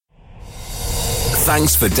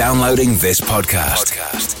Thanks for downloading this podcast.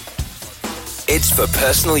 It's for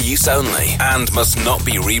personal use only and must not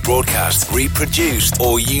be rebroadcast, reproduced,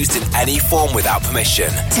 or used in any form without permission.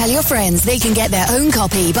 Tell your friends they can get their own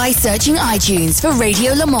copy by searching iTunes for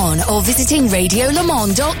Radio Le Mans or visiting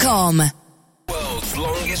radiolemans.com. World's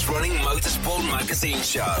longest running motorsport magazine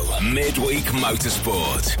show, Midweek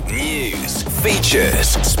Motorsport. News, features,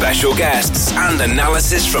 special guests, and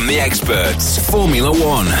analysis from the experts. Formula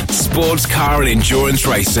One, sports car and endurance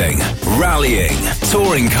racing, rallying,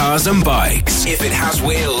 touring cars and bikes. If it has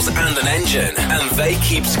wheels and an engine, and they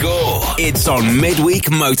keep score, it's on Midweek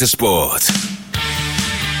Motorsport.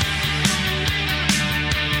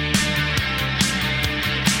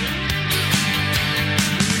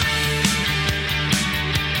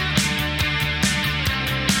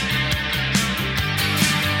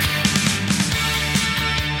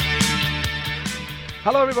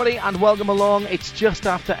 Hello everybody and welcome along. It's just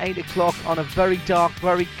after 8 o'clock on a very dark,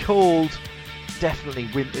 very cold, definitely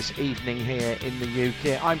winter's evening here in the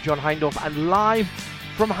UK. I'm John Hindhaugh and live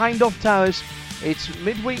from Hindhaugh Towers, it's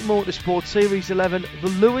Midweek Motorsport Series 11, the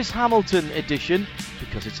Lewis Hamilton edition,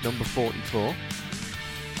 because it's number 44.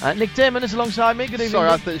 Nick Damon is alongside me. Good evening. Sorry,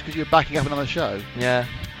 I thought it was because you were backing up another show. Yeah,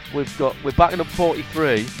 we're backing up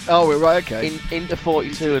 43. Oh, we're right, okay. Into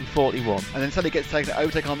 42 and 41. And then suddenly gets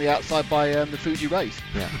overtaken on the outside by the Fuji race.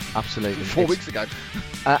 Yeah, absolutely. 4 weeks ago.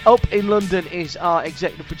 Up in London is our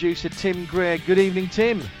executive producer, Tim Gray. Good evening,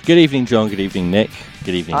 Tim. Good evening, John. Good evening, Nick.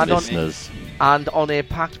 Good evening, listeners. And on a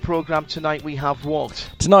packed programme tonight, we have what?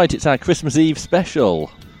 Tonight, it's our Christmas Eve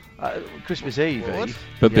special. Christmas Eve, Eve.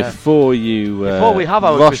 But before we have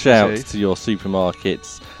our rush out to your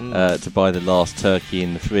supermarkets to buy the last turkey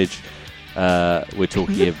in the fridge, we're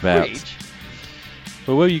talking about... Fridge?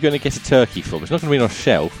 Well, where are you going to get a turkey from? It's not going to be on a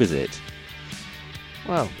shelf, is it?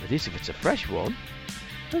 Well, it is if it's a fresh one.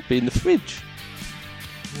 It'll be in the fridge.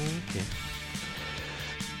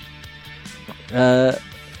 Okay.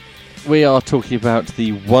 We are talking about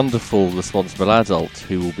the wonderful responsible adult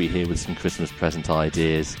who will be here with some Christmas present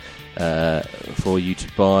ideas for you to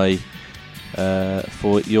buy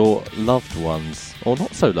for your loved ones, or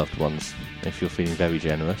not so loved ones, if you're feeling very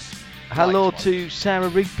generous. Hello to Sarah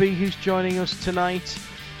Rigby, who's joining us tonight.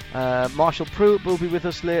 Marshall Pruitt will be with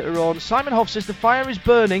us later on. Simon Hoff says the fire is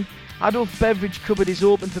burning. Adult beverage cupboard is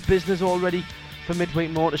open for business already for Midweek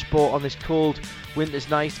Motorsport on this cold winter's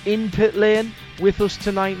night. In pit lane with us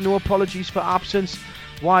tonight, no apologies for absence.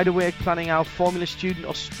 Wide awake planning our Formula Student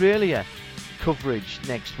Australia coverage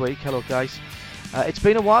next week. Hello guys. It's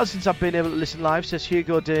been a while since I've been able to listen live, says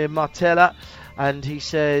Hugo de Martella, and he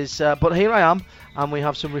says, but here I am, and we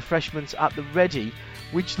have some refreshments at the ready,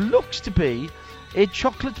 which looks to be a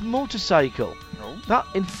chocolate motorcycle. Oh. That,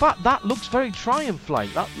 in fact, that looks very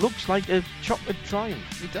Triumph-like. That looks like a chocolate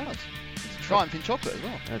Triumph. It does. Triumph in chocolate as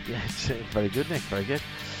well. Yeah, it's very good, Nick. Very good.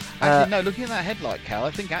 Actually, no. Looking at that headlight, Cal,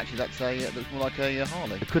 I think actually that looks more like a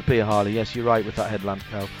Harley. It could be a Harley. Yes, you're right with that headlamp,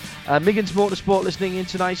 Cal. Miggins Motorsport listening in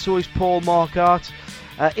tonight. So is Paul Markart.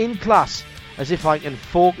 In class, as if I can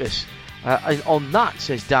focus on that,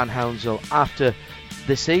 says Dan Hounsell after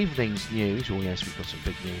this evening's news. Oh yes, we've got some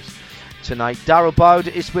big news tonight. Darryl Bowd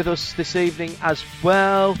is with us this evening as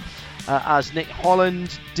well as Nick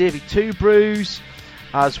Holland, Davey Two Brews,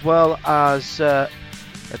 as well as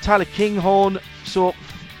Tyler Kinghorn,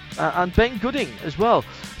 and Ben Gooding as well.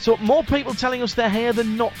 So more people telling us they're here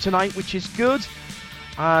than not tonight, which is good.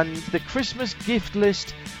 And the Christmas gift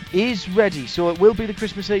list is ready. So it will be the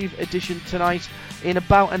Christmas Eve edition tonight in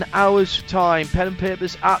about an hour's time. Pen and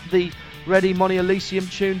papers at the ready. Money Elysium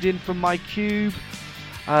tuned in from my cube,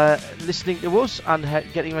 listening to us and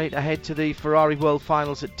getting ready to head to the Ferrari World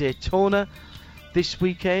Finals at Daytona this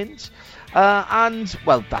weekend. And,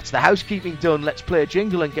 well, that's the housekeeping done. Let's play a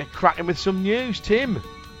jingle and get cracking with some news. Tim.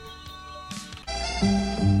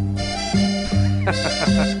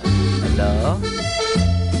 Hello.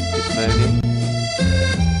 Good morning.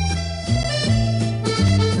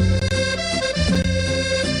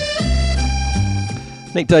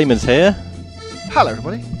 Nick Damon's here. Hello,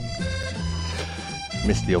 everybody.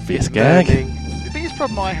 Missed the obvious gag. The biggest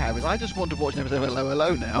problem I have is I just want to watch an episode of Hello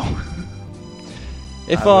Hello now.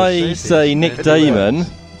 If I say Nick Damon,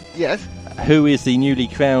 yes, who is the newly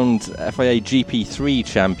crowned FIA GP3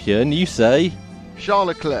 champion, you say Charles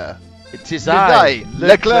Leclerc. It is I,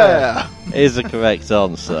 Leclerc. Is the correct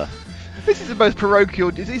answer. This is the most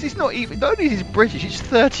parochial. It's not even. Not only is he British, he's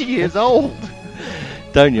 30 years old.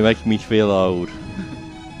 Don't you make me feel old?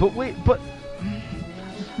 But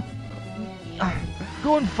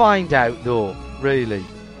go and find out though. Really,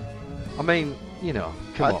 I mean, you know,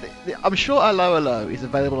 come on. I'm sure Hello Hello is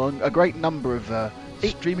available on a great number of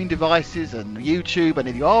streaming devices and YouTube, and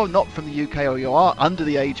if you are not from the UK or you are under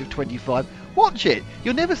the age of 25, watch it.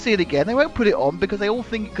 You'll never see it again. They won't put it on because they all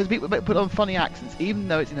think, because people put on funny accents, even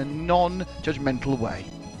though it's in a non-judgmental way.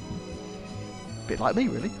 Bit like me,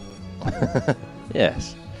 really.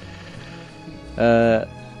 Yes. So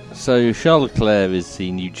Charles Leclerc is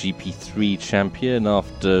the new GP3 champion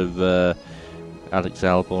after Alex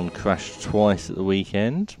Albon crashed twice at the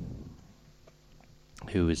weekend.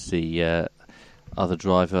 Who was the other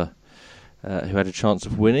driver who had a chance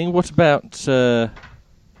of winning? What about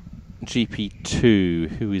GP2?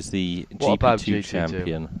 Who is the GP2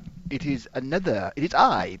 champion? It is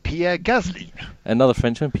I, Pierre Gasly. Another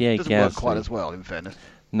Frenchman, Pierre Gasly. Doesn't work quite as well, in fairness.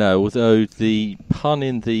 No, although the pun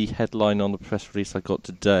in the headline on the press release I got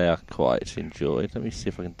today I quite enjoyed. Let me see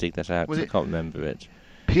if I can dig that out, because I can't remember it.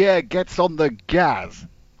 Pierre gets on the gas.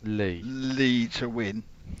 Lee to win.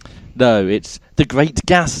 No, it's the Great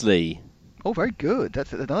Gasly. Oh, very good.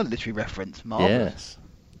 That's another literary reference. Marvellous. Yes.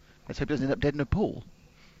 Let's hope he doesn't end up dead in a pool.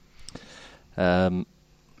 Sorry,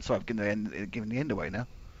 I've given the end away now.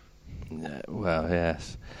 Well,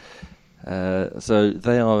 yes. So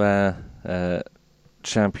they are our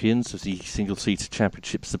champions of the single-seater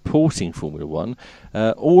championship supporting Formula One,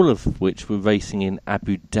 all of which were racing in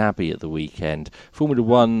Abu Dhabi at the weekend. Formula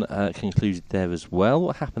One concluded there as well.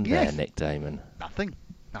 What happened there, Nick Damon? Nothing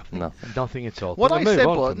at all. What I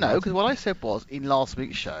said was in last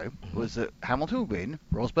week's show was that Hamilton would win,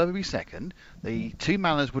 Rosberg would be second, the two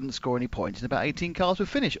Manners wouldn't score any points, and about 18 cars would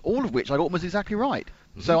finish. All of which I got almost exactly right.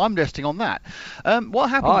 So I'm resting on that. What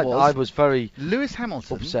happened was I was very Lewis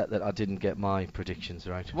Hamilton upset that I didn't get my predictions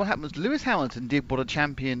right. What happened was Lewis Hamilton did what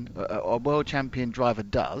a world champion driver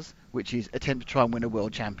does, which is attempt to try and win a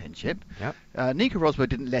world championship. Yep. Nico Rosberg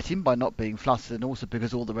didn't let him by not being flustered, and also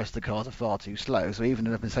because all the rest of the cars are far too slow. So even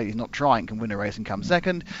if Mercedes not trying can win a race and come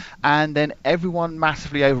second. And then everyone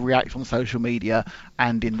massively overreacts on social media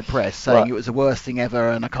and in the press, saying it was the worst thing ever,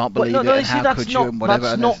 and I can't believe it, and how could you, and whatever.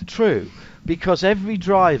 That's not true. Because every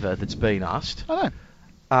driver that's been asked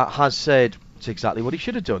has said it's exactly what he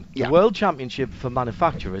should have done. Yeah. The World Championship for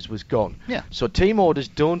manufacturers was gone. Yeah. So team orders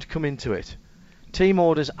don't come into it. Team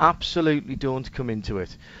orders absolutely don't come into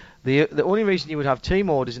it. The only reason you would have team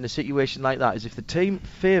orders in a situation like that is if the team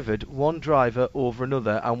favoured one driver over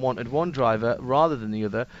another and wanted one driver rather than the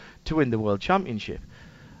other to win the World Championship.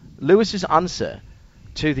 Lewis's answer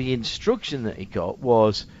to the instruction that he got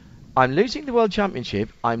was, I'm losing the World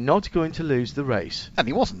Championship, I'm not going to lose the race. And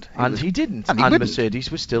he wasn't. He didn't. And Mercedes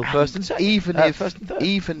was still first and second. First and third.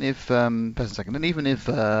 Even if first and second, and even if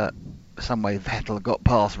some way Vettel got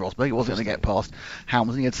past Rosberg, he wasn't going to get past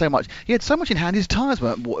Hamilton. He had so much in hand, his tyres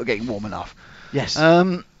weren't getting warm enough. Yes.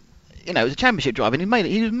 It was a championship driver, and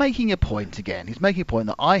he was making a point again. He's making a point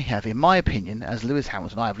that I have, in my opinion, as Lewis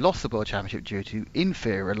Hamilton, I have lost the World Championship due to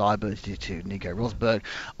inferior reliability to Nico Rosberg.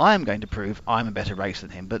 I am going to prove I'm a better racer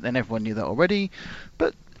than him, but then everyone knew that already.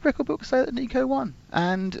 But record books say that Nico won,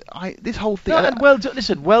 and this whole thing. No, well done.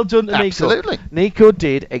 Listen, well done to Nico. Absolutely. Nico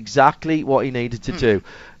did exactly what he needed to do.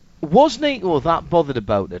 Was Nico that bothered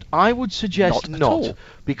about it? I would suggest not,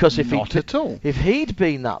 because if he'd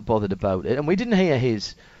been that bothered about it, and we didn't hear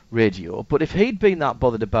his radio, but if he'd been that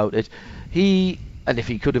bothered about it, and if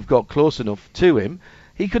he could have got close enough to him,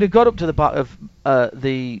 he could have got up to the back of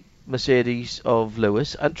the Mercedes of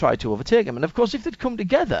Lewis and tried to overtake him. And of course, if they'd come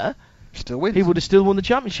together, he would have still won the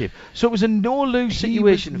championship. So it was a no-lose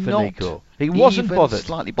situation for Nico. He wasn't bothered.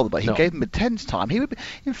 Slightly bothered, but he gave him a tense time. He would,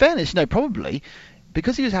 in fairness, probably.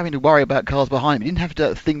 Because he was having to worry about cars behind him, he didn't have to do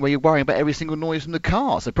that thing where you're worrying about every single noise from the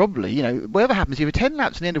car. So probably, whatever happens, if you're 10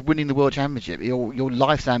 laps at the end of winning the World Championship, your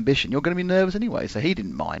life's ambition, you're going to be nervous anyway. So he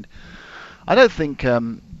didn't mind. I don't think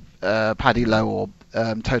Paddy Lowe or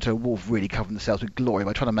Toto Wolff really covered themselves with glory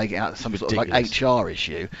by trying to make it out some sort of like HR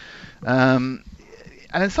issue. And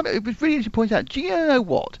then something it was really interesting to point out. Do you know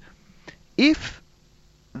what? If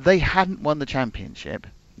they hadn't won the championship,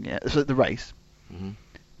 so the race. Mm-hmm.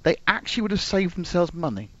 They actually would have saved themselves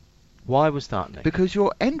money. Why was that, Nick? Because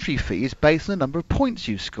your entry fee is based on the number of points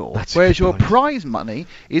you score, That's whereas your prize money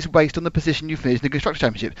is based on the position you finish in the Constructors'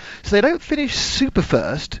 Championship. So they don't finish super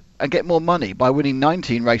first and get more money by winning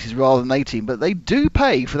 19 races rather than 18, but they do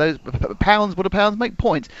pay for those pounds. What do pounds make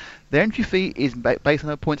points? Their entry fee is based on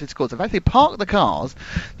the points they scored. So if they parked the cars,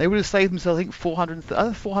 they would have saved themselves, I think, $430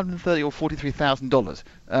 or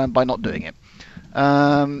 $43,000 by not doing it.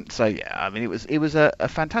 It was a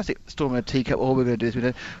fantastic storm in a teacup. All we're going to do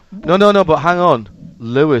is No, but hang on.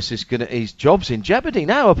 Lewis his job's in jeopardy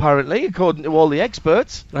now, apparently, according to all the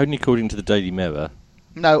experts. Only according to the Daily Mirror.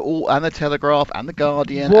 No, and the Telegraph and the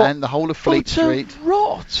Guardian and the whole of Fleet Street.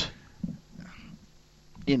 Rot.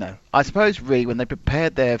 I suppose really when they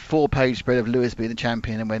prepared their 4-page spread of Lewis being the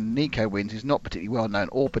champion and when Nico wins, is not particularly well known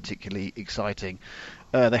or particularly exciting,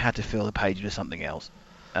 they had to fill the page with something else,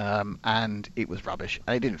 and it was rubbish.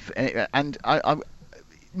 And it didn't.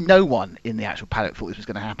 No one in the actual paddock thought this was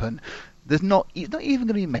going to happen. It's not even going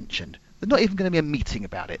to be mentioned. There's not even going to be a meeting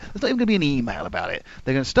about it. There's not even going to be an email about it.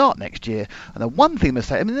 They're going to start next year. And the one thing they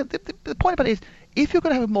say, I mean, the point about it is, if you're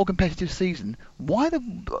going to have a more competitive season, why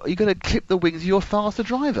are you going to clip the wings of your faster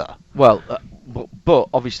driver? Well, but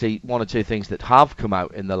obviously one or two things that have come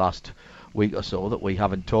out in the last week or so that we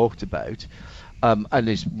haven't talked about, and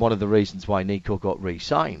is one of the reasons why Nico got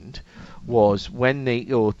re-signed, was when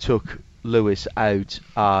Nico took Lewis out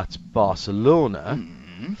at Barcelona.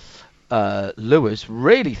 Lewis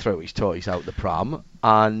really threw his toys out the pram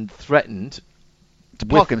and threatened to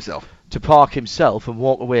park himself and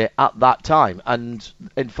walk away at that time. And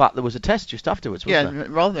in fact, there was a test just afterwards, wasn't there?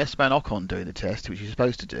 Rather than Esteban Ocon doing the test, which he's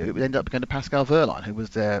supposed to do, it would end up going to Pascal Wehrlein, who was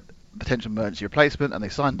their potential emergency replacement, and they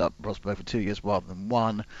signed up Rosberg for 2 years rather than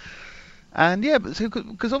 1. And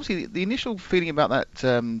because obviously the initial feeling about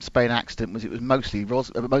that Spain accident was it was mostly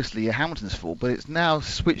Hamilton's fault, but it's now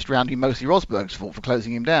switched around to be mostly Rosberg's fault for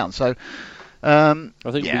closing him down. So I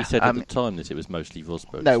think we said at the time that it was mostly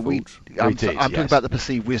Rosberg's fault. I'm talking about the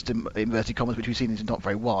perceived wisdom, inverted commas, which we've seen is not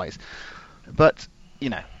very wise. But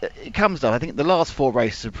it comes down. I think the last 4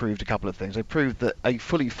 races have proved a couple of things. They proved that a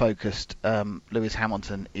fully focused Lewis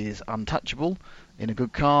Hamilton is untouchable in a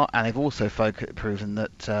good car, and they've also proven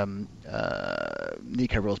that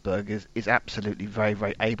Nico Rosberg is absolutely very,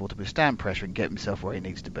 very able to withstand pressure and get himself where he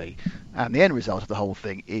needs to be. And the end result of the whole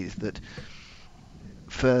thing is that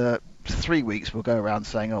for 3 weeks we'll go around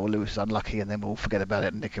saying, oh, well, Lewis is unlucky, and then we'll forget about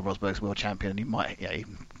it, and Nico Rosberg's world champion, and he might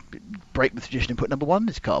even break the tradition and put number 1 in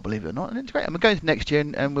his car, believe it or not. And it's great. And we're going to next year,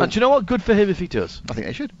 and do you know what? Good for him if he does. I think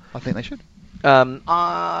they should.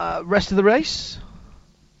 Rest of the race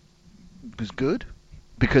was good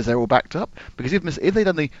because they're all backed up. Because if they'd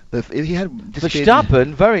done if he had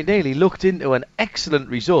Verstappen very nearly looked into an excellent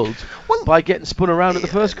result by getting spun around at the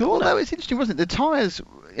first corner. Well, no, it's interesting, wasn't it? The tyres.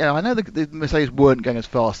 I know the Mercedes weren't going as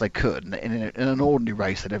fast as they could, and in an ordinary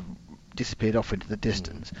race they'd have disappeared off into the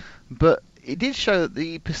distance. But it did show that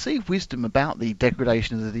the perceived wisdom about the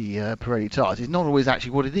degradation of the Pirelli tyres is not always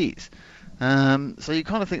actually what it is. So you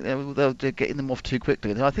kind of think they're getting them off too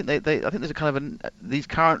quickly. I think I think there's a kind of these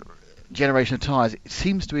current generation of tyres, it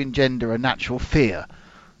seems to engender a natural fear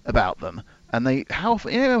about them. And how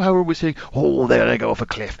we're always saying, oh, they're going to go off a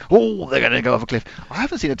cliff. Oh, they're going to go off a cliff. I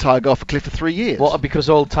haven't seen a tyre go off a cliff for 3 years. What, because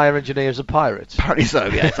all tyre engineers are pirates? Apparently so,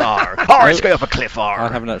 yes. It's going off a cliff, I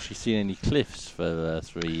haven't actually seen any cliffs for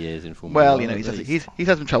 3 years in Formula 1. Well, he's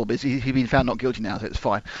had some trouble, but he's been found not guilty now, so it's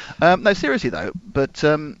fine. No, seriously though, but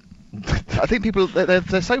I think people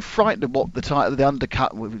they're so frightened of what the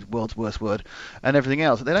undercut, world's worst word, and everything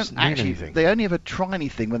else. They don't actually. They only ever try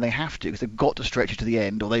anything when they have to, because they've got to stretch it to the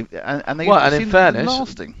end, or they. And in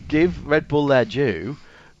fairness, give Red Bull their due.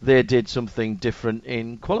 They did something different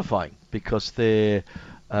in qualifying because they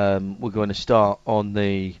were going to start on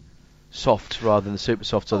the softs rather than the super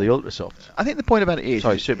softs or the ultra softs. I think the point about it is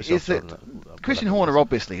that Christian Horner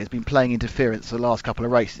obviously has been playing interference for the last couple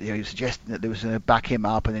of races. He was suggesting that there was going to back him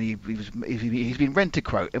up, and then he's been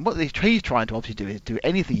rent-a-quote. And what he's trying to obviously do is do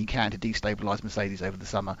anything he can to destabilise Mercedes over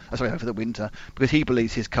the winter, because he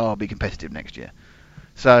believes his car will be competitive next year.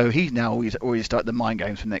 So he's now already started the mind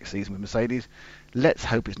games for next season with Mercedes. Let's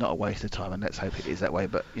hope it's not a waste of time, and let's hope it is that way.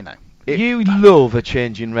 But you love a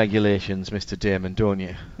change in regulations, Mr. Damon, don't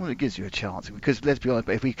you? Well, it gives you a chance, because let's be honest,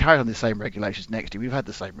 but if we carry on the same regulations next year, we've had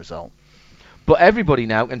the same result. But everybody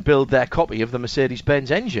now can build their copy of the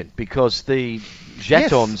Mercedes-Benz engine, because the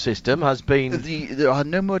Jeton system has been there are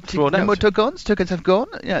no more Togons. Togons have gone.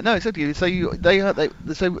 Yeah, no, exactly. So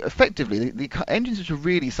so effectively the engines which are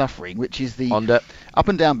really suffering, which is the Honda up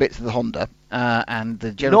and down bits of the Honda and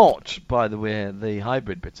the general. Not, by the way, the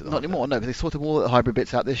hybrid bits of the Not Honda. anymore. No, because they sorted all the hybrid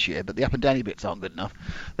bits out this year, but the up and downy bits aren't good enough.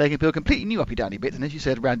 They can build completely new uppy downy bits, and as you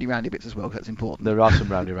said, roundy bits as well, because that's important. There are some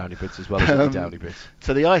roundy bits as well as uppy downy bits.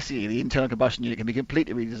 So the ICE, the internal combustion unit, can be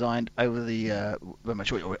completely redesigned over the. I'm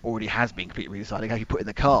sure it already has been completely redesigned. They can actually put in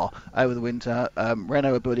the car over the winter.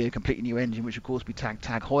 Renault are building a completely new engine, which of course will be Tag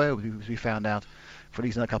Heuer, which we found out for at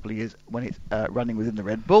least another couple of years when it's running within the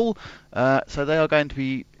Red Bull. So they are going to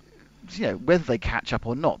be, whether they catch up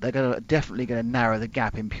or not, they're definitely going to narrow the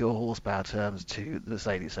gap in pure horsepower terms to the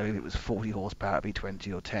Mercedes. So if it was 40 horsepower, it'd be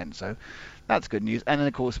 20 or 10. So that's good news. And then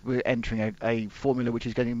of course we're entering a formula which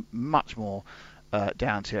is getting much more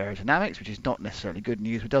down to aerodynamics, which is not necessarily good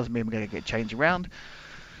news. It doesn't mean we're going to get change around.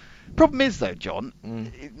 Problem is, though, John,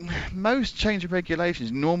 most change of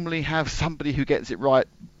regulations normally have somebody who gets it right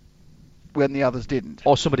when the others didn't.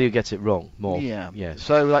 Or somebody who gets it wrong more. Yeah. Yes.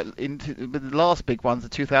 So, like, with the last big ones, the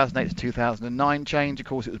 2008 to 2009 change, of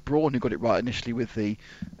course, it was Brawn who got it right initially with the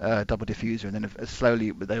double diffuser, and then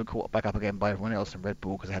slowly they were caught back up again by everyone else in Red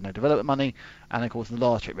Bull because they had no development money. And, of course, the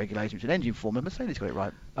last trick regulation, which is an engine formula, Mercedes got it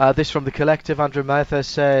right. This from the collective, Andrew Mather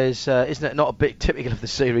says, isn't it not a bit typical of the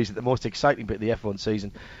series that the most exciting bit of the F1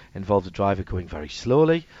 season involves a driver going very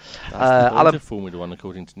slowly? That's the point of Formula 1,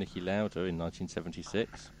 according to Niki Lauda in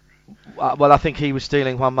 1976. Well, I think he was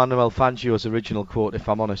stealing Juan Manuel Fangio's original quote, if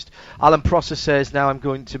I'm honest. Alan Prosser says, now I'm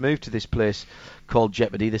going to move to this place called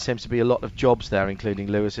Jeopardy. There seems to be a lot of jobs there, including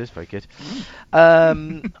Lewis's. Very good.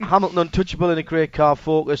 Hamilton untouchable in a great car.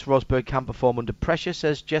 Focus. Rosberg can perform under pressure,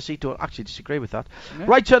 says Jesse. Don't actually disagree with that. Yeah.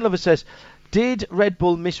 Right Turn Lover says, did Red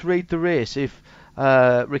Bull misread the race if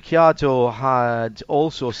Ricciardo had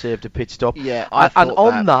also saved a pit stop? Yeah, I thought and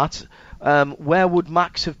on that where would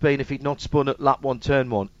Max have been if he'd not spun at lap 1,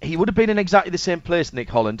 turn 1? He would have been in exactly the same place, Nick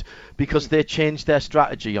Holland, because they changed their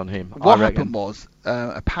strategy on him. What happened was,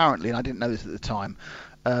 apparently, and I didn't know this at the time,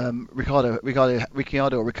 Ricciardo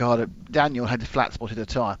Daniel had flat spotted a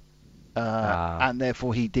tyre. And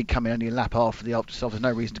therefore he did come in only a lap after the after, so there's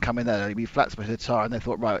no reason to come in there. He'd be flat spotted a tyre, and they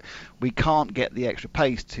thought, right, we can't get the extra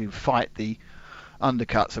pace to fight the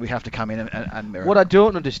undercut, so we have to come in and mirror. What I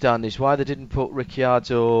don't understand is why they didn't put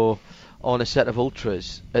Ricciardo on a set of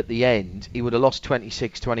ultras at the end. He would have lost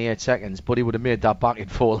 28 seconds, but he would have made that back in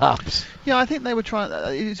 4 laps. Yeah, I think they were trying.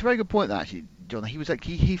 It's a very good point, actually, John. He was like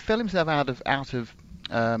he fell himself out of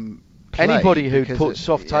anybody who put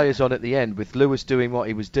soft tyres on at the end with Lewis doing what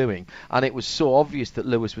he was doing, and it was so obvious that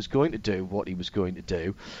Lewis was going to do what he was going to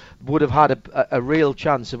do, would have had a real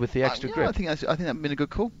chance with the extra grip. I think that would have been a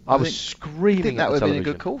good call. I was screaming. I think that would have been a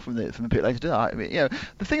good call from the pit lane to do that. I mean,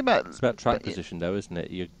 the thing about it's about track position, though, isn't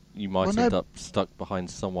it? You might end up stuck behind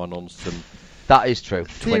someone on some. That is true.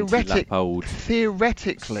 20-lap-old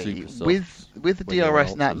theoretically, with the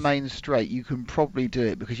DRS in that main straight, you can probably do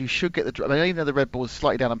it because you should get the. I mean, even though the Red Bull is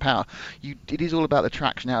slightly down in power, it is all about the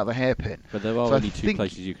traction out of the hairpin. But there are only 2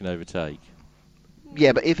 places you can overtake.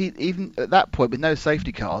 Yeah, but even at that point, with no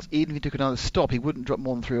safety cars, even if he took another stop, he wouldn't drop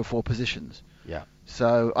more than 3 or 4 positions. Yeah.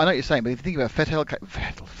 So I know what you're saying, but if you think about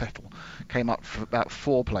Vettel came up for about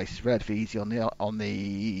 4 places, relatively easy on the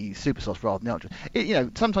Supersoft rather than the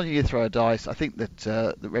Ultra. Sometimes you throw a dice. I think that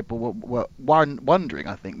the Red Bull were wondering,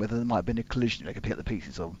 I think, whether there might have been a collision they could pick up the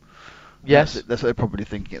pieces of. Yes, that's what they're probably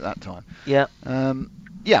thinking at that time. Yeah.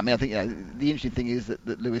 Yeah, I mean, I think the interesting thing is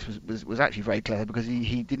that Lewis was actually very clever because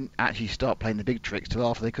he didn't actually start playing the big tricks till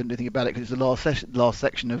after they couldn't do anything about it because it's the last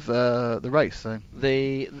section of the race. So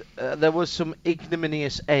there was some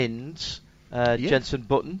ignominious ends. Jenson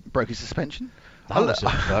Button broke his suspension. That was a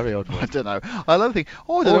very odd one. I don't know. I love the thing.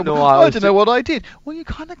 I don't know what I did. Well, you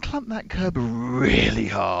kind of clumped that curb really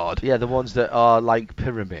hard. Yeah, the ones that are like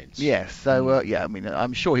pyramids. Yes. So I mean,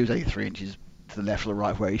 I'm sure he was only 3 inches to the left or the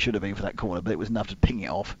right where he should have been for that corner, but it was enough to ping it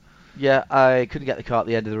off. Yeah, I couldn't get the car at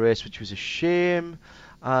the end of the race, which was a shame.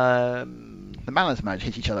 The Mallons managed to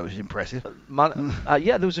hit each other, which is impressive.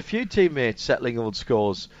 There was a few teammates settling old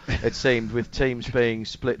scores, it seemed, with teams being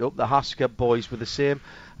split up. The Hasker boys were the same.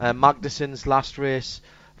 Magnussen's last race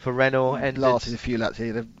for Renault ended. Lasted a few laps. He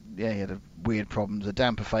had a weird problems, a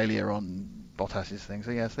damper failure on Bottas's thing.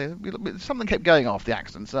 So yes, something kept going after the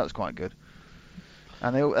accident, so that was quite good.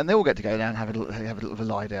 And they all get to go down and have a little of a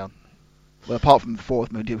lie down. Well, apart from the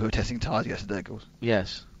 4th who were testing tyres yesterday, of course.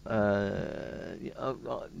 Yes.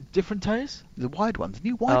 Different tyres? The wide ones,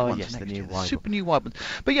 new wide ones. Yes, the new wide super new wide ones.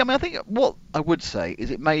 But yeah, I mean, I think what I would say is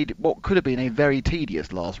it made what could have been a very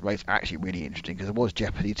tedious last race actually really interesting because there was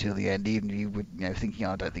jeopardy till the end. Even you were thinking,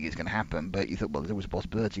 I don't think it's going to happen, but you thought, well, there was a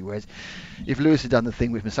possibility. Whereas if Lewis had done the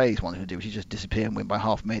thing with Mercedes wanted to do, which is just disappear and win by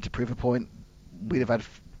half a minute to prove a point, we'd have had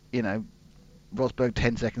Rosberg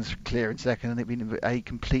 10 seconds clear in second, and it'd been a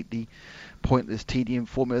completely pointless tedium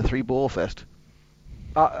Formula 3 ball fest.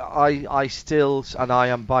 I still, and I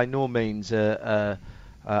am by no means a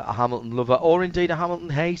Hamilton lover, or indeed a Hamilton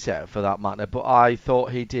hater for that matter, but I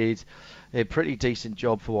thought he did a pretty decent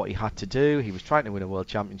job for what he had to do. He was trying to win a world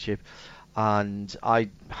championship, and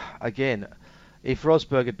if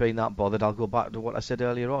Rosberg had been that bothered, I'll go back to what I said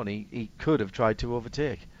earlier on, he could have tried to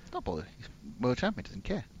overtake. He's not bothered. He's world champion, doesn't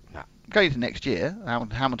care. No. Going into next year,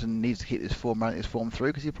 Hamilton needs to keep this form, run his form through,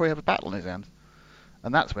 because he'll probably have a battle on his hands.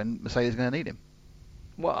 And that's when Mercedes is going to need him.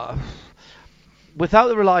 Well, without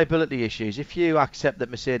the reliability issues, if you accept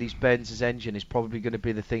that Mercedes-Benz's engine is probably going to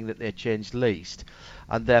be the thing that they change least,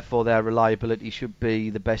 and therefore their reliability should be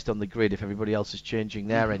the best on the grid if everybody else is changing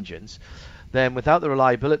their engines, then without the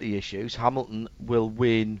reliability issues, Hamilton will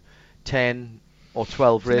win 10 or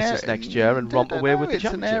 12 races next year and romp away with the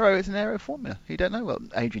championship. It's an aero formula. You don't know what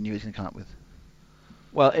Adrian Newey's going to come up with.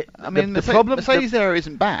 Well, the problem... Mercedes aero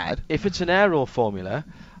isn't bad. If it's an aero formula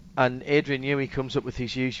and Adrian Newey comes up with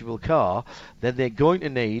his usual car, then they're going to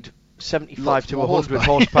need 75 to 100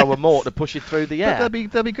 horsepower more to push it through the air. But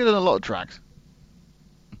they'll be good on a lot of tracks.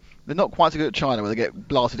 They're not quite so good at China where they get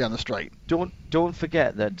blasted down the straight. Don't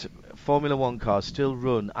forget that Formula One cars still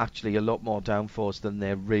run actually a lot more downforce than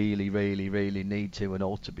they really, really, really need to and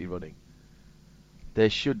ought to be running. They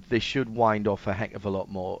should wind off a heck of a lot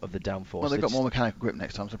more of the downforce. Well, they've got more mechanical grip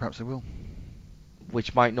next time, so perhaps they will.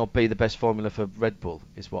 Which might not be the best formula for Red Bull,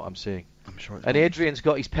 is what I'm seeing. I'm sure. And Adrian's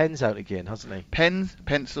got his pens out again, hasn't he? Pens,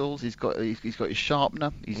 pencils. He's got his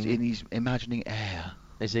sharpener. He's imagining air.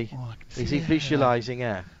 Is he? Oh, is he visualising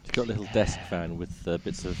air? He's got a little desk fan with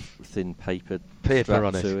bits of thin paper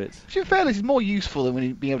on it. To it. Which in fairness is more useful than when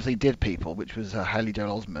you being able to see dead people, which was Haley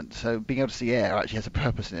Joel Osment. So being able to see air actually has a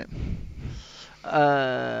purpose in it.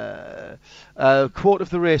 Quote of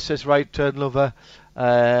the race, says Right Turn Lover,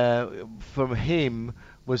 from him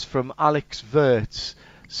was from Alex Verts,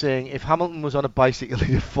 saying if Hamilton was on a bicycle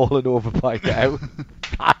he'd have fallen over by now.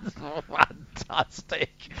 That's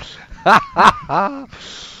fantastic.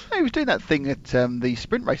 He was doing that thing that the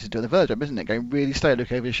sprint races do on the Velodrome, isn't it? Going really slow,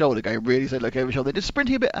 look over his shoulder, going really slow, look over his shoulder, just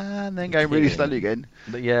sprinting a bit and then going really slowly again.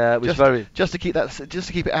 But yeah, it was just to keep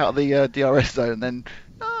it out of the DRS zone, and then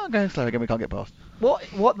going slow again. We can't get past.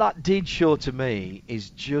 What that did show to me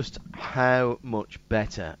is just how much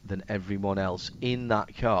better than everyone else in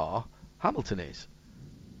that car Hamilton is.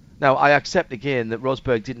 Now, I accept again that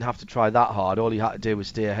Rosberg didn't have to try that hard. All he had to do was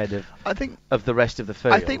stay ahead of the rest of the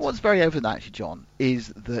field. I think what's very evident, actually, John, is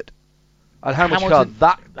that... And how much better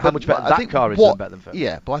that car is than better than Ferrari.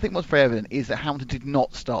 Yeah, but I think what's very evident is that Hamilton did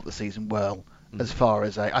not start the season well, as far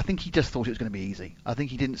as... I think he just thought it was going to be easy. I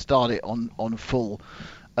think he didn't start it on full...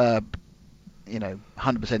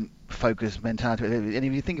 100% focused mentality. And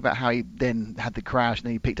if you think about how he then had the crash and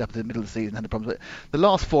then he picked up at the middle of the season and had the problems. The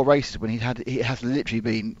last 4 races when it has literally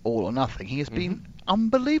been all or nothing. He has been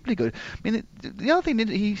unbelievably good. I mean, the other thing is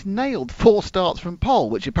he's nailed 4 starts from pole,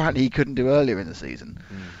 which apparently he couldn't do earlier in the season.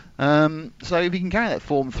 So if he can carry that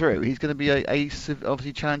form through, he's going to be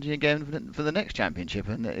obviously challenging again for the next championship,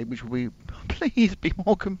 and which will be, please be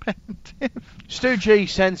more competitive. Stu G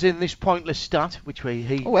sends in this pointless stat, which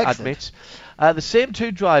he admits. The same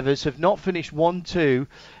 2 drivers have not finished 1-2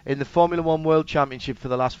 in the Formula One World Championship for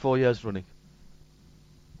the last 4 years running.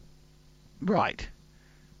 Right.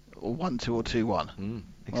 Or 1-2 or 2-1.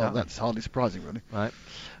 Exactly. Well, that's hardly surprising, really. Right.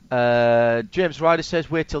 James Ryder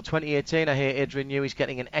says, wait till 2018. I hear Adrian Newey's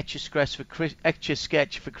getting an Etch-a-Sketch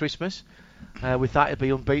for Christmas. With that, he'll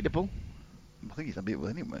be unbeatable. I think he's unbeatable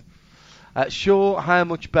anyway. Show how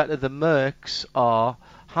much better the Mercs are.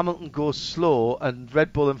 Hamilton goes slow, and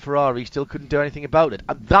Red Bull and Ferrari still couldn't do anything about it.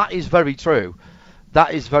 And that is very true.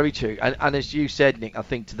 That is very true. And as you said, Nick, I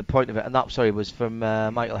think to the point of it, and that, was from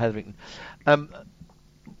Michael Hetherington.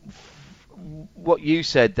 What you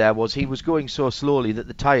said there was he was going so slowly that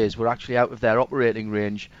the tyres were actually out of their operating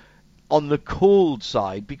range on the cold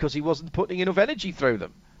side because he wasn't putting enough energy through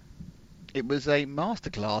them. It was a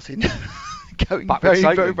masterclass in going Backward very,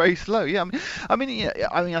 cycling. very, very slow. Yeah, I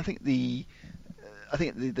think the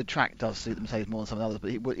track does suit the Mercedes more than some of the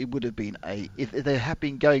others, but it would have been if they had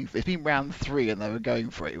been going. It's been round 3 and they were going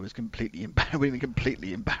for it. It was completely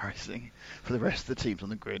embarrassing for the rest of the teams on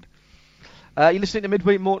the grid. You're listening to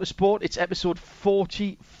Midweek Motorsport. It's episode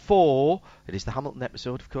 44. It is the Hamilton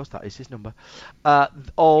episode, of course. That is his number.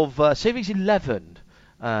 Of Series 11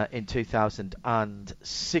 in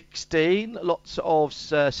 2016. Lots of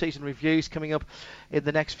season reviews coming up in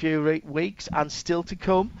the next few weeks, and still to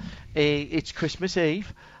come. It's Christmas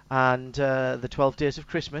Eve and the 12 days of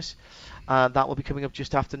Christmas. That will be coming up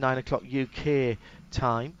just after 9 o'clock UK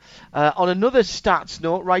time. On another stats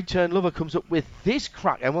note, Right Turn Lover comes up with this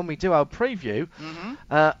crack, and when we do our preview,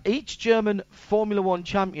 each German Formula One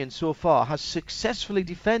champion so far has successfully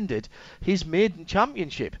defended his maiden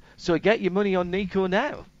championship. So get your money on Nico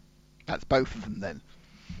now. That's both of them then.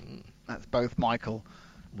 That's both Michael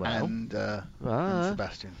and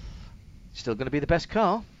Sebastian. Still going to be the best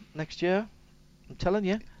car next year. I'm telling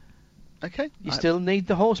you. Okay. You still need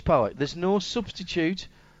the horsepower. There's no substitute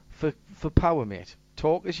for power, mate.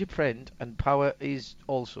 Torque is your friend, and power is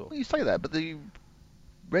also. Well, you say that, but the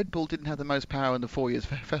Red Bull didn't have the most power in the 4 years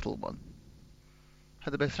Vettel won.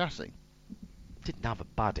 Had the best chassis. Didn't have a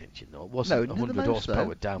bad engine though. It wasn't 100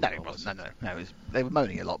 horsepower down. No, it wasn't. No. They were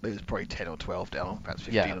moaning a lot, but it was probably 10 or 12 down, perhaps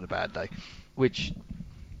 15 on a bad day. Which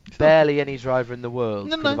barely any driver in the world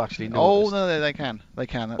could have actually noticed. Oh, no, they can. They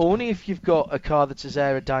can. That's Only if you've got a car that's as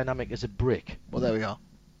aerodynamic as a brick. Well, there we are.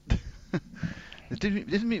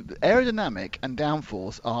 Aerodynamic and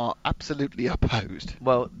downforce are absolutely opposed.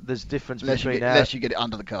 Well, there's difference between unless you get it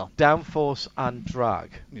under the car. Downforce and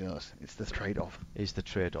drag. Yes, it's the trade-off. Is the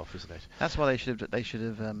trade-off, isn't it? That's why they should have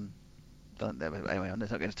done that. Anyway,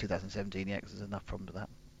 let's not get to 2017 yet, 'cause there's enough problem with that.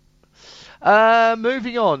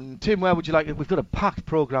 Moving on, Tim, where would you like it? We've got a packed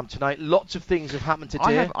programme tonight. Lots of things have happened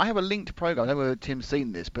today. I have a linked programme. I don't know whether Tim's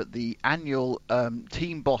seen this, but the annual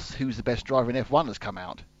Team Boss Who's the Best Driver in F1 has come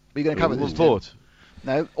out. Are you going to cover this? Vote.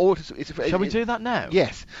 No, Shall we do that now?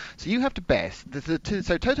 Yes. So you have to best.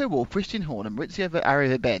 So Toto Wolff, Christian Horner, Maurizio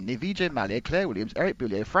Arrivabene, Vijay Mallya, Claire Williams, Eric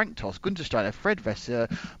Boulier, Frank Toss, Gunter Steiner, Fred Vasseur,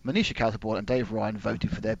 Manisha Kaltenborn and Dave Ryan voted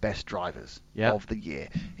for their best drivers of the year.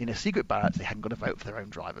 In a secret ballot, they hadn't got to vote for their own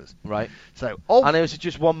drivers. Right. So and it was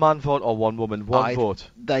just one man vote or one woman vote?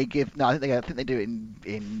 They give I think they do it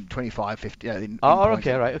in 25, 50.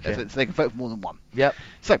 Okay, right, okay. So they can vote for more than one. Yep.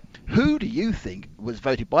 So who do you think was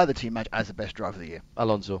voted by the team manager as the best driver of the year?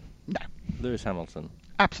 Alonso. No. Lewis Hamilton.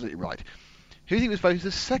 Absolutely right. Who do you think was voted as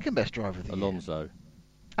the second best driver of the year? Alonso.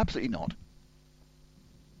 Absolutely not.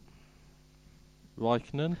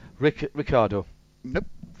 Raikkonen. Ricciardo. Nope.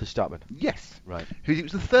 Verstappen. Yes. Right. Who do you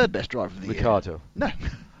think was the third best driver of the year? Ricciardo. No.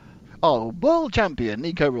 Oh, world champion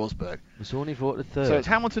Nico Rosberg. Was only voted third. So it's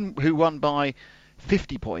Hamilton who won by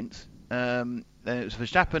 50 points. Then it was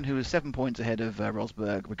Verstappen who was 7 points ahead of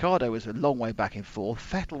Rosberg. Ricciardo was a long way back in fourth.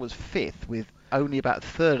 Vettel was fifth with only about a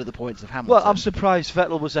third of the points of Hamilton. Well, I'm surprised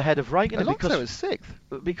Vettel was ahead of Raikkonen. Alonso was sixth.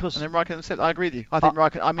 Because and then Raikkonen was seventh. I agree with you. I think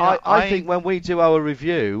Raikkonen. I think when we do our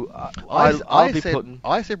review, I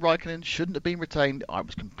said Raikkonen shouldn't have been retained. I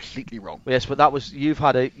was completely wrong. Yes, but that was you've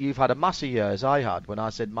had a Massa year as I had when I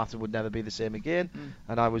said Massa would never be the same again,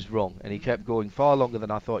 and I was wrong. And he kept going far longer than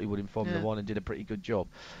I thought he would in Formula One and did a pretty good job.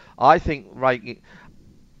 I think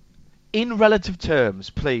in relative terms,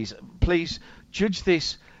 please judge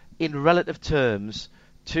this in relative terms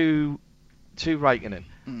to Raikkonen.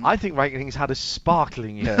 I think Raikkonen's had a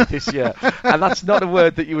sparkling year this year, and that's not a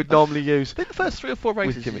word that you would normally use. I think the first 3 or 4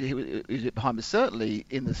 races he was behind, but certainly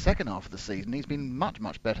in the second half of the season, he's been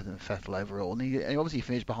much better than Vettel overall, and he obviously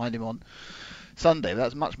finished behind him on Sunday. But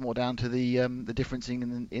that's much more down to the difference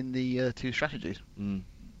in the two strategies.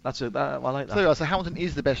 I like that. So Hamilton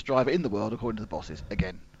is the best driver in the world according to the bosses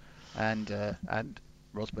again, and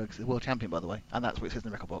Rosberg's the world champion, by the way, and that's what it says in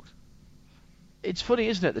the record box. It's funny,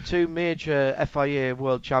 isn't it? The two major FIA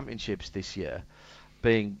World Championships this year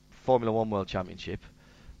being Formula One World Championship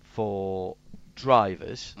for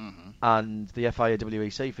drivers and the FIA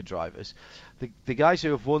WEC for drivers. The guys who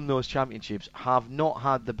have won those championships have not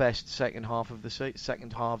had the best second halves of the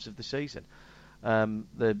season. The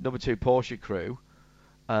number 2 Porsche crew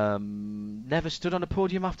never stood on a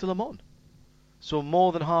podium after Le Mans, so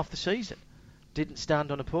more than half the season didn't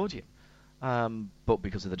stand on a podium. But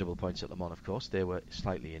because of the double points at Le Mans, of course, they were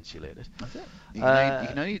slightly insulated. That's it. You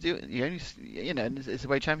can only do it. It's the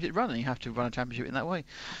way championships run, and you have to run a championship in that way.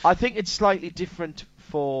 I think it's slightly different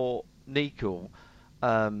for Nico.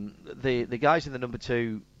 The guys in the number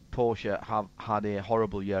 2 Porsche have had a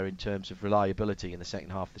horrible year in terms of reliability in the second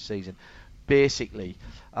half of the season. Basically,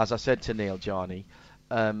 as I said to Neil Jarney,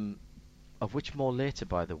 of which more later,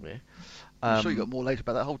 by the way. I'm sure you got more later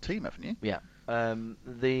about that whole team, haven't you? Yeah. I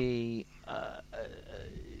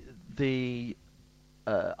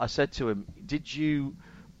said to him, did you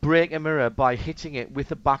break a mirror by hitting it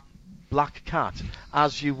with a black cat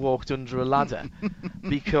as you walked under a ladder?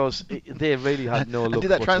 Because they really had no luck. Did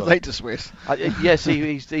that translate to Swiss? Yes,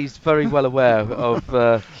 he's very well aware of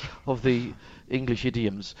the English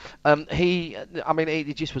idioms.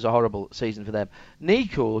 It just was a horrible season for them.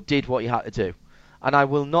 Nico did what he had to do. And I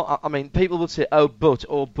will not. People will say, "Oh, but."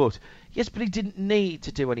 Yes, but he didn't need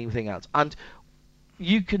to do anything else. And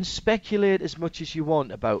you can speculate as much as you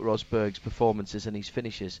want about Rosberg's performances and his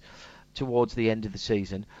finishes towards the end of the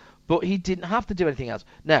season, but he didn't have to do anything else.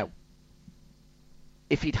 Now,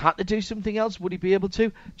 if he'd had to do something else, would he be able to?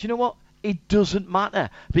 Do you know what? It doesn't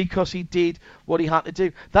matter because he did what he had to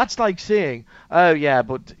do. That's like saying, "Oh yeah,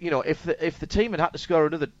 but if the team had to score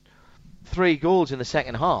another 3 goals in the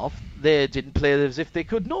second half, they didn't play as if they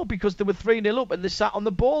could." No, because they were 3-0 up and they sat on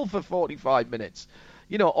the ball for 45 minutes.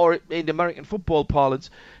 Or in American football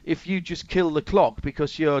parlance, if you just kill the clock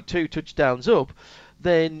because you're 2 touchdowns up,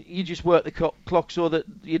 then you just work the clock so that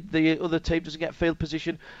the other team doesn't get field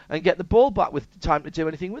position and get the ball back with time to do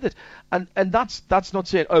anything with it. And that's not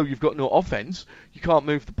saying, "Oh, you've got no offense, you can't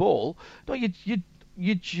move the ball." No,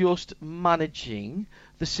 you're just managing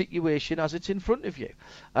the situation as it's in front of you.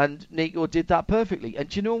 And Nico did that perfectly. And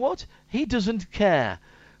do you know what? He doesn't care.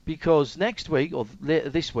 Because next week, or later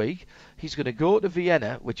this week, he's going to go to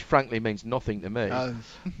Vienna, which frankly means nothing to me. Oh.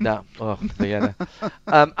 No, Vienna.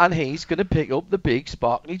 And he's going to pick up the big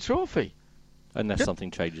sparkly trophy. Unless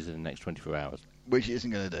something changes in the next 24 hours. Which he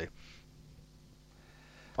isn't going to do.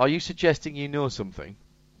 Are you suggesting you know something?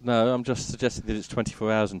 No, I'm just suggesting that it's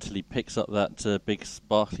 24 hours until he picks up that big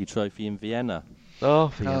sparkly trophy in Vienna. Oh,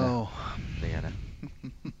 Vienna. Oh. Vienna.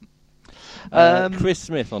 Chris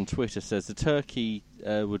Smith on Twitter says the turkey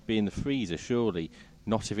would be in the freezer, surely.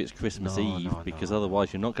 Not if it's Christmas Eve, because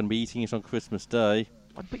otherwise you're not going to be eating it on Christmas Day.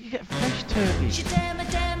 But you get fresh turkey.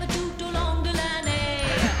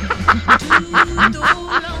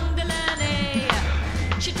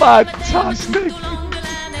 Fantastic.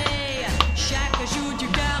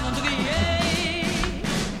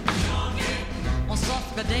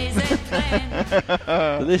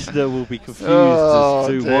 The listener will be confused as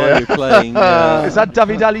to why we're playing. Is that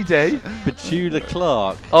David Ali Day? Petula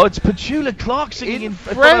Clark. Oh, it's Petula Clark singing in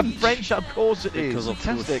French. French, of course it is. Because of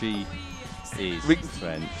course she is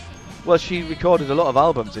French. Well, she recorded a lot of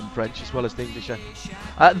albums in French as well as the English.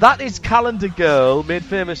 That is Calendar Girl, made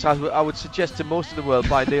famous, I would suggest, to most of the world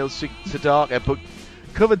by Neil Sedaka, but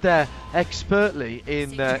covered there expertly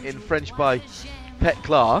in French by Pet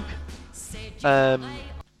Clark.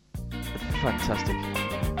 Fantastic.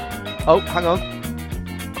 Oh, hang on.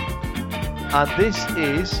 And this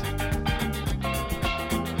is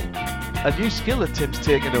a new skill that Tim's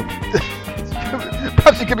taken up.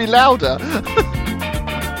 Perhaps it can be louder.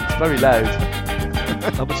 It's very loud.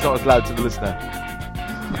 How much not as loud to the listener?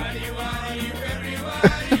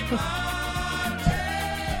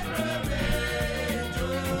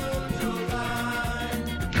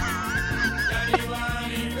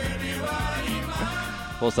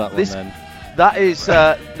 What's that one then? That is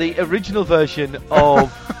the original version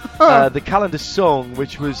of the Calendar song,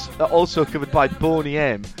 which was also covered by Boney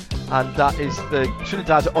M. And that is the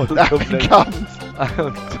Trinidad Oil Company.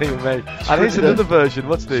 Oh, dear me. And here's another version.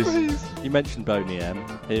 What's this? You mentioned Boney M.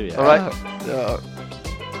 Here we are. All right.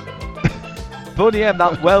 Boney M,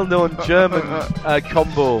 that well-known German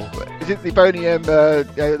combo. Is it the Boney M?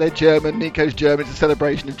 They're German. Nico's German. It's a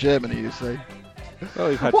celebration of Germany, you see. Well,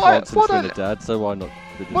 we've had France and Trinidad, so why not?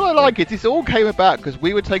 What I like is this all came about because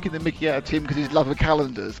we were taking the mickey out of Tim because his love of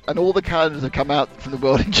calendars, and all the calendars have come out from the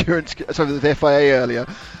World Endurance, sorry, the FIA earlier,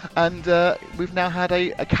 and we've now had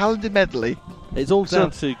a calendar medley. It's all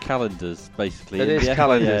down to calendars, basically. It is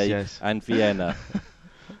calendars, yes. And Vienna.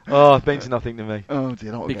 Oh, it means nothing to me. Oh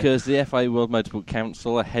dear, not because the FIA World Motorsport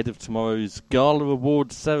Council, ahead of tomorrow's Gala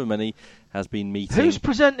Awards ceremony, has been meeting. Who's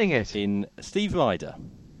presenting it? In Steve Ryder.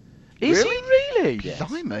 Is he really? Yes.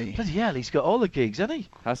 Blimey. Bloody hell, he's got all the gigs, hasn't he?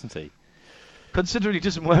 Hasn't he? Considering he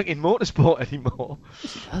doesn't work in motorsport anymore.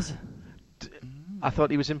 Yes, he does. I thought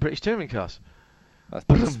he was in British touring cars. That's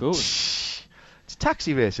possible. It's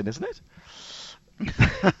taxi racing, isn't it?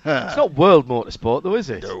 It's not world motorsport, though, is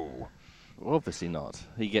it? No. Well, obviously not.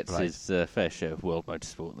 He gets his fair share of world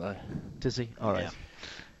motorsport, though. Does he? All right.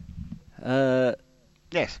 Yeah.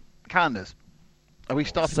 Yes, calendars. Are we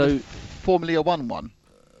starting with Formula 1 one?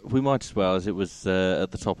 We might as well, as it was at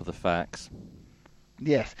the top of the facts.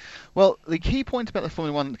 Yes. Well, the key point about the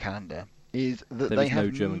Formula 1 calendar is that there they is have no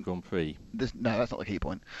German Grand Prix. No, that's not the key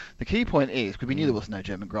point. The key point is, because we knew there was no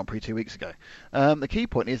German Grand Prix 2 weeks ago, the key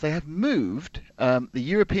point is they have moved the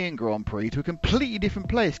European Grand Prix to a completely different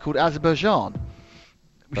place called Azerbaijan, which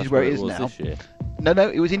That's is where it it is was now. This year. No,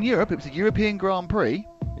 it was in Europe. It was a European Grand Prix.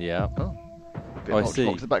 Yeah. Oh. I see.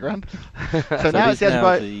 In the background. So now it's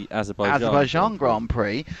the Azerbaijan Grand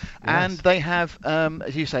Prix, and they have,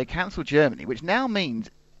 as you say, cancelled Germany, which now means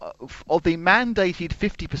of the mandated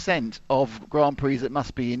 50% of Grand Prix that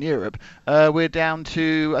must be in Europe, we're down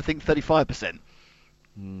to, I think, 35%.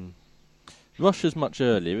 Russia's much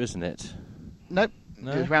earlier, isn't it? Nope.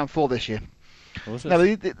 No? It was round 4 this year. Was it? No,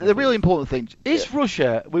 the really important thing is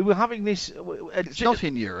Russia. We were having this. It's not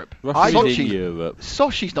in Europe. Russia's in Europe.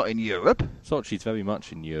 Sochi's not in Europe. Sochi's very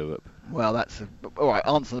much in Europe. Well, that's all right.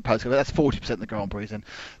 Answer the postcode. That's 40% of the Grand Prix. Then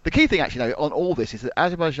the key thing, actually, though, on all this is that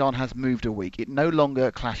Azerbaijan has moved a week. It no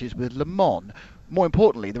longer clashes with Le Mans. More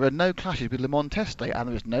importantly, there are no clashes with Le Mans Test Day, and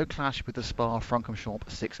there is no clash with the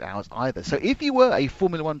Spa-Francorchamps 6 hours either. So, if you were a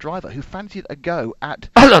Formula 1 driver who fancied a go at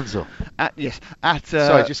Alonso,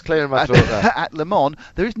 sorry, just clearing my throat there. At Le Mans,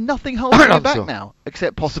 there is nothing holding you back now,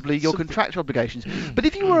 except possibly your contractual obligations. But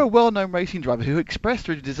if you were a well-known racing driver who expressed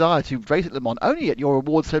a desire to race at Le Mans only at your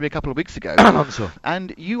awards ceremony a couple of weeks ago,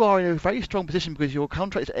 and you are in a very strong position because your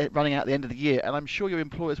contract is running out at the end of the year, and I'm sure your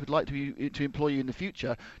employers would like to employ you in the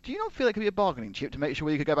future, do you not feel it could be a bargaining chip? chip to make sure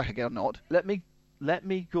whether you could go back again or not. Let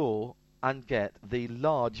me go and get the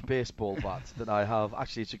large baseball bat that I have.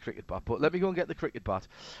 Actually, it's a cricket bat, but let me go and get the cricket bat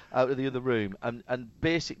out of the other room and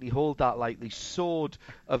basically hold that like the sword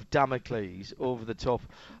of Damocles over the top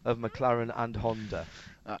of McLaren and Honda.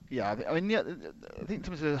 I think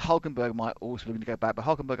sometimes Hulkenberg might also be looking to go back, but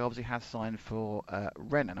Hulkenberg obviously has signed for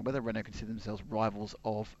Renault. Now, whether Renault consider themselves rivals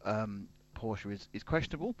of Porsche is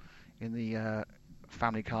questionable in the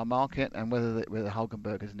family car market, and whether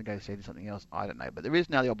Hulkenberg has negotiated something else, I don't know. But there is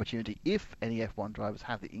now the opportunity, if any F1 drivers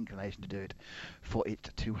have the inclination to do it, for it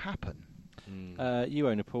to happen. You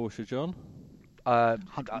own a Porsche, John?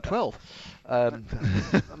 112.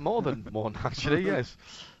 More than one, actually, yes.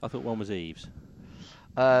 I thought one was Eve's.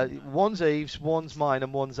 One's Eve's, one's mine,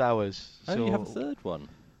 and one's ours. Oh, so you have a third one?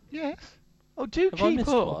 Yes. Oh, do Have I keep missed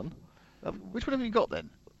up. one? Which one have you got then?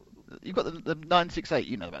 You've got the 968.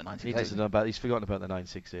 You know about He 968. doesn't know about. He's forgotten about the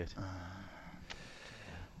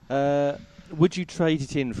 968. Would you trade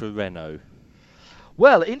it in for Renault?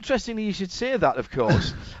 Well, interestingly, you should say that, of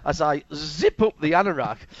course, as I zip up the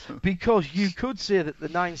anorak, because you could say that the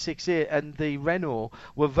 968 and the Renault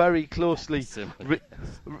were very closely,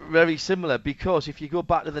 very similar, because if you go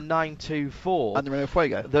back to the 924 And the Renault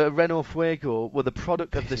Fuego. the Renault Fuego were the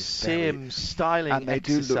product of the same styling And they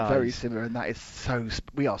exercise. do look very similar, and that is so.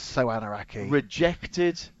 We are so Anaraki.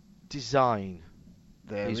 Rejected design.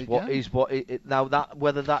 There Is we what go. is what it, now that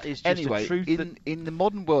whether that is just Anyway, a truth in the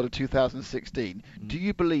modern world of 2016, do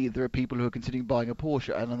you believe there are people who are considering buying a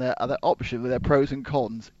Porsche, and their other option with their pros and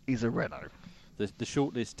cons is a Renault? The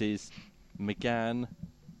shortlist is Megane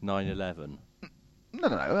 911. No.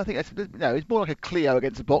 I think it's more like a Clio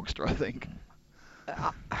against a Boxster. I think.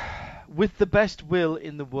 with the best will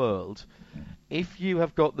in the world, if you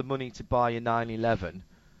have got the money to buy a 911,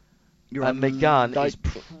 and Megane is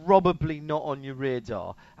probably not on your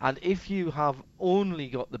radar. And if you have only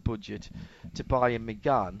got the budget to buy a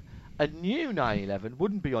Megane, a new 911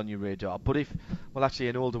 wouldn't be on your radar. But actually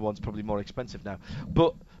an older one's probably more expensive now.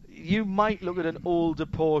 But you might look at an older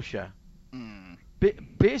Porsche.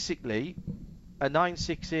 Basically, a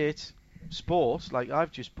 968 Sport, like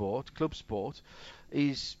I've just bought, Club Sport,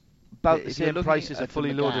 is about the same price as a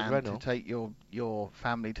fully loaded Renault. To take your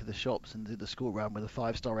family to the shops and do the school run with a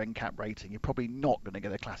 5-star NCAP rating, you're probably not going to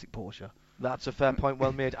get a classic Porsche. That's a fair point,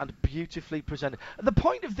 well made and beautifully presented. The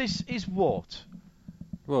point of this is what?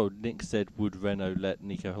 Well, Nick said, would Renault let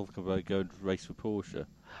Nico Hulkenberg go and race for Porsche?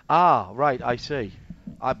 Ah, right, I see.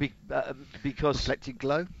 Because Reflected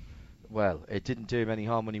glow. Well, it didn't do him any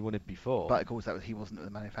harm when he won it before. But of course, he wasn't at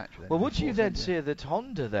the manufacturer. Well, would you then say that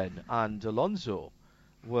Honda then and Alonso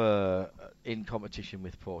were in competition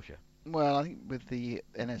with Porsche? Well, I think with the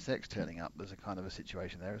NSX turning up, there's a kind of a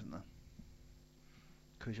situation there, isn't there?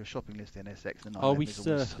 Because your shopping list, the NSX, and the 911 Are we is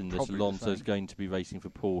almost certain that probably the Alonso's same. going to be racing for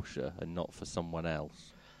Porsche and not for someone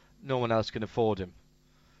else? No one else can afford him.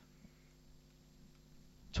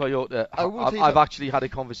 Toyota, I've I've actually had a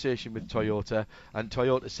conversation with Toyota, and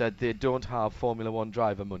Toyota said they don't have Formula One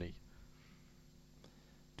driver money.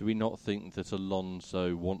 Do we not think that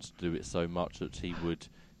Alonso wants to do it so much that he would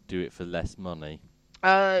do it for less money?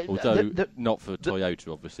 Although not for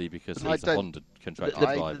Toyota, obviously, because he's a Honda contracted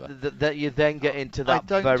driver. That you then get into that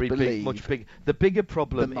very big, much big. The bigger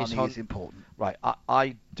problem the money is important. Right,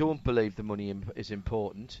 I don't believe the money is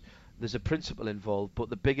important. There's a principle involved, but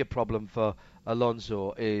the bigger problem for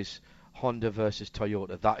Alonso is Honda versus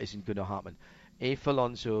Toyota. That isn't going to happen. If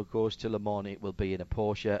Alonso goes to Le Mans, it will be in a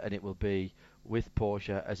Porsche, and it will be with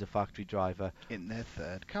Porsche as a factory driver. In their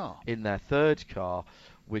third car. In their third car,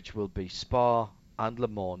 which will be Spa and Le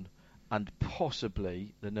Mans, and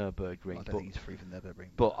possibly the Nürburgring. I don't think he's free from Nürburgring.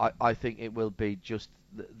 But I think it will be just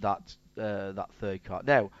that third car.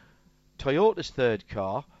 Now, Toyota's third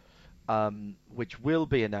car, which will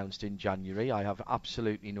be announced in January, I have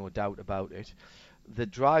absolutely no doubt about it. The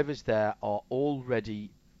drivers there are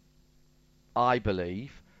already, I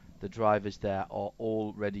believe, the drivers there are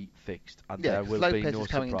already fixed, and there will Lopez be no is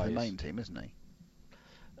coming surprise. into the main team, isn't he?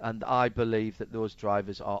 And I believe that those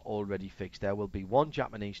drivers are already fixed. There will be one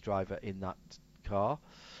Japanese driver in that car,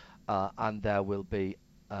 and there will be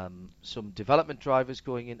some development drivers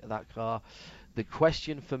going into that car. The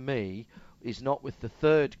question for me is not with the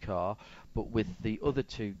third car, but with the other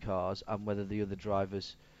two cars, and whether the other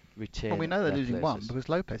drivers retain. Well, we know they're their losing places. one because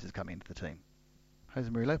Lopez is coming into the team. Jose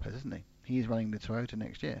Maria Lopez, isn't he? He's running the Toyota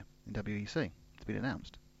next year in WEC. It's been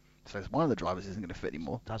announced. So one of the drivers isn't going to fit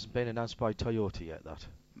anymore. It hasn't been announced by Toyota yet, that.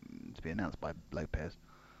 It's been announced by Lopez.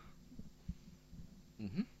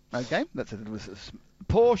 Mm-hmm. Okay, that's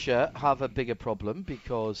Porsche have a bigger problem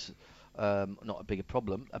because, not a bigger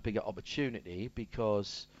problem, a bigger opportunity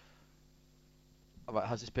because Right,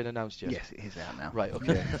 has this been announced yet? Yes, it is out now. Right,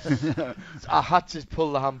 okay. I had to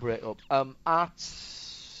pull the handbrake up.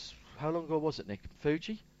 How long ago was it, Nick?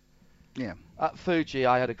 Fuji? Yeah. At Fuji,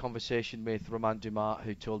 I had a conversation with Romain Dumas,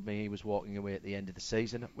 who told me he was walking away at the end of the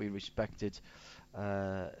season. We respected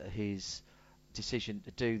his decision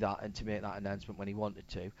to do that and to make that announcement when he wanted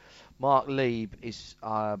to. Mark Lieb is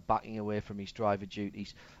backing away from his driver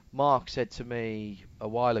duties. Mark said to me a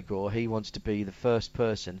while ago he wants to be the first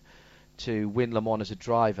person to win Le Mans as a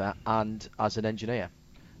driver and as an engineer.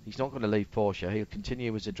 He's not going to leave Porsche. He'll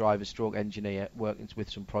continue as a driver stroke engineer, working with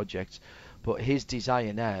some projects. But his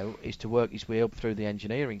desire now is to work his way up through the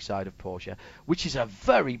engineering side of Porsche, which is a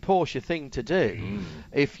very Porsche thing to do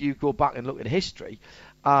if you go back and look at history.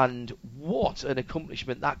 And what an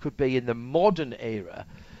accomplishment that could be in the modern era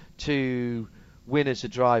to win as a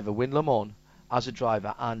driver, win Le Mans as a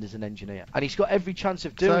driver and as an engineer. And he's got every chance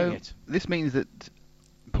of doing it. This means that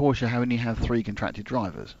Porsche only have 3 contracted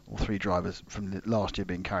drivers, or 3 drivers from the last year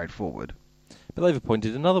being carried forward. But they've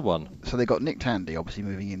appointed another one. So they've got Nick Tandy obviously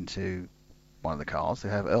moving into one of the cars. They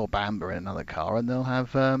have Earl Bamber in another car, and they'll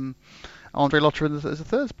have Andre Lotter as a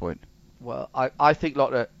third point. Well, I think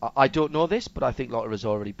Lotter, I don't know this, but I think Lotter has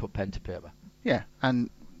already put pen to paper. Yeah, and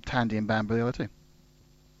Tandy and Bamber the other 2.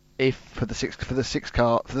 If for the 6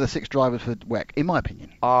 drivers for WEC, in my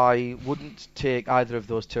opinion. I wouldn't take either of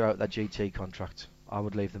those 2 out of their GT contract. I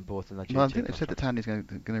would leave them both in their GT Well, I think contract. they've said that Tandy's going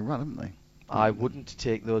to run, haven't they? I wouldn't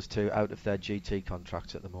take those 2 out of their GT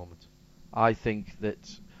contracts at the moment. I think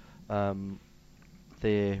that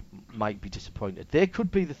they might be disappointed. They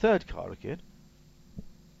could be the third car again.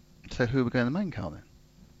 So who are going in the main car then?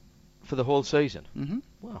 For the whole season? Mm-hmm.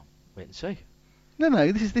 Well, wait and see.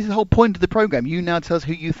 No, this is the whole point of the programme. You now tell us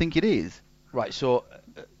who you think it is. Right, so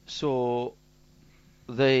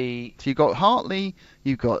you've got Hartley,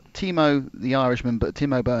 you've got Timo the Irishman, but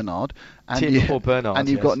Timo Bernard, and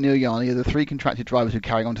you've got Neil Yarny, are the 3 contracted drivers who are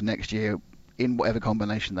carrying on to next year in whatever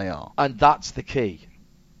combination they are. And that's the key.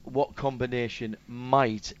 What combination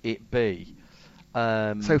might it be?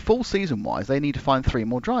 So full season wise, they need to find 3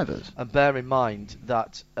 more drivers. And bear in mind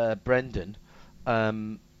that Brendan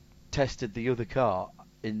tested the other car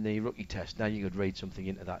in the rookie test. Now you could read something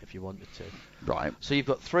into that if you wanted to. Right. So you've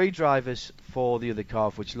got 3 drivers for the other car,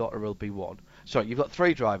 of which Lotter will be one. Sorry, you've got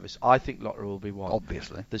 3 drivers. I think Lotter will be one.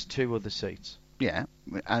 Obviously. There's 2 other seats. Yeah,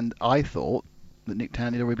 and I thought that Nick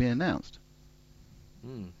Tandy had already been announced.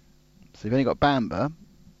 So you've only got Bamber,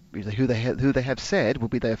 who they have said will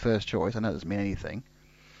be their first choice. I know it doesn't mean anything.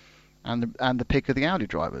 And the pick of the Audi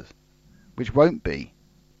drivers, which won't be.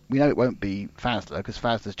 We know it won't be Fazler, because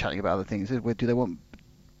Fazler's chatting about other things. Do they want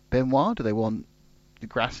Benoit? Do they want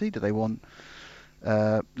Degrassi? Do they want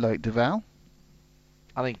Loic Duval?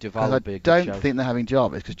 I think Duval would be a good shout. I shout. don't think they're having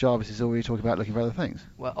Jarvis, because Jarvis is already talking about looking for other things.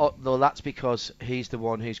 Well, though that's because he's the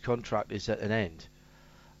one whose contract is at an end.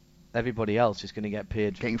 Everybody else is going to get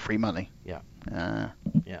paid. Getting free money. Yeah.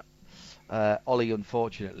 Yeah. Ollie,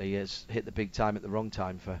 unfortunately, has hit the big time at the wrong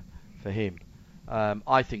time for him.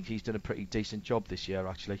 I think he's done a pretty decent job this year,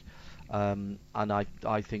 actually. And I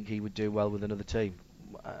think he would do well with another team.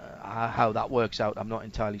 How that works out, I'm not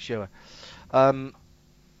entirely sure. We'll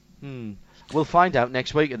find out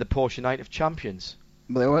next week at the Porsche Night of Champions.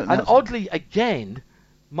 Well, and oddly, again,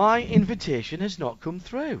 my invitation has not come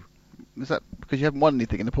through. Is that because you haven't won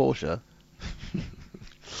anything in a Porsche?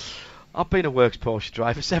 I've been a works Porsche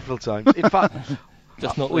driver several times. In fact,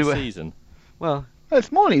 just not this season. Well,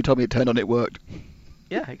 this morning you told me it turned on, it worked.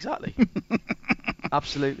 Yeah, exactly.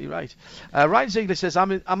 Absolutely right. Ryan Ziegler says,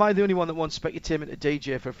 am I the only one that wants Specutainment to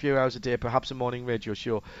DJ for a few hours a day, perhaps a morning radio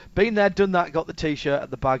show? Been there, done that, got the T-shirt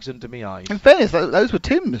and the bags under my eyes. In fairness, those were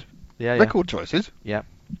Tim's record choices. Yeah,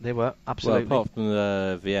 they were, absolutely. Well, apart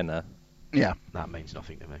from Vienna. Yeah. That means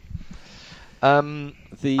nothing to me. The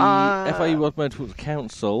FIA World Motorsport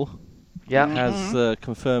Council has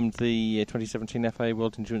confirmed the 2017 FIA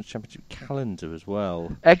World Endurance Championship calendar as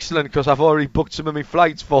well. Excellent, because I've already booked some of my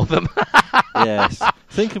flights for them. Yes.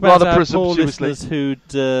 Think about our poor listeners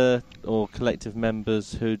or collective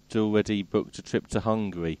members who'd already booked a trip to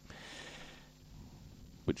Hungary,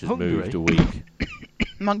 which has moved a week.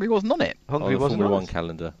 Hungary wasn't on it. Hungary wasn't Formula on 1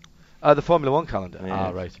 calendar. The Formula 1 calendar.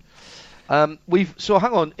 Yeah. Right. So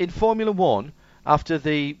hang on, in Formula 1, after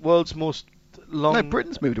the world's most long... No,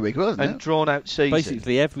 Britain's moved a week, wasn't it? And drawn-out season.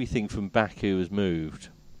 Basically, everything from Baku has moved.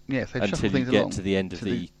 Yes, they've until you get to the end of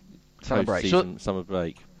the summer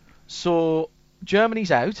break. So,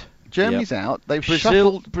 Germany's out. Germany's out. They've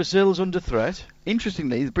shuffled... Brazil's under threat.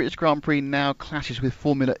 Interestingly, the British Grand Prix now clashes with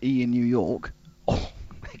Formula E in New York. Oh,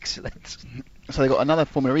 excellent. So they've got another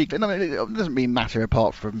Formula E... No, it doesn't really matter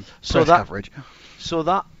apart from press coverage. So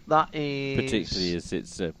that That is... Particularly as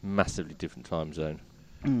it's a massively different time zone.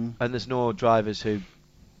 And there's no drivers who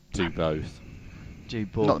Do both. do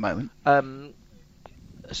both. Not at the moment.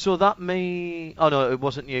 So that may... Oh, no, it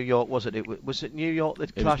wasn't New York, was it? Was it New York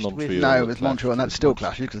that It was clashed with... Montreal. No, it was Montreal, and that still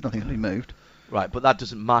clashes because nothing's been moved. Right, but that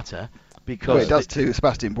doesn't matter because... Well, it does to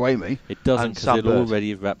Sebastian Buemi. It doesn't And because Sam they'll Bird.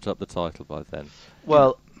 already have wrapped up the title by then.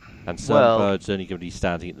 Well, And Sam Bird's only going to be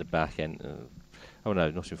standing at the back end. Oh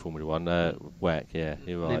no, not in Formula One. WEC, yeah,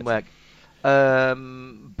 you're right. in WEC.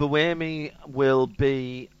 Buemi will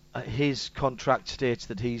be... his contract states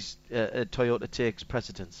that Toyota takes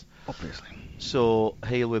precedence. Obviously. So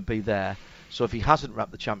he will be there. So if he hasn't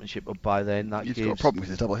wrapped the championship up by then, He's got a problem with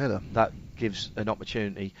his double header. that gives an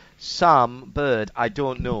opportunity. Sam Bird, I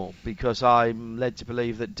don't know, because I'm led to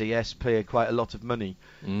believe that DS pay quite a lot of money,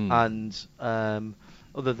 and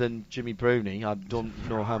other than Jimmy Bruni, I don't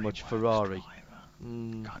know how much Ferrari.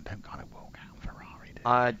 Don't kind of walk out Ferrari.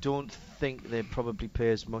 I don't think they probably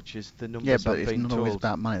pay as much as the numbers Yeah, but I've it's been not told. always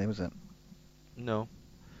about money, was it? No.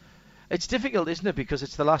 It's difficult, isn't it? Because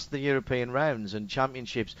it's the last of the European rounds and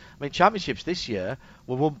championships. I mean, championships this year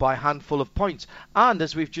were won by a handful of points, and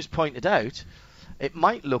as we've just pointed out, it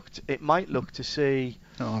might look to see.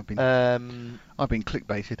 Oh, I've been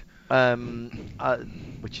clickbaited.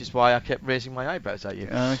 Which is why I kept raising my eyebrows at you.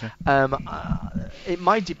 Okay. It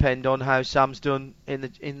might depend on how Sam's done in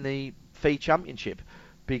the FIA Championship,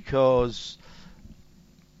 because,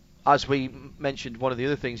 as we mentioned, one of the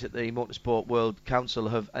other things that the Motorsport World Council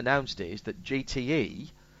have announced is that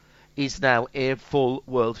GTE is now a full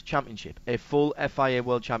World Championship, a full FIA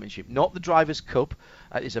World Championship, not the Drivers' Cup.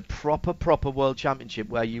 It is a proper World Championship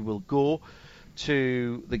where you will go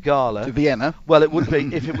to the gala To Vienna. Well, it would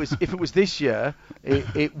be if it was this year.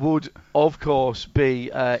 It would of course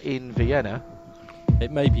be in Vienna.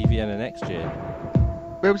 It may be Vienna next year.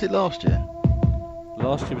 Where was it last year?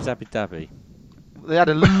 Last year was Abu Dhabi. They had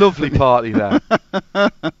a lovely party there.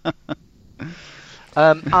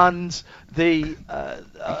 And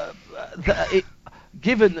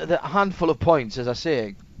given that a handful of points, as I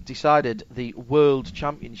say, decided the World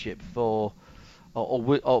Championship or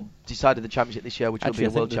decided the championship this year, which Actually,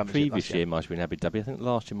 will be a World the Championship. previous year might have been Abu Dhabi. I think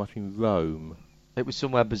last year might have been Rome. It was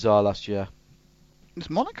somewhere bizarre last year. It was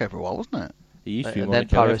Monaco for a while, wasn't it? It used to be and then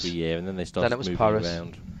Monaco Paris. every year, and then they started Then it was moving Paris.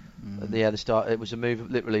 around. Yeah, it was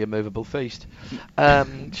literally a movable feast.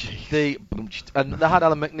 And they had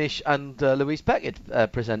Alan McNish and Louise Beckett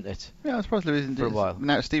present it. Yeah, I suppose Lewis For a while.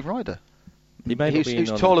 Now it's Steve Ryder, He may He not be was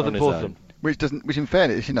in taller on than his both of own. them. which in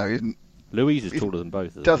fairness, isn't. Louise is taller than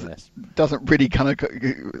both of them. Doesn't really kind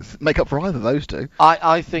of make up for either of those two.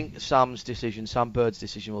 I think Sam Bird's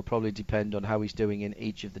decision will probably depend on how he's doing in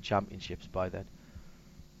each of the championships by then.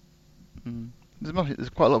 There's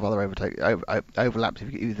quite a lot of other overlaps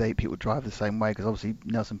if they people drive the same way, because obviously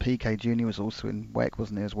Nelson Piquet Jr. was also in WEC,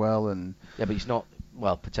 wasn't he, as well? And Yeah, but he's not.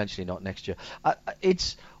 Well, potentially not next year.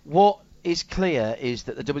 It's what is clear is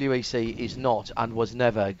that the WEC is not and was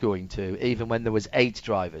never going to, even when there was 8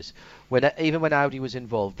 drivers. Even when Audi was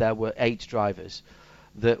involved, there were 8 drivers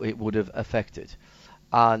that it would have affected.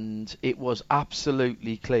 And it was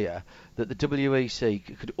absolutely clear that the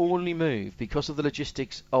WEC could only move because of the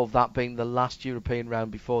logistics of that being the last European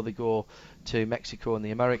round before they go to Mexico and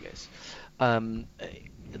the Americas.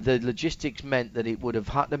 The logistics meant that it would have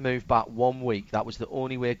had to move back 1 week. That was the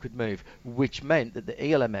only way it could move, which meant that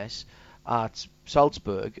the ELMS at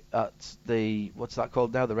Salzburg, at the, what's that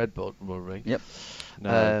called now, the Red Bull Ring? Yep.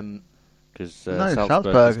 Because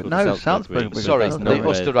Salzburg. Sorry, That's the not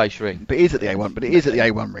Österreich Ring. But it is at the A1. But it is at the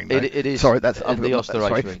A1 ring. Though. It is. Sorry, that's at the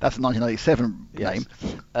Österreich Ring. That's the 1997 Yes.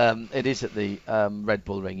 name. It is at the Red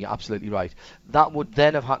Bull Ring. You're absolutely right. That would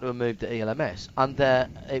then have had to have moved to ELMS, and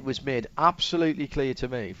it was made absolutely clear to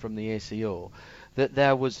me from the ACO that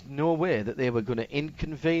there was no way that they were going to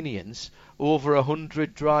inconvenience over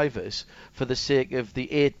 100 drivers for the sake of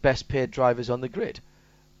the 8 best paid drivers on the grid.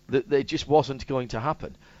 That it just wasn't going to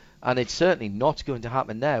happen. And it's certainly not going to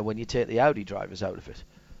happen now when you take the Audi drivers out of it.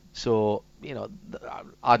 So,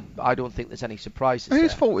 I don't think there's any surprises.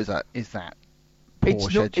 Whose there. fault is that? Poor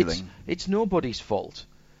scheduling. It's nobody's fault.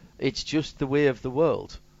 It's just the way of the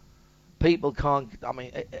world. People can't. I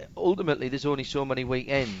mean, ultimately, there's only so many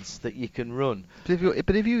weekends that you can run.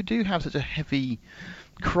 But if you do have such a heavy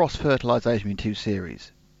cross-fertilisation in 2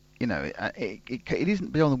 series, it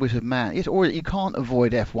isn't beyond the wit of man. Or you can't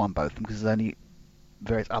avoid F1 both of them because there's only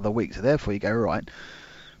various other weeks. So therefore, you go, right,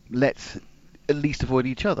 let's at least avoid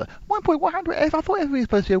each other. At one point, what happened to F? I thought everybody was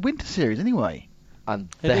supposed to be a winter series anyway. And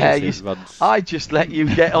It runs. I just let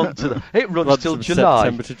you get onto the. It runs till July.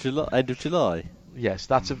 September to July, end of July. Yes,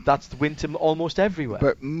 that's the winter almost everywhere.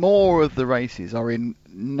 But more of the races are in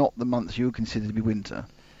not the months you would consider to be winter.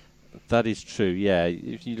 That is true, yeah.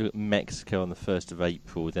 If you look at Mexico on the 1st of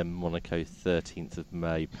April, then Monaco 13th of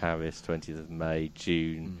May, Paris 20th of May,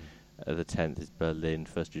 June the 10th is Berlin,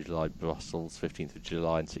 1st of July Brussels, 15th of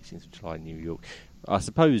July and 16th of July New York. I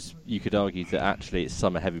suppose you could argue that actually it's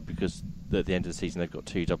summer heavy because at the end of the season they've got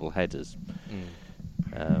 2 double headers.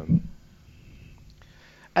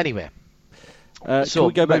 Anyway. So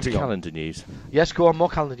we go back to calendar news? Yes, go on, more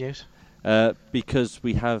calendar news. Because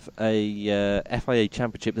we have a FIA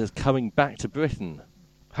Championship that's coming back to Britain.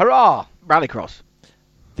 Hurrah! Rallycross.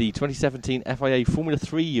 The 2017 FIA Formula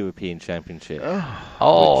 3 European Championship.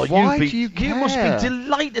 Oh, why do you You must be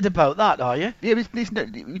delighted about that, are you? Yeah,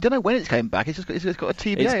 you don't know when it's coming back. It's got a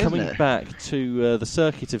TBA. It's coming back to the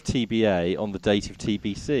circuit of TBA on the date of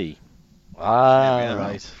TBC. Ah,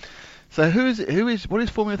 right. So what is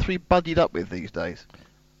Formula 3 buddied up with these days?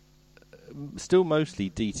 Still mostly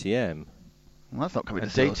DTM. Well, that's not coming to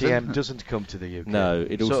DTM doesn't come to the UK. No,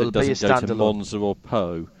 it so also doesn't go to Monza or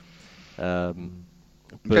Po.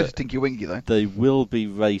 Goes to Tinky Winky though. They will be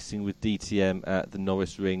racing with DTM at the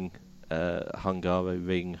Norris Ring, Hungaro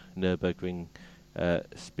Ring, Nürburgring,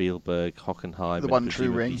 Spielberg, Hockenheim, the one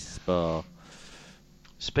true ring. Spa.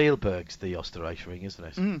 Spielberg's the Österreich ring, isn't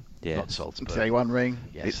it? Yeah. Not Salzburg. It's the A1 ring.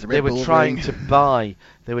 Yes. It's the Red Bull ring.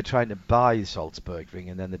 They were trying to buy the Salzburg ring,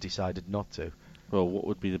 and then they decided not to. Well, what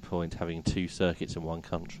would be the point having 2 circuits in one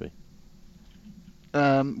country?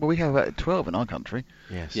 Well, we have about 12 in our country.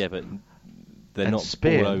 Yes. Yeah, but they're And not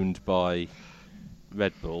Spain. all owned by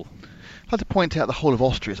Red Bull. I'd like to point out the whole of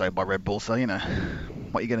Austria is owned by Red Bull, so you know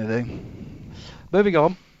what you're going to do. Moving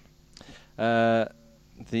on.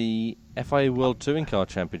 The FIA World Touring Car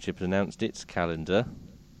Championship has announced its calendar.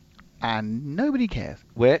 And nobody cares.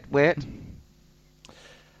 Wait.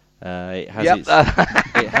 It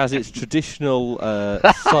has its traditional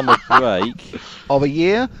summer break Of a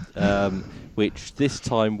year? which this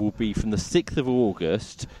time will be from the 6th of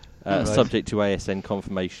August, subject to ASN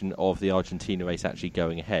confirmation of the Argentina race actually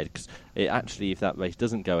going ahead. Because if that race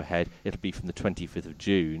doesn't go ahead, it'll be from the 25th of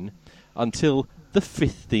June until the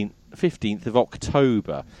 15th of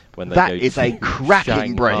October, when they go to That is a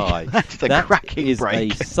cracking Shanghai. break. That is a cracking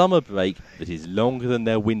break. A summer break that is longer than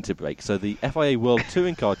their winter break. So the FIA World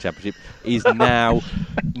Touring Car Championship is now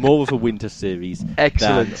more of a winter series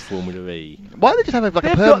Excellent. than Formula E. Why don't they just have a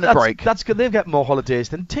permanent break? That's good. They've got more holidays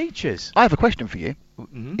than teachers. I have a question for you.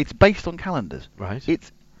 Mm-hmm. It's based on calendars. Right.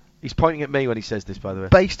 It's He's pointing at me when he says this, by the way.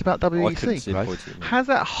 based about I couldn't see WEC. him right. pointing at me. Has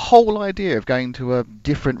that whole idea of going to a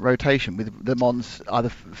different rotation with Le Mans either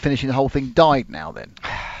finishing the whole thing died now then?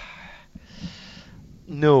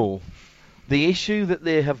 No. The issue that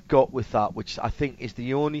they have got with that, which I think is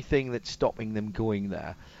the only thing that's stopping them going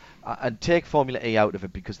there, and take Formula E out of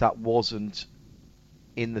it because that wasn't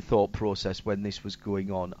in the thought process when this was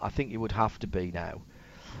going on. I think it would have to be now.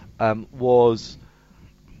 Was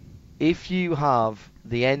if you have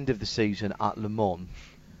the end of the season at Le Mans,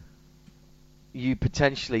 you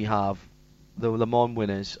potentially have the Le Mans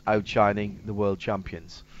winners outshining the world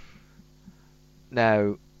champions.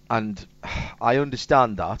 Now, and I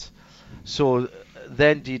understand that. So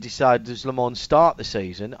then do you decide, does Le Mans start the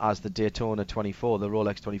season as the Daytona 24, the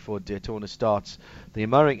Rolex 24 Daytona starts the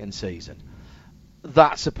American season?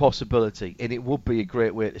 That's a possibility, and it would be a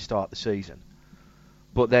great way to start the season.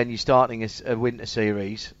 But then you're starting a winter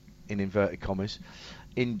series, in inverted commas,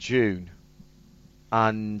 in June.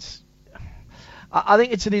 And I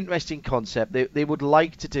think it's an interesting concept. They would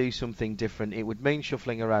like to do something different. It would mean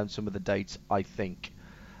shuffling around some of the dates, I think.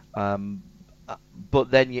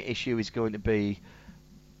 But then your issue is going to be,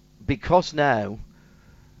 because now,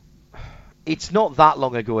 it's not that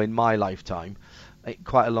long ago in my lifetime,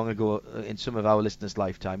 quite a long ago in some of our listeners'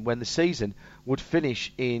 lifetime, when the season would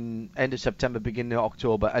finish in end of September, beginning of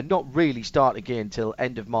October, and not really start again till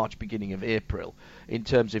end of March, beginning of April, in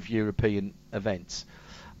terms of European events.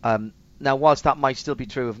 Now, whilst that might still be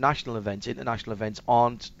true of national events, international events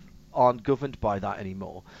aren't governed by that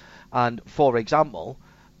anymore. And, for example,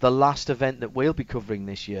 the last event that we'll be covering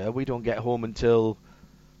this year, we don't get home until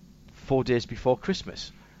 4 days before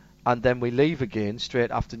Christmas. And then we leave again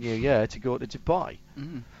straight after New Year to go to Dubai.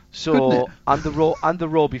 So and the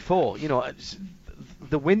row before, you know,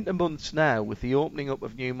 the winter months now, with the opening up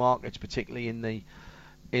of new markets, particularly in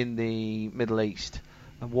the Middle East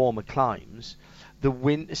and warmer climes, the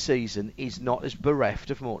winter season is not as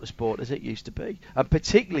bereft of motorsport as it used to be. And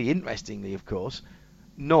particularly interestingly, of course,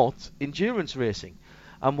 not endurance racing.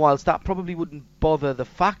 And whilst that probably wouldn't bother the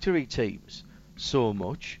factory teams so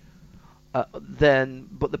much, But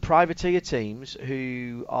the privateer teams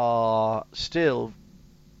who are still,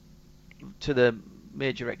 to the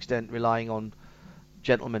major extent, relying on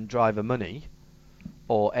gentleman driver money,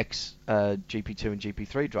 or GP2 and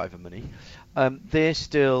GP3 driver money, they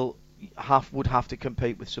still would have to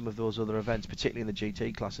compete with some of those other events, particularly in the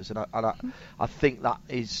GT classes, and I think that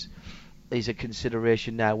is a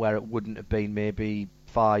consideration now where it wouldn't have been maybe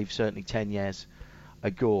 5, certainly 10 years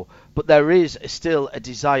ago. But there is still a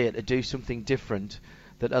desire to do something different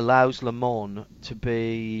that allows Le Mans to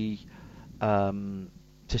be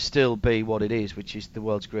to still be what it is, which is the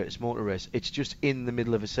world's greatest motor race. It's just in the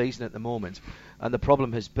middle of a season at the moment, and the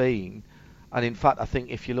problem has been, and in fact I think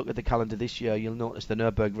if you look at the calendar this year, you'll notice the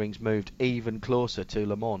Nürburgring's moved even closer to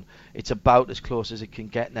Le Mans. It's about as close as it can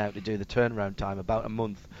get now to do the turnaround time. About a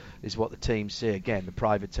month is what the teams say. Again, the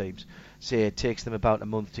private teams say it takes them about a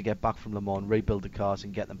month to get back from Le Mans, rebuild the cars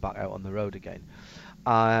and get them back out on the road again.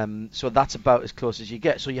 So that's about as close as you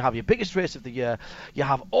get. So you have your biggest race of the year, you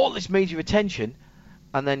have all this media attention,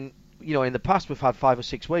 and then, in the past we've had 5 or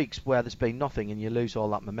 6 weeks where there's been nothing and you lose all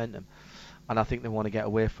that momentum. And I think they want to get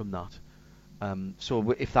away from that.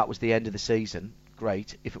 So if that was the end of the season,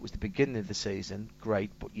 great. If it was the beginning of the season,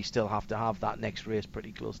 great. But you still have to have that next race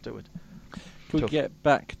pretty close to it. Can we get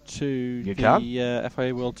back to the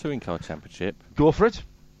FIA World Touring Car Championship? Go for it.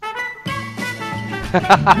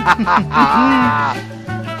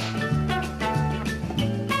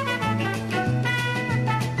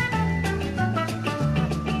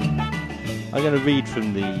 I'm going to read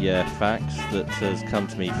from the facts that has come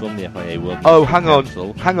to me from the FIA World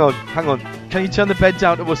Council. Hang on. Can you turn the bed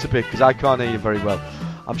down to us a bit, because I can't hear you very well.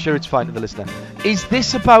 I'm sure it's fine to the listener. Is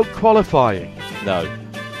this about qualifying? No.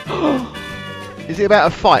 Is it about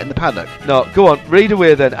a fight in the paddock? No, go on, read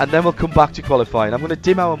away then, and then we'll come back to qualifying. I'm going to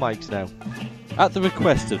dim our mics now. At the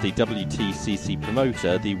request of the WTCC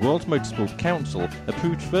promoter, the World Motorsport Council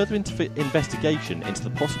approved further investigation into the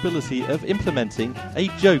possibility of implementing a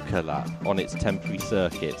Joker lap on its temporary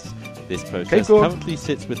circuits. This process currently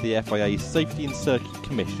sits with the FIA's Safety and Circuit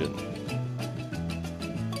Commission.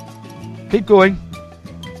 Keep going.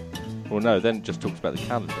 Well, no, then it just talks about the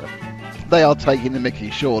calendar. They are taking the mickey,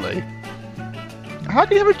 surely. How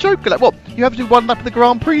can you have a Joker lap? What? You have to do one lap of the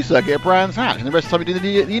Grand Prix circuit at Brands Hatch, and the rest of the time you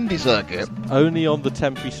do the Indy circuit? Only on the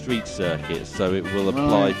temporary street circuit, so it will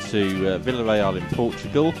apply to Villarreal in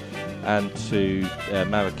Portugal, and to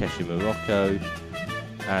Marrakesh in Morocco,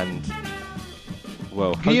 and,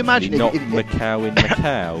 well, can you imagine not Macau in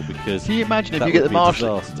Macau, because can you imagine if that you get would the be a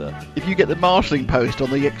disaster. If you get the marshalling post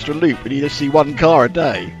on the extra loop and you just see one car a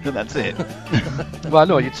day, then that's it. Well,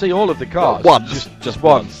 no, you'd see all of the cars. Once. Just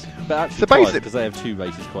once. But actually So twice, basic- because they have two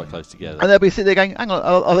races quite close together. And they'll be sitting there going, hang on,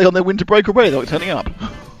 are they on their winter break already? They're not turning up.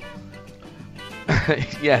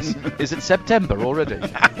 Yes. Is it September already?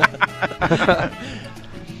 If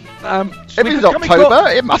it's October,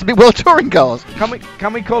 it must be World Touring Cars.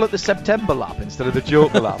 Can we call it the September lap instead of the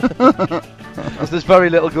Joker lap? Because there's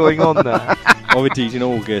very little going on there. Or indeed in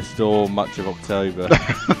August or much of October.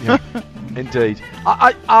 Yeah, indeed.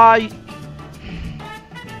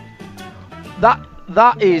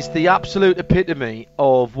 That is the absolute epitome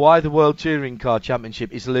of why the World Touring Car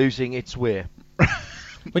Championship is losing its way.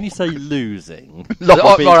 When you say losing,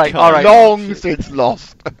 all right. Long since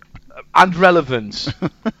lost. And relevance.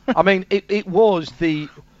 I mean, it was the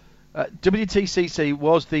WTCC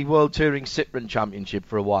was the World Touring Citroen Championship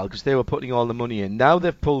for a while because they were putting all the money in. Now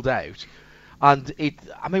they've pulled out, and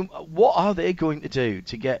what are they going to do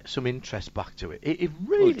to get some interest back to it? It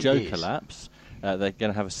really is. Joker laps. They're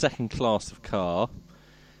going to have a second class of car,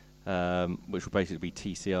 which will basically be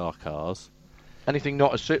TCR cars. Anything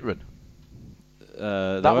not a Citroen.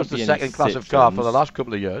 That was the second class of car for the last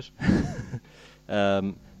couple of years.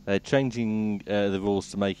 They're changing the rules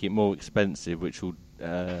to make it more expensive, which will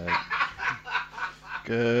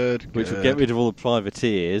Which will get rid of all the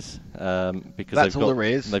privateers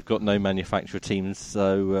because they've got no manufacturer teams.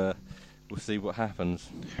 So we'll see what happens.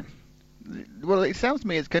 Well, it sounds to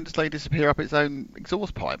me it's going to slowly disappear up its own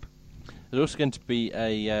exhaust pipe. There's also going to be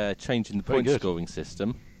a change in the point scoring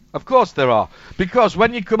system. Of course there are. Because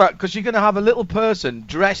when you come out, because you're going to have a little person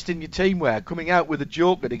dressed in your team wear coming out with a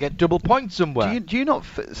joker to get double points somewhere. Do you not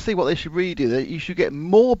see what they should really do? That you should get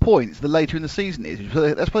more points the later in the season is.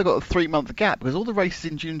 That's why they've got a 3-month gap, because all the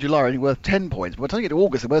races in June and July are only worth 10 points. But by the time you get to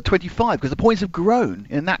August, they're worth 25, because the points have grown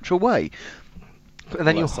in a natural way. And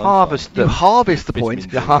then you harvest them. You harvest the points.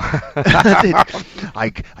 That's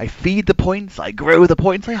it. I feed the points, I grow the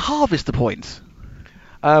points, I harvest the points.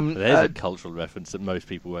 There's a cultural reference that most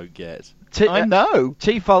people won't get. I know.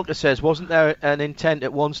 T. Falker says, wasn't there an intent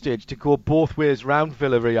at one stage to go both ways round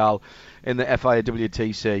Villarreal in the FIA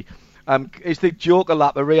WTC? is the Joker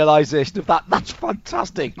lap a realisation of that? That's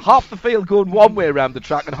fantastic. Half the field going one way around the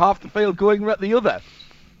track and half the field going the other.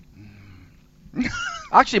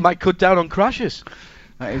 Actually, it might cut down on crashes.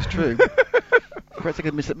 That is true. Perhaps they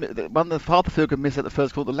could miss it. Half the field could miss at the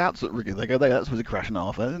first call. The louts look rigged. They go, that's was a crash and a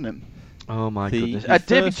half, isn't it? Oh my goodness.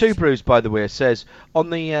 David Two Brews, by the way, says on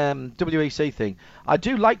the WEC thing, I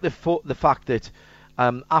do like the fact that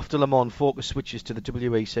after Le Mans, focus switches to the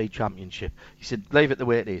WEC Championship. He said, leave it the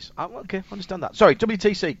way it is. Okay, understand that. Sorry,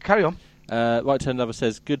 WTC, carry on. Right Turn Lover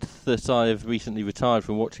says, good that I have recently retired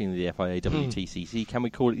from watching the FIA WTCC. Can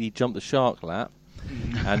we call it the Jump the Shark lap?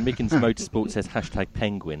 And Mickens Motorsport says,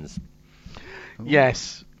 #penguins.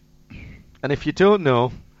 Yes. And if you don't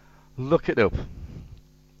know, look it up.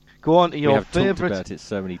 Go on to your favourite. We have talked about it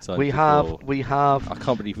so many times before. We have. I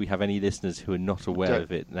can't believe we have any listeners who are not aware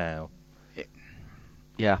of it now.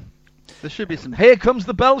 Yeah. There should be some. Here comes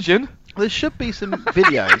the Belgian. There should be some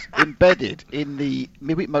videos embedded in the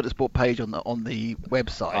Midweek Motorsport page on the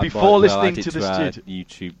website before listening to the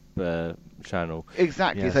YouTube channel.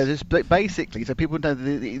 Exactly. Yes. So just basically, so people know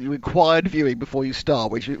the required viewing before you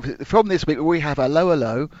start. Which from this week we have a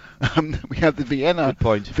low. We have the Vienna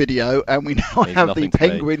video, and we now have the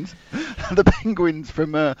penguins. The penguins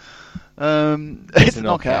from it's a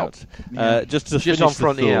knockout. Just to finish on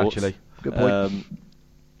front the here, thought, actually. Good point.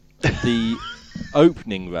 The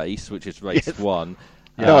opening race, which is race 1,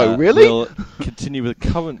 No, really? will continue with the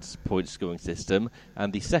current point scoring system,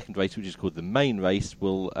 and the second race, which is called the main race,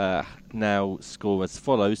 will now score as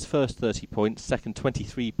follows: first 30 points, second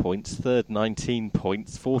 23 points, third 19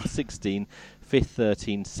 points, fourth 16, fifth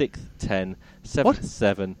 13, sixth 10, seventh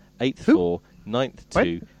 7, eighth 4, ninth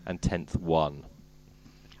 2, and 10th 1.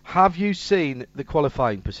 Have you seen the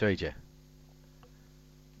qualifying procedure?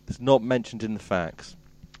 It's not mentioned in the facts.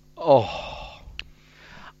 Oh,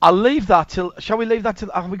 I'll leave that till. Shall we leave that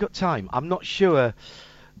till? Have we got time? I'm not sure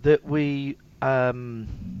that we.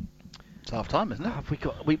 It's half time, isn't it? Have we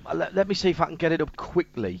got? Let me see if I can get it up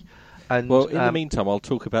quickly. And well, in the meantime, I'll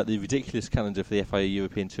talk about the ridiculous calendar for the FIA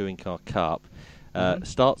European Touring Car Cup.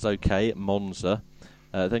 Starts okay at Monza,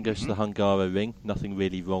 then goes to the Hungaroring. Nothing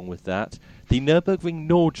really wrong with that. The Nürburgring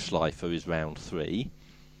Nordschleife is round 3.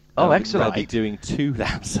 Oh, excellent! They'll be doing 2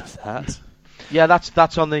 laps of that. Yeah,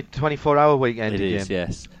 that's on the 24-hour weekend. It is,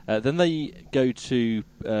 yes. Then they go to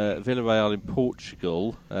Villarreal in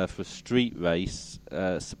Portugal for a street race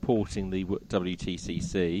supporting the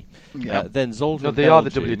WTCC. Then Zolder. No, they are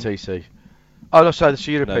the WTC. Oh no, sorry, it's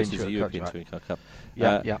the European. No, it's the European Touring Car Cup.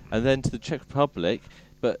 Yeah. And then to the Czech Republic,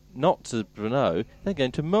 but not to Brno. They're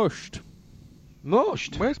going to Most.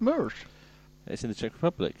 Most? Where's Most? It's in the Czech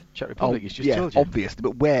Republic. Czech Republic, it's just told you. Obviously,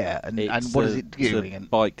 but where and what is it doing? It's a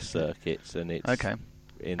bike circuit, and it's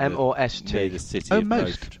in M-O-S-T. near the city of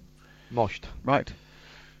Most. Most. Right.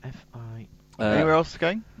 F-I. Anywhere else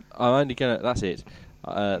going? I'm only going to... That's it.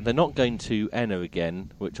 They're not going to Enna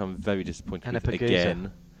again, which I'm very disappointed with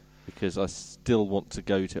again, because I still want to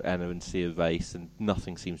go to Enna and see a race, and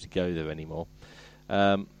nothing seems to go there anymore.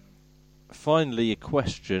 Finally, a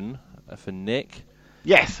question for Nick.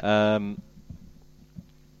 Yes.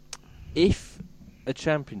 If a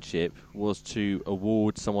championship was to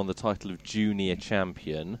award someone the title of junior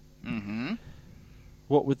champion,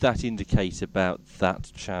 what would that indicate about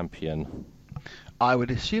that champion? I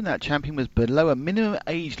would assume that champion was below a minimum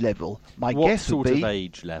age level. My what guess would be... What sort of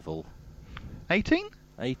age level? 18?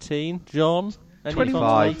 18? John?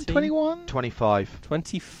 25. 21? 25.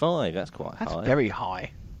 25, that's quite high. That's very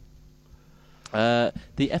high. The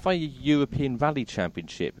FIA European Rally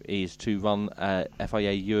Championship is to run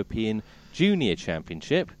FIA European Junior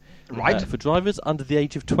Championship for drivers under the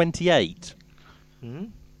age of 28.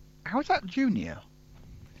 How is that junior?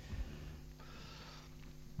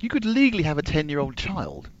 You could legally have a 10-year-old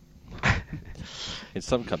child. In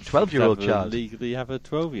some countries, 12-year-old child. Legally have a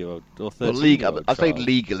 12-year-old or 13-year-old I say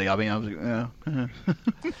legally. I mean,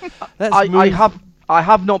 I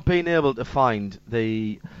have not been able to find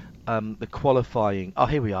the qualifying. Oh,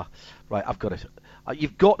 here we are. Right, I've got it.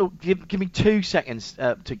 You've got to give me 2 seconds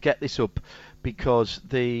to get this up, because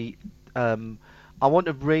I want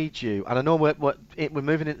to read you, and I know we're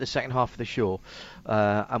moving into the second half of the show,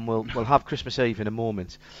 and we'll have Christmas Eve in a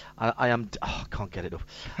moment. I can't get it up.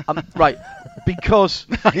 Right, because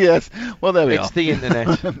yes, well there we are. It's the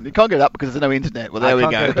internet. You can't get it up because there's no internet. Well, there we go.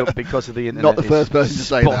 I can't get it up because of the internet. Not the first person to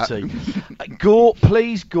say that.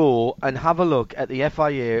 Please go and have a look at the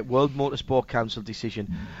FIA World Motorsport Council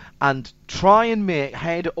decision, and try and make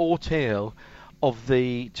head or tail of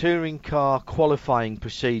the touring car qualifying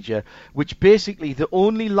procedure, which basically the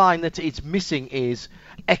only line that it's missing is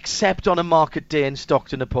except on a market day in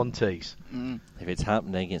Stockton upon Tees. If it's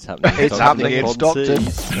happening, it's happening. It's happening in Stockton.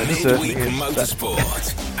 Midweek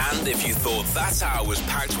Motorsport. And if you thought that hour was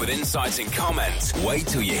packed with insights and comments, wait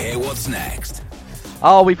till you hear what's next.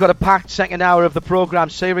 Oh, we've got a packed second hour of the programme,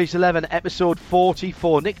 Series 11, Episode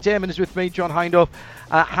 44. Nick Damon is with me, John Hindhaugh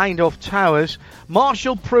at Hindhaugh Towers.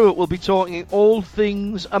 Marshall Pruitt will be talking all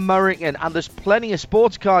things American, and there's plenty of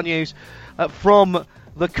sports car news from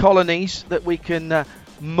the colonies that we can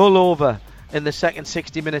mull over in the second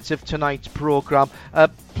 60 minutes of tonight's programme.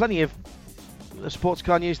 Plenty of sports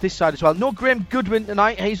car news this side as well. No Graham Goodwin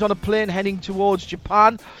tonight. He's on a plane heading towards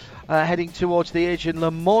Japan, heading towards the Asian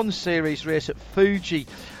Le Mans Series race at Fuji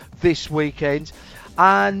this weekend.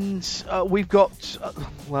 And we've got,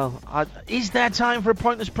 is there time for a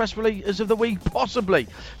pointless press release of the week? Possibly.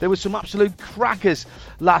 There were some absolute crackers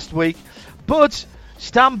last week. But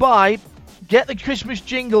stand by, get the Christmas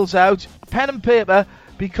jingles out, pen and paper,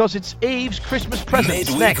 because it's Eve's Christmas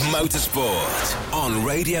presents. Midweek next. Motorsport on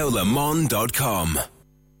RadioLeMans.com.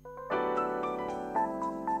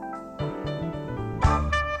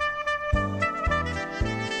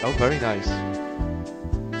 Oh, very nice.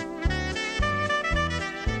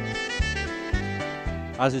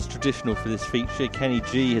 As is traditional for this feature, Kenny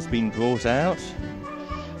G has been brought out.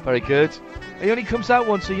 Very good. He only comes out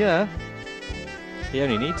once a year. He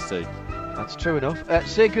only needs to. That's true enough.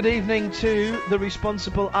 Say good evening to the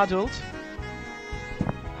responsible adult.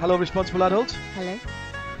 Hello, responsible adult. Hello.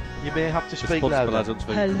 You may have to speak Responsible louder. adults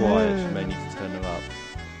very quiet. You may need to turn them up.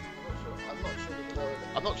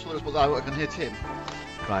 I'm not sure the responsible adult can hear Tim.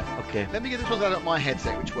 Right, okay. Let me get the responsible adult my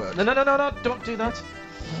headset, which works. No, don't do that.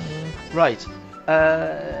 Right.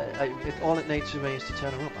 All it needs to be is to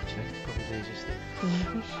turn her up, actually. It's probably the easiest thing.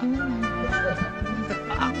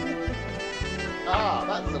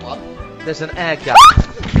 That's the one. There's an air gap.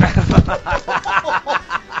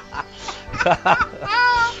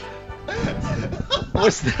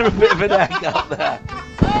 Was there a bit of an air gap there?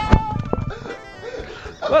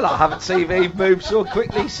 Well, I haven't seen Eve move so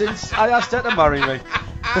quickly since I asked her to marry me.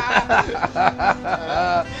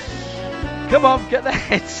 Come on, get the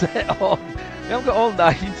headset on. We haven't got all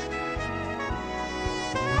night.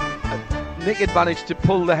 Nick had managed to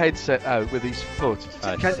pull the headset out with his foot.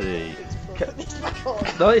 I see.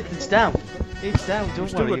 No, it's down. It's down, don't You've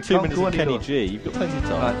still worry. got 2 minutes of Kenny G. You've got plenty of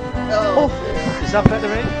time. Right. Is that better,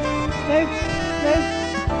 Eve? No.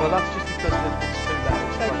 Well, that's just because it's too loud.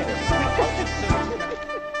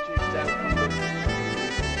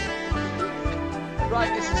 Okay.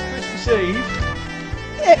 Right, this is Christmas Eve.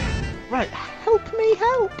 Right. Help me,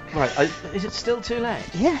 help. Right, is it still too late?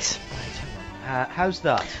 Yes. How's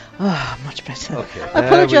that? Much better. Okay. I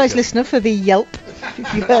apologise, listener, for the yelp.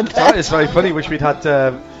 If you heard that. Sorry, it's very funny. Wish we'd had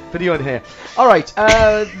video in here. All right,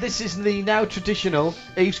 this is the now traditional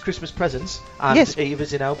Eve's Christmas presents, and yes. Eve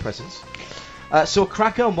is in our presents. So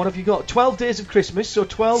crack on. What have you got? 12 days of Christmas, so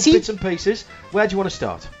 12 See? bits and pieces. Where do you want to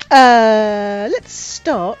start? Let's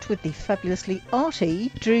start with the fabulously arty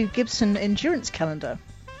Drew Gibson endurance calendar.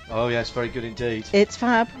 Oh yes, very good indeed. It's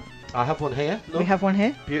fab. I have one here. Look. We have one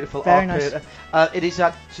here. Beautiful. Very nice. It is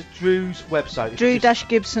at Drew's website.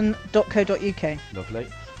 Drew-Gibson.co.uk. Lovely.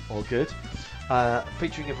 All good.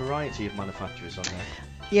 Featuring a variety of manufacturers on there.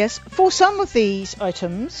 Yes. For some of these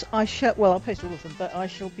items, I'll post all of them, but I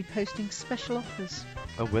shall be posting special offers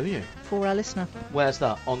Oh, will you? for our listener. Where's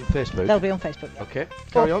that? On Facebook? They'll be on Facebook. Yeah. Okay.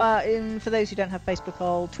 Carry on. For those who don't have Facebook,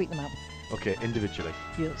 I'll tweet them out. Okay, individually.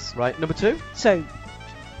 Yes. Right, number 2? So,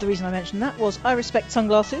 the reason I mentioned that was I Respect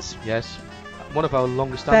Sunglasses. Yes. One of our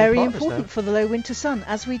longest standing Very partners important now. for the low winter sun,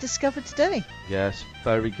 as we discovered today. Yes,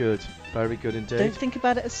 very good. Very good indeed. Don't think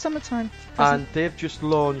about it as summertime. And they've just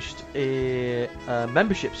launched a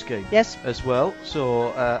membership scheme. Yes. As well.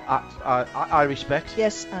 So, I Respect.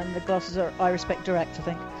 Yes, and the glasses are I Respect Direct, I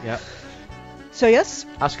think. Yeah. So, yes.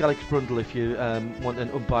 Ask Alex Brundle if you want an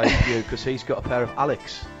unbiased view, because he's got a pair of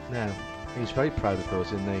Alex now. He's very proud of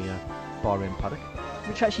those in the Bahrain paddock.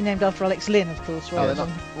 Which are actually named after Alex Lynn, of course. Oh, they're not.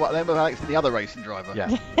 What, they're with Alex and the other racing driver? Yeah.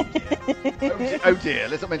 Oh dear,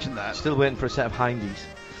 let's not mention that. Still waiting for a set of Hindies.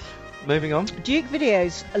 Moving on. Duke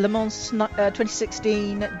Videos, Le Mans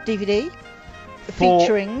 2016 DVD,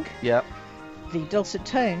 featuring the dulcet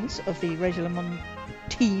tones of the Radio Le Mans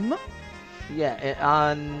team. Yeah,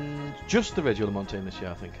 and just the Radio Le Mans team this year,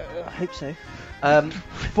 I think. I hope so.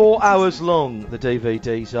 4 hours long, the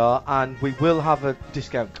DVDs are, and we will have a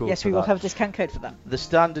discount code. Yes, we will have a discount code for that. The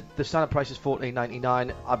standard price is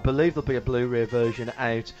 $14.99. I believe there'll be a Blu-ray version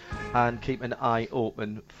out, and keep an eye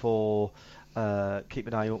open for our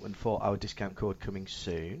discount code coming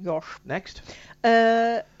soon. Gosh. Next.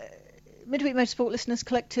 Midweek Motorsport Listeners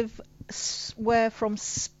Collective wear from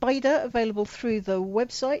Spider, available through the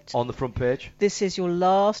website. On the front page. This is your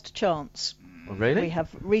last chance. Oh, really? We have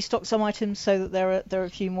restocked some items so that there are a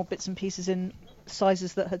few more bits and pieces in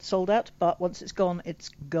sizes that had sold out, but once it's gone, it's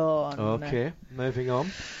gone. Okay, moving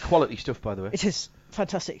on. Quality stuff, by the way. It is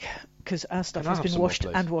fantastic, because our stuff has been washed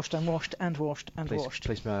and washed and washed and washed and washed.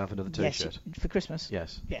 Please may I have another T-shirt? Yes, for Christmas.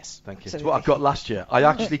 Yes. Yes. Thank you. It's what I got last year. I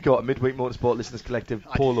actually got a Midweek Motorsport Listeners Collective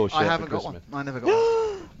polo shirt I haven't for got Christmas. one. I never got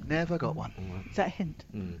one. Never got one. Is that a hint?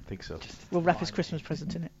 Think so. We'll wrap his Christmas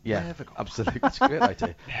present in it. Yeah, absolutely. It's a great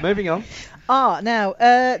idea. Moving on. Now,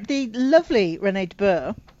 the lovely René de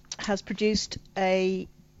Boer has produced a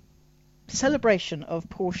celebration of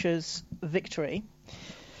Porsche's victory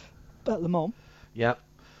at Le Mans. Yeah.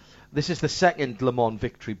 This is the second Le Mans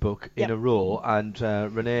victory book in a row, and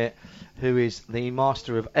René, who is the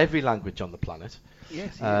master of every language on the planet.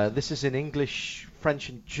 Yes. This is in English, French,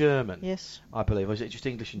 and German. Yes. I believe. Or is it just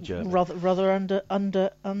English and German? Rather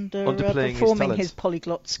Underplaying performing his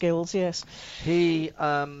polyglot skills. Yes. He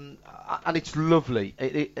and it's lovely.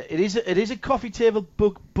 It is a coffee table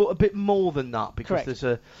book, but a bit more than that, because Correct.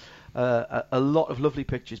 there's a lot of lovely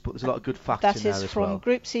pictures, but there's a lot of good facts in there as well. That is from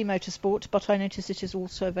Group C Motorsport, but I notice it is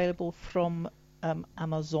also available from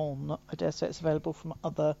Amazon. I dare say it's available from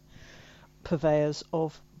other purveyors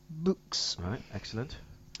of books. Right, excellent.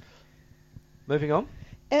 Moving on.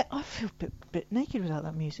 I feel a bit naked without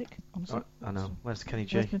that music. Honestly. I know. Where's Kenny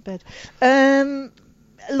G? Where's my bed?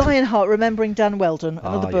 Lionheart, Remembering Dan Weldon,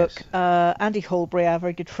 another book. Yes. Andy Holbury, our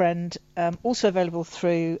very good friend, also available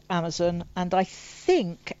through Amazon, and I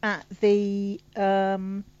think at the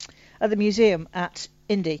museum at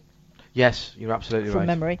Indy. Yes, you're absolutely right. From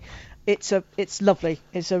memory, it's lovely.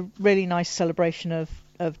 It's a really nice celebration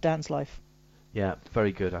of Dan's life. Yeah,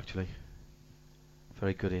 very good actually.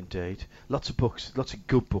 Very good indeed. Lots of books, lots of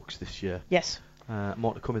good books this year. Yes.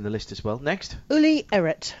 More to come in the list as well. Next. Uli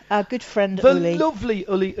Eret, our good friend the Uli. Lovely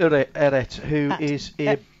Uli Eret, who is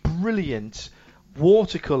a brilliant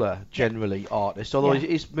watercolour, generally, artist, although he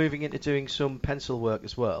is moving into doing some pencil work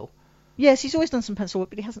as well. Yes, he's always done some pencil work,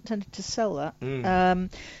 but he hasn't tended to sell that.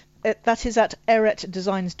 That is at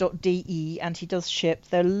eretdesigns.de, and he does ship.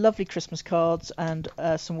 They're lovely Christmas cards and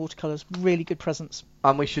some watercolours, really good presents.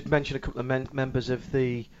 And we should mention a couple of members of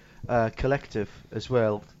the collective as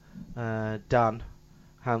well. Dan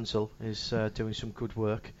Hounsell is doing some good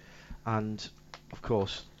work, and of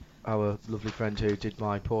course our lovely friend who did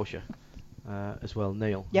my Porsche as well,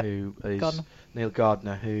 Neil, who is Neil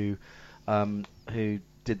Gardner, who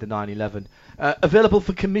did the 911. Available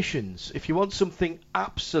for commissions if you want something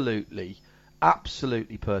absolutely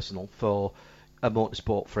personal for a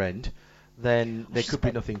motorsport friend. Then there could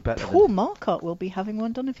be nothing better. Paul Marquardt will be having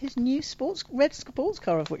one done of his new red sports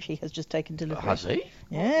car, of which he has just taken delivery. Has he?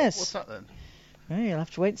 Yes. What's that then? Well, you'll have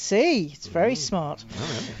to wait and see. It's very smart.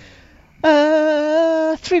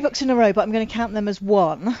 3 books in a row, but I'm going to count them as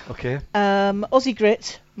one. Okay. Aussie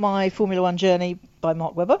Grit, My Formula One Journey by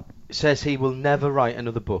Mark Webber. It says he will never write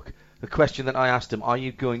another book. The question that I asked him, are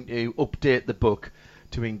you going to update the book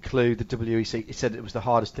to include the WEC? He said it was the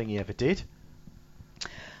hardest thing he ever did.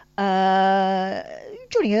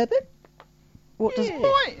 Johnny Herbert. What does?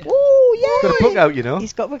 Right. Oh, yeah. He's got a book out, you know.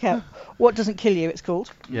 He's got a book out. What Doesn't Kill You? It's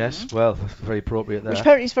called. Yes. Well, that's very appropriate there. Which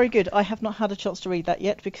apparently is very good. I have not had a chance to read that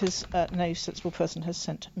yet because no sensible person has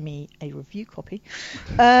sent me a review copy.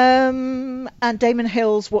 And Damon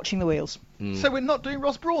Hill's Watching the Wheels. So we're not doing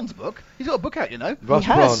Ross Brawn's book? He's got a book out, you know. Ross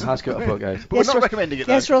Brawn has got a book out. But we're not recommending it,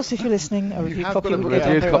 though. Yes, Ross, if you're listening, a review copy would be lovely.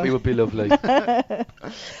 A review copy would be lovely.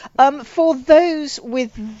 For those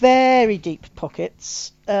with very deep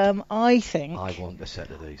pockets, I think... I want a set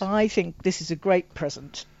of these. I think this is a great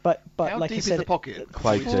present. But how like deep I said, is the pocket?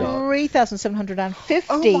 Quite deep.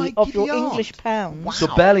 3,750 of your English pounds. Wow. So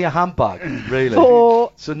barely a handbag, really.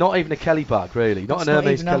 So not even a Kelly bag, really. Not an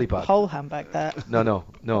Hermes Kelly bag. A whole handbag, that. No,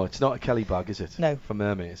 it's not a Kelly bag, is it? No. From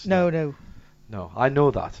Hermes. No. I know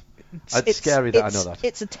that. It's scary that I know that.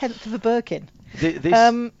 It's a tenth of a Birkin.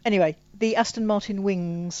 Anyway, the Aston Martin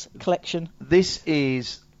Wings collection. This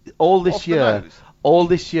is all this year. All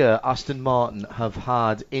this year, Aston Martin have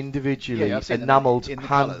had individually enamelled,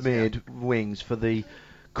 handmade wings for the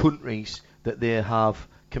countries that they have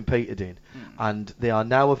competed in, and they are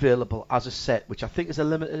now available as a set, which I think is a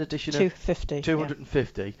limited edition 250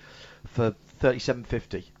 for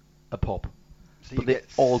 $37.50 a pop. So but they're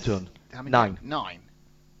all done. How many? 9.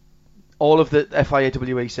 All of the FIA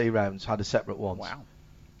WEC rounds had a separate ones. Wow.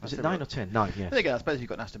 Is it 9 or 10? 9, yeah. There you go. I suppose you've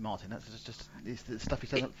got an Aston Martin. That's just it's the stuff you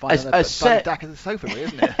don't find on the back of the sofa, really,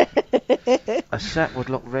 isn't it? A set would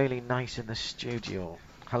look really nice in the studio.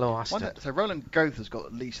 Hello, Aston. So Roland Goth has got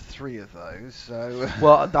at least 3 of those. So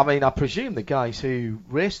Well, I mean, I presume the guys who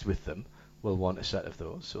raced with them will want a set of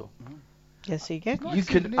those. So Yes, you go. you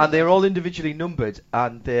can, and they're all individually numbered,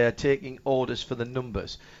 and they're taking orders for the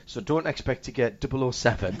numbers. So don't expect to get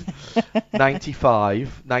 007,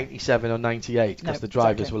 95, 97, or 98 because No, the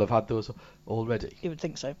drivers exactly. will have had those already. You would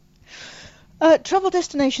think so. Travel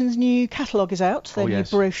Destination's new catalogue is out, their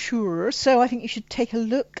yes. new brochure, so I think you should take a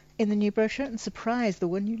look in the new brochure and surprise the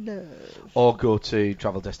one you love. Or go to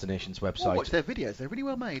Travel Destination's or website. watch their videos. They're really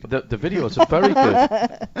well made. The videos are very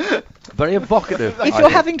good, very evocative. If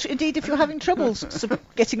you're having, indeed, if you're having troubles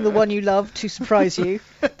getting the one you love to surprise you,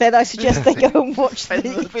 then I suggest they go and watch Send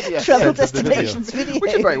them the the video. Travel Send them the video. Destinations videos.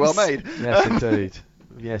 Which are very well made. Yes, indeed.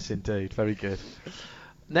 Yes, indeed. Very good.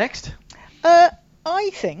 Next.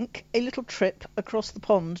 I think a little trip across the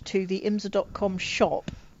pond to the IMSA.com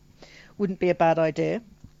shop wouldn't be a bad idea.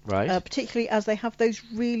 Right. Particularly as they have those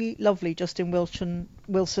really lovely Justin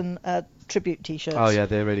Wilson tribute T-shirts. Oh yeah,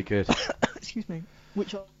 they're really good. Excuse me.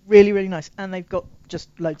 Which are really, really nice. And they've got just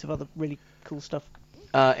loads of other really cool stuff.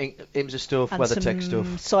 IMSA stuff, And WeatherTech some stuff.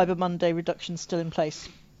 Cyber Monday reductions still in place.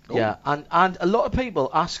 Yeah, and a lot of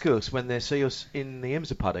people ask us when they see us in the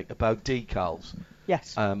IMSA paddock about decals.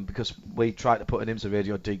 Yes. Because we try to put an IMSA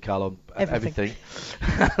radio decal on Everything.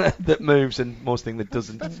 everything that moves and most thing that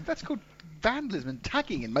doesn't. That's called vandalism and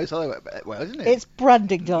tagging in most other well, isn't it? It's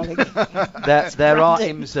branding, darling. There are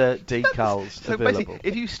branding. IMSA decals so available. basically,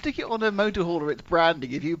 if you stick it on a motor hauler, it's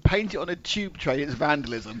branding. If you paint it on a tube train, it's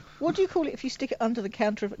vandalism. What do you call it if you stick it under the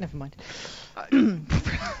counter of it? Never mind.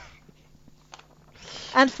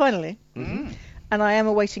 And finally, and I am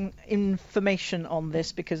awaiting information on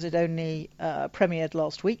this because it only premiered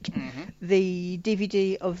last week, the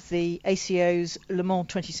DVD of the ACO's Le Mans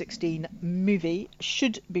 2016 movie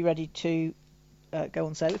should be ready to go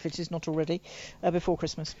on sale, if it is not already, before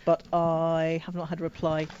Christmas. But I have not had a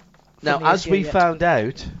reply from Now, the as ACO we yet. found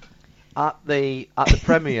out at the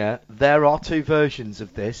premiere, there are 2 versions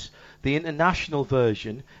of this. The international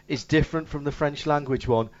version is different from the French language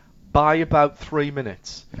one by about 3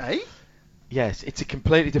 minutes. Hey? Yes, it's a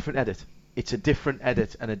completely different edit. It's a different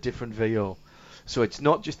edit and a different VO. So it's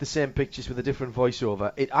not just the same pictures with a different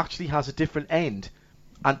voiceover. It actually has a different end.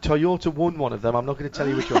 And Toyota won one of them. I'm not going to tell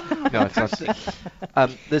you which one. No, it's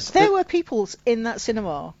not. There were people in that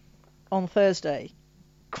cinema on Thursday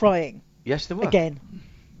crying. Yes, there were. Again.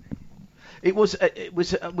 It was.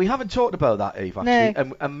 We haven't talked about that, Eve.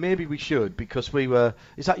 Actually, and maybe we should because we were.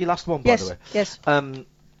 Is that your last one, by the way? Yes.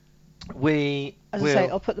 As I say,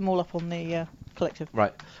 I'll put them all up on the collective.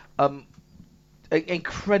 Right.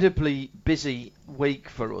 Incredibly busy week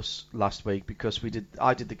for us last week because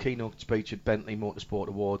I did the keynote speech at Bentley Motorsport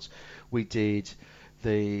Awards. We did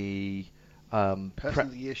the Person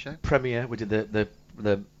of the Year show. premiere. We did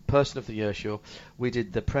the Person of the Year show. We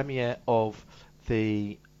did the premiere of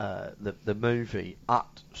the movie at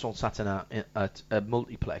Son Satanin at a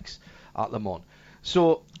multiplex at Le Mans.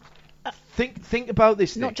 So think about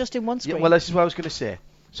this thing. Not just in one screen. Yeah, well, this is what I was going to say.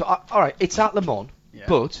 So all right, it's at Le Mans,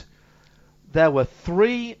 but there were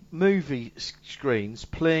 3 movie screens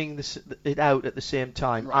playing it out at the same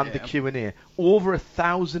time, and the Q&A. Over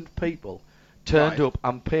 1,000 people turned up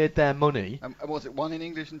and paid their money. Was it 1 in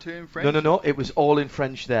English and 2 in French? No. It was all in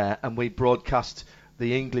French there, and we broadcast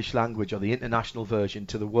the English language or the international version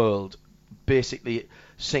to the world, basically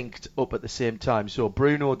synced up at the same time. So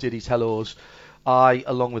Bruno did his hellos. I,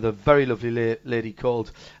 along with a very lovely lady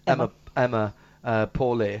called Emma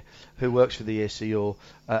Paulet, who works for the ACO,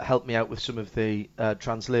 helped me out with some of the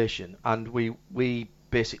translation, and we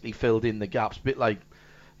basically filled in the gaps, a bit like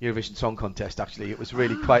Eurovision Song Contest. Actually, it was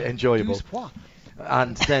really quite enjoyable.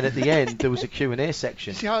 And then at the end there was a Q&A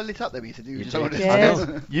section. See how I lit up there, to do You Song did. Contest?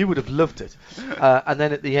 I know. You would have loved it. And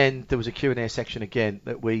then at the end there was a Q&A section again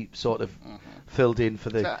that we sort of filled in for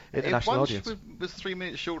the international audience. If one was 3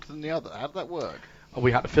 minutes shorter than the other, how did that work?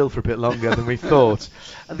 We had to fill for a bit longer than we thought.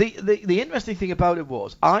 The interesting thing about it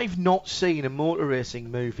was I've not seen a motor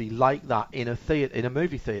racing movie like that in a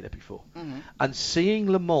movie theatre before. And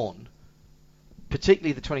seeing Le Mans,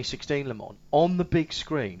 particularly the 2016 Le Mans, on the big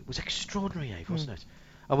screen was extraordinary, Ave, wasn't it?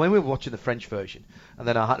 And when we were watching the French version, and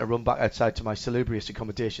then I had to run back outside to my salubrious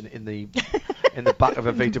accommodation in the back of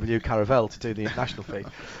a VW Caravelle to do the international feed.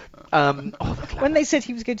 When they said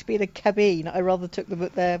he was going to be in a cabine, I rather took them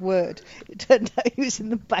at their word. It turned out he was in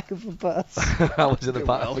the back of a bus. I was in the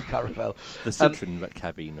back of a Caravelle. The Citroen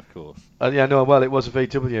cabine, of course. Well, it was a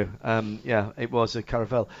VW. It was a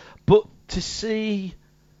Caravelle. But to see...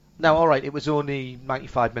 Now, all right, it was only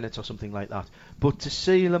 95 minutes or something like that. But to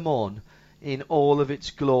see Le Mans in all of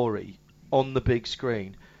its glory on the big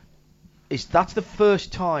screen, is that's the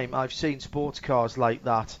first time I've seen sports cars like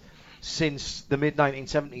that since the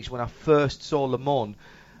mid-1970s when I first saw Le Mans,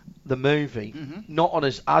 the movie, not on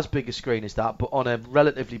as big a screen as that, but on a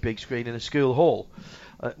relatively big screen in a school hall.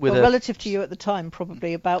 Relative to you at the time,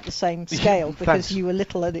 probably about the same scale, because you were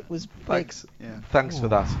little and it was big. Thanks. Yeah. Thanks for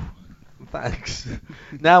that. Thanks.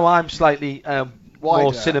 Now I'm slightly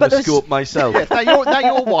more CinemaScope myself. Yes, now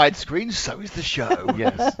you're widescreen, so is the show.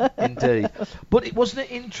 Yes, indeed. But wasn't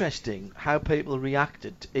it interesting how people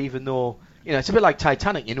reacted, even though, it's a bit like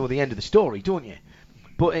Titanic, you know the end of the story, don't you?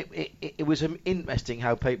 But it was interesting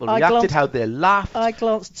how people reacted, how they laughed. I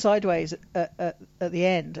glanced sideways at the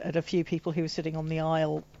end at a few people who were sitting on the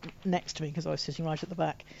aisle next to me, because I was sitting right at the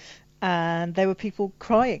back, and there were people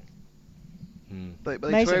crying. But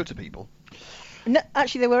they threw to people. No,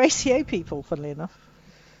 actually, they were ACO people, funnily enough.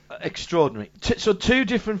 Extraordinary. So 2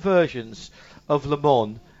 different versions of Le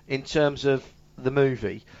Mans in terms of the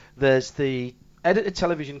movie. There's the edited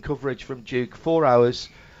television coverage from Duke, 4 hours,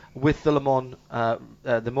 with the Le Mans,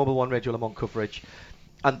 the Mobile One Radio Le Mans coverage.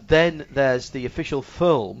 And then there's the official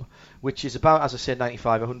film, which is about, as I said,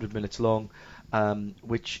 100 minutes long,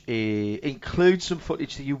 which includes some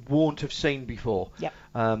footage that you won't have seen before. Yep.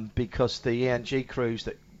 Because the ENG crews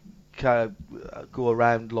that go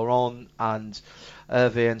around, Laurent and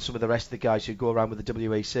Hervé and some of the rest of the guys who go around with the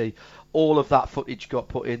WEC, all of that footage got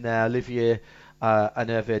put in there. Olivier and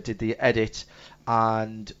Hervé did the edit,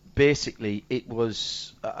 and basically it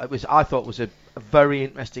was I thought it was a very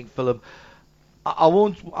interesting film.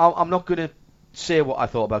 I'm not going to say what I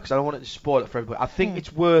thought about, because I don't want it to spoil it for everybody. I think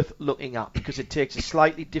it's worth looking at because it takes a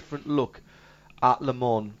slightly different look at Le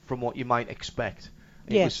Mans from what you might expect.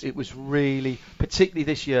 It was really, particularly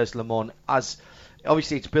this year's Le Mans, as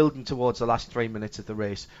obviously it's building towards the last 3 minutes of the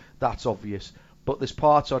race. That's obvious, but there's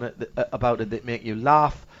parts on it about it that make you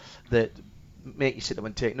laugh, that make you sit there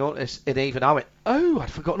and take notice. And even I went,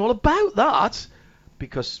 I'd forgotten all about that,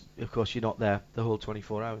 because of course you're not there the whole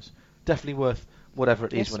 24 hours. Definitely worth whatever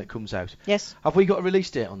it is when it comes out. Yes. Have we got a release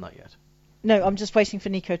date on that yet? No, I'm just waiting for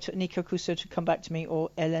Nico Cousteau to come back to me, or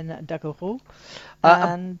Hélène Daguerreau.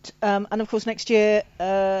 And of course next year,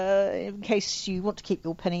 in case you want to keep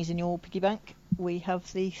your pennies in your piggy bank, we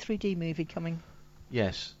have the 3D movie coming.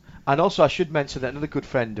 Yes. And also I should mention that another good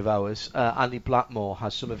friend of ours, Andy Blackmore,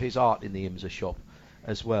 has some of his art in the IMSA shop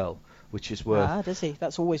as well, which is worth... does he?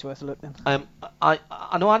 That's always worth a look then.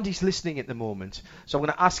 I know Andy's listening at the moment, so I'm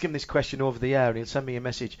going to ask him this question over the air and he'll send me a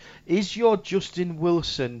message. Is your Justin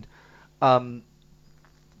Wilson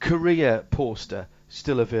career poster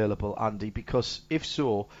still available, Andy? Because if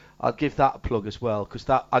so, I'll give that a plug as well, because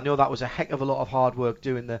I know that was a heck of a lot of hard work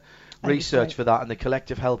doing the research for that, and the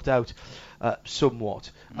collective helped out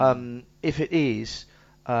somewhat. If it is,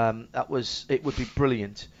 it would be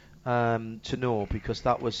brilliant to know, because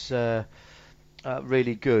that was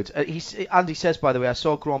really good. Andy says, by the way, I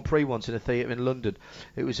saw Grand Prix once in a theatre in London.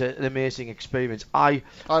 It was an amazing experience. I'd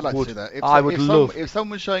like to see that. If someone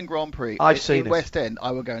was showing Grand Prix in West End,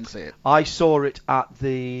 I would go and see it. I saw it at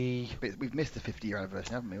the... We've missed the 50-year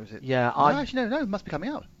anniversary, haven't we? Was it? Yeah. No, it must be coming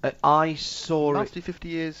out. I saw it. It must be 50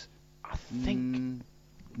 years. I think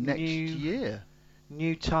next year.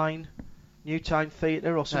 New Tyne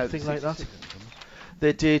Theatre or something like that.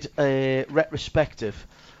 They did a retrospective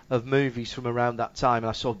of movies from around that time, and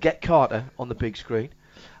I saw Get Carter on the big screen,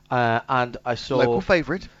 and I saw... Local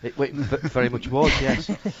favourite. It very much was,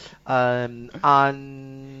 yes. And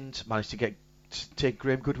managed to take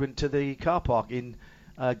Graham Goodwin to the car park in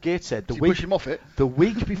Gateshead. Push him off it? The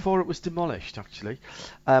week before it was demolished, actually.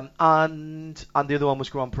 And the other one was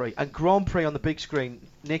Grand Prix. And Grand Prix on the big screen,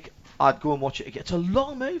 Nick, I'd go and watch it again. It's a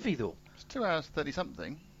long movie, though. It's 2 hours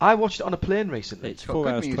 30-something. I watched it on a plane recently. It's 4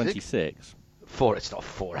 hours 26. It's not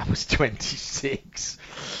 4 hours 26.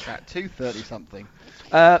 At 2:30 something.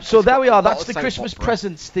 So there we are. That's the Christmas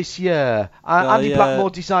presents this year.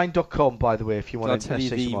 AndyBlackmoreDesign.com, by the way, if you want to tell you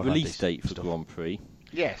the release date for stuff. Grand Prix.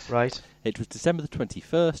 Yes. Right. It was December the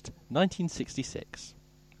 21st, 1966.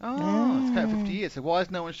 Oh, it's about 50 years. So why is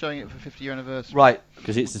no one showing it for 50-year anniversary? Right.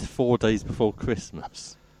 Because it's 4 days before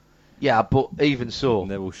Christmas. Yeah, but even so, and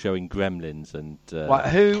they're all showing Gremlins and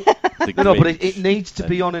who? No, but it needs to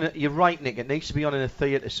be on. You're right, Nick. It needs to be on in a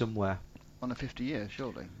theatre somewhere. On a 50-year,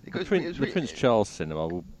 surely. The Prince Charles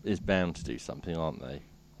Cinema is bound to do something, aren't they?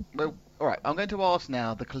 Well, all right. I'm going to ask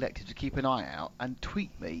now the collective to keep an eye out and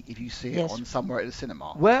tweet me if you see it on somewhere at the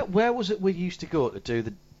cinema. Where was it we used to go to do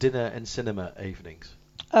the dinner and cinema evenings?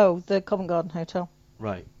 Oh, the Covent Garden Hotel.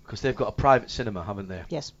 Right, because they've got a private cinema, haven't they?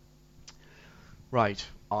 Yes. Right.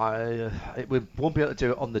 We won't be able to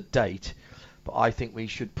do it on the date, but I think we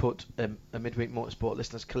should put a Midweek Motorsport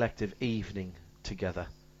Listeners Collective evening together.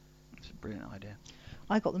 It's a brilliant idea.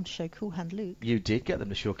 I got them to show Cool Hand Luke. You did get them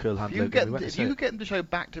to show Cool Hand If you Luke. get and we them, went if to you see could get them to show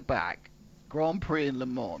back to back, Grand Prix and Le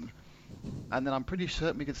Mans, and then I'm pretty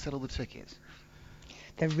certain we could sell all the tickets.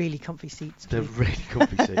 They're really comfy seats. They're too. really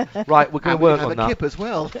comfy seats. Right, we're going And to we work have on a that. kip as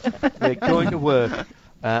well. We're going to work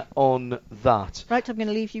on that. Right, I'm going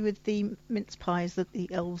to leave you with the mince pies that the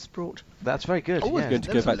elves brought. That's very good. Oh, yeah. Going to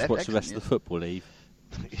go Those back are to watch the excellent, rest of the yes. Football League.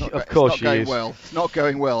 Of course it's she not going is. well. It's not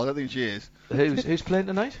going well. I don't think she is. Who's playing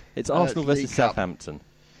tonight? It's Arsenal League versus Cup. Southampton.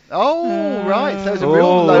 Oh, right. So it's a Oh.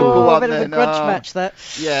 real local a one bit then. of a grudge match, that.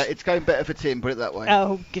 Yeah, it's going better for Tim, put it that way.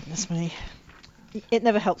 Oh, goodness me. It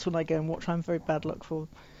never helps when I go and watch. I'm very bad luck for.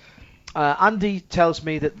 Andy tells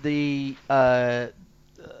me that the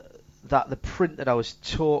print that I was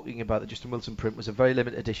talking about, the Justin Wilson print, was a very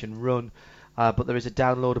limited edition run, but there is a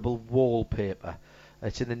downloadable wallpaper.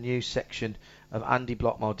 It's in the news section of Andy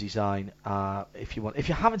Blockmore Design. If you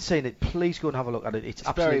haven't seen it, please go and have a look at it. It's very,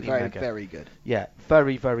 absolutely very, mega. very good. Yeah,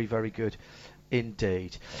 very, very, very good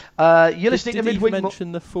indeed. You're listening to Did Midweek. you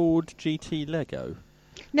mention the Ford GT Lego?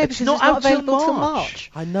 No, It's because not it's not out till available till March.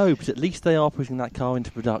 March. I know, but at least they are putting that car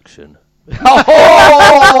into production.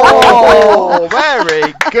 Oh,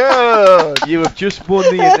 very good. You have just won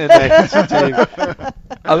the internet, Tim.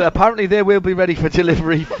 Apparently, they will be ready for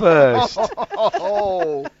delivery first.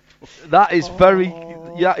 Oh, That is very,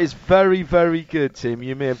 very, very good, Tim.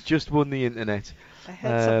 You may have just won the internet. I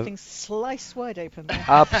heard something sliced wide open there.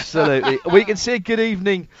 Absolutely. We can say good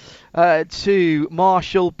evening to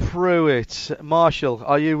Marshall Pruitt. Marshall,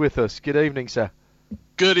 are you with us? Good evening, sir.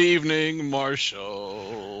 Good evening,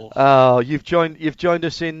 Marshall. Oh, you've joined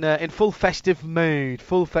us in full festive mood.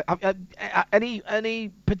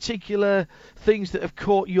 Any particular things that have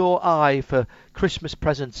caught your eye for Christmas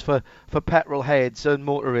presents for petrol heads and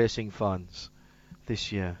motor racing fans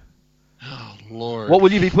this year? Oh Lord. What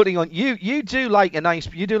will you be putting on? You do like a nice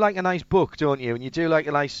book, don't you? And you do like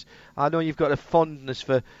a nice. I know you've got a fondness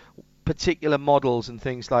for particular models and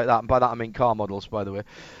things like that. And by that I mean car models, by the way.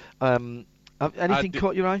 Anything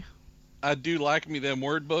caught your eye? I do like me them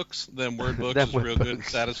word books. Them word books is real good and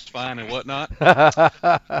satisfying and whatnot.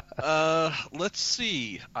 Let's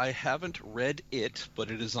see. I haven't read it,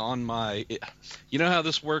 but it is on my. You know how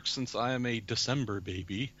this works since I am a December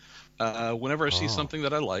baby. Whenever I see something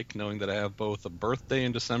that I like, knowing that I have both a birthday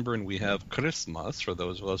in December and we have Christmas, for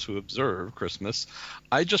those of us who observe Christmas,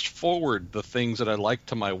 I just forward the things that I like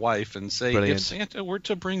to my wife and say, Brilliant. if Santa were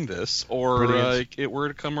to bring this, or it were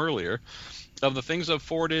to come earlier. Of the things I've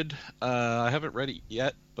forwarded, I haven't read it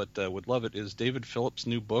yet, but would love it, is David Phillips'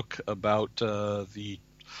 new book about the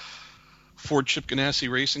Ford Chip Ganassi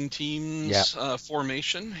Racing Team's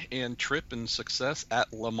formation and trip and success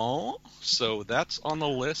at Le Mans. So that's on the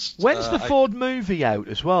list. When's the Ford movie out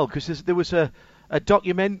as well? Because there was a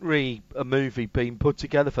documentary, a movie being put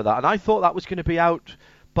together for that, and I thought that was going to be out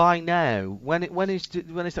by now. When is that?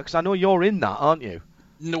 Because I know you're in that, aren't you?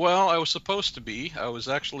 Well, I was supposed to be. I was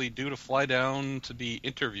actually due to fly down to be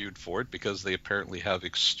interviewed for it because they apparently have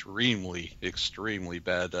extremely, extremely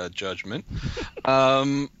bad judgment.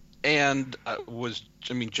 And I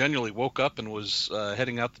genuinely woke up and was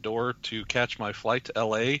heading out the door to catch my flight to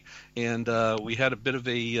L.A., and we had a bit of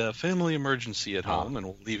a family emergency at home, and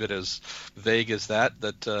we'll leave it as vague as that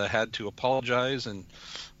had to apologize, and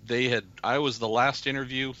I was the last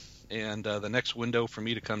interview, and the next window for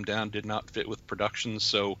me to come down did not fit with production,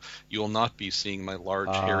 so you'll not be seeing my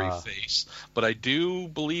large, hairy face. But I do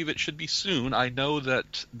believe it should be soon. I know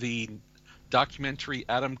that the documentary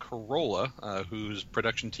Adam Carolla, whose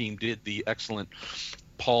production team did the excellent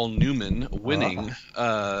Paul Newman winning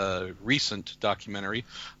recent documentary,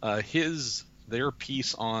 their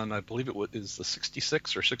piece on, I believe is the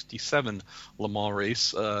 66 or 67 Le Mans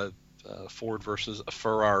race, Ford versus a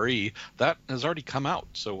Ferrari, that has already come out.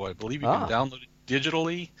 So I believe you can download it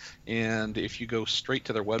digitally, and if you go straight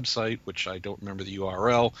to their website, which I don't remember the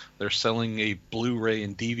URL, they're selling a Blu-ray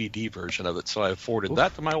and DVD version of it. So I forwarded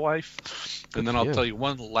that to my wife. And then I'll tell you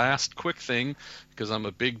one last quick thing, because I'm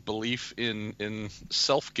a big belief in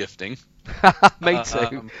self-gifting. Me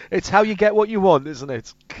too. It's how you get what you want, isn't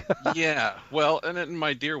it? Yeah. Well, and then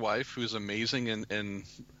my dear wife, who's amazing and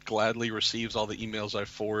gladly receives all the emails I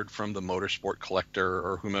forward from the Motorsport Collector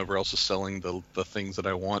or whomever else is selling the things that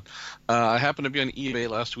I want. I happened to be on eBay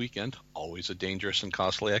last weekend, always a dangerous and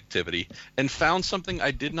costly activity, and found something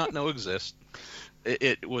I did not know exist.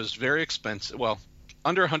 It was very expensive. Well,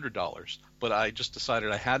 under $100. But I just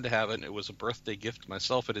decided I had to have it, and it was a birthday gift to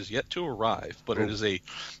myself. It is yet to arrive, but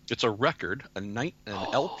it's a record, an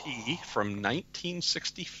LP from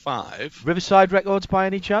 1965. Riverside Records, by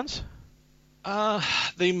any chance?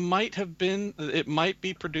 They might have been. It might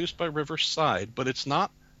be produced by Riverside, but it's not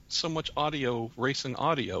so much racing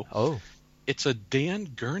audio. Oh. It's a Dan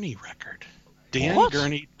Gurney record. Dan What?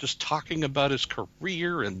 Gurney just talking about his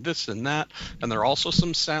career and this and that. And there are also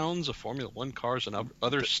some sounds of Formula One cars and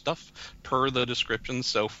other stuff per the description.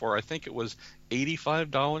 So for, I think it was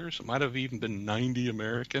 $85, it might have even been $90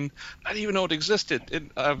 American. I didn't even know it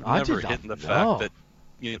existed. I've never hidden the fact that,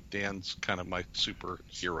 you know, Dan's kind of my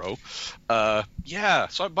superhero. Yeah,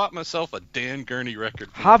 so I bought myself a Dan Gurney record.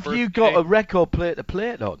 Have you got a record player to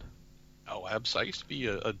play it on? Oh, absolutely. I used to be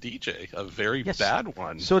a DJ, a very bad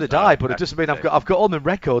one. So did I, but it doesn't mean I've got all my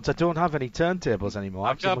records. I don't have any turntables anymore.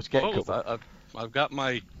 I've got both. I've got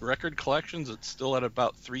my record collections. It's still at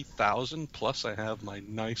about 3,000. Plus, I have my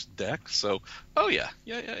nice deck. So, oh yeah.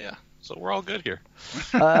 So we're all good here.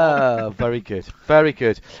 Very good, very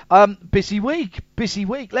good. Busy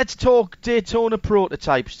week. Let's talk Daytona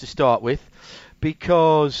prototypes to start with,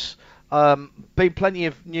 because been plenty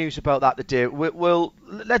of news about that today.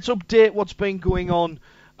 Let's update what's been going on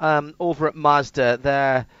over at Mazda.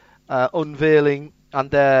 They're unveiling,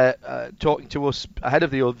 and they're talking to us ahead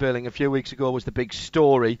of the unveiling a few weeks ago was the big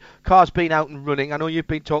story. Car's been out and running. I know you've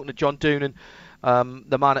been talking to John Doonan,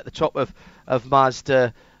 the man at the top of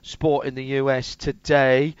Mazda Sport in the US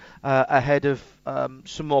today, ahead of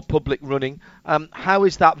some more public running. How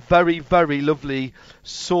is that very, very lovely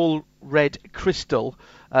Soul Red Crystal,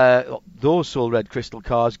 those Soul Red Crystal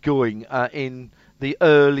cars going in the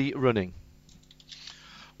early running?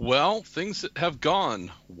 Well, things have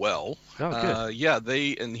gone well. Oh,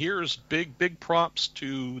 good. And here's big props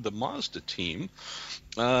to the Mazda team.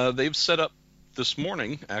 They've set up this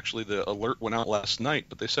morning, actually the alert went out last night,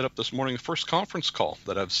 but they set up this morning the first conference call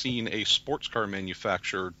that I've seen a sports car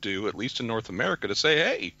manufacturer do, at least in North America, to say,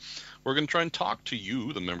 hey, we're going to try and talk to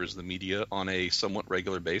you, the members of the media, on a somewhat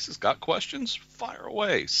regular basis. Got questions? Fire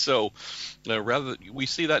away. So rather we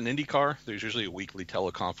see that in IndyCar, there's usually a weekly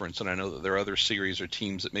teleconference, and I know that there are other series or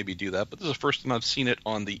teams that maybe do that, but this is the first time I've seen it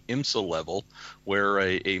on the IMSA level where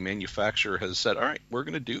a manufacturer has said, all right, we're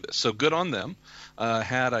going to do this. So good on them.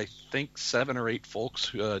 Had, I think, 7 or 8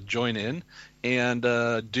 folks join in. And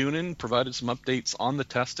Doonan provided some updates on the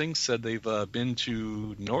testing, said they've been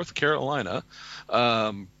to North Carolina,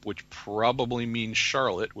 which probably means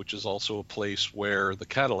Charlotte, which is also a place where the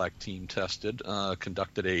Cadillac team tested,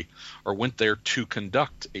 went there to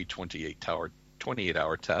conduct a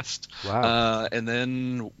 28-hour test. Wow. And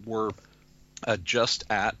then were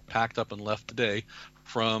packed up and left today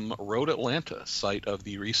from Road Atlanta, site of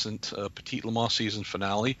the recent Petit Le Mans season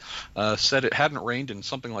finale. Said it hadn't rained in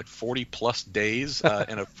something like 40-plus days,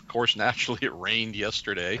 and of course, naturally, it rained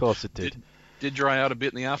yesterday. Of course it did. Did dry out a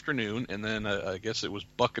bit in the afternoon, and then I guess it was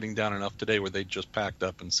bucketing down enough today where they just packed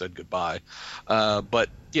up and said goodbye. But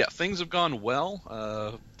yeah, things have gone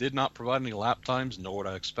well. Did not provide any lap times, nor would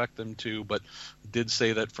I expect them to, but did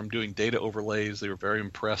say that from doing data overlays, they were very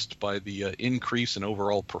impressed by the increase in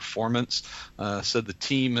overall performance. Said the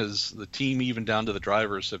team, even down to the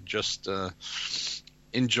drivers, have just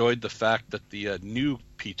enjoyed the fact that the new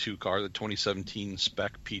P2 car, the 2017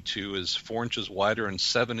 spec P2, is 4 inches wider and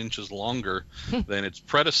 7 inches longer than its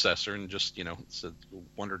predecessor, and just,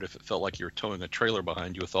 wondered if it felt like you were towing a trailer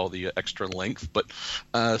behind you with all the extra length. But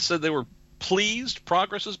said they were pleased.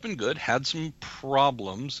 Progress has been good. Had some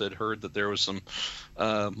problems. Had heard that there was some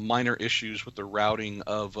minor issues with the routing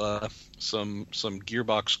of some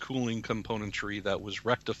gearbox cooling componentry that was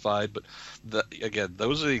rectified. But again,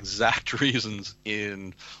 those are the exact reasons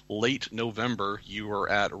in late November you were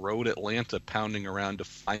at Road Atlanta pounding around to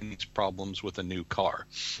find these problems with a new car.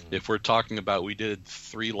 Mm-hmm. If we're talking about we did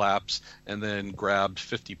 3 laps and then grabbed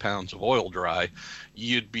 50 pounds of oil dry,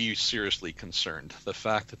 you'd be seriously concerned. The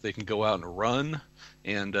fact that they can go out and run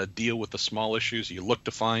and deal with the small issues you look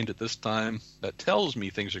to find at this time, that tells me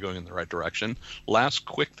things are going in the right direction. Last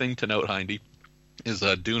quick thing to note, Hindy, is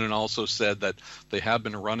Doonan also said that they have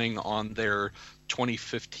been running on their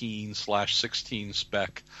 2015/16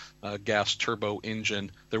 spec gas turbo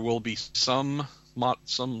engine. There will be some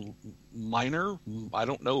minor,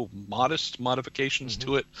 modest modifications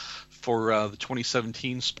to it for the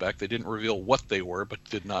 2017 spec. They didn't reveal what they were, but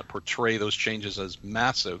did not portray those changes as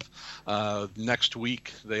massive. Next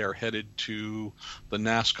week, they are headed to the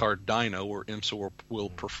NASCAR dyno, where IMSA will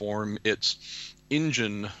perform its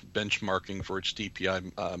engine benchmarking for its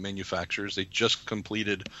DPI manufacturers. They just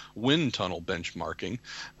completed wind tunnel benchmarking.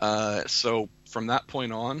 So from that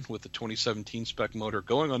point on, with the 2017 spec motor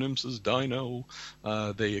going on IMSA's dyno,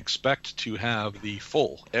 they expect to have the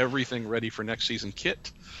full everything ready for next season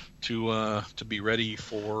kit to be ready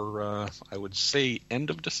for, I would say, end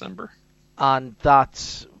of December. And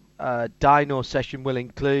that dyno session will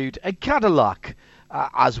include a Cadillac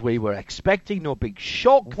as we were expecting. No big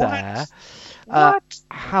shock there.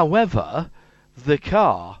 However, the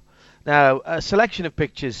car. Now, a selection of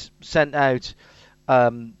pictures sent out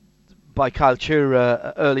by Kyle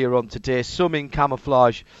Chura earlier on today, some in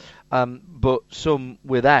camouflage, but some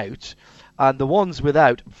without. And the ones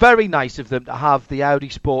without, very nice of them to have the Audi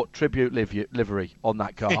Sport Tribute livery on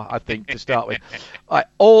that car, I think, to start with.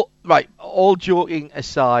 All joking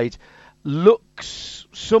aside, looks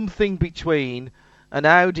something between an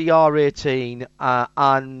Audi R18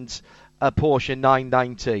 and a Porsche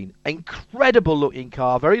 919. Incredible looking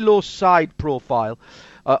car, very low side profile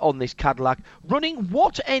on this Cadillac. Running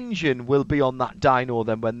what engine will be on that dyno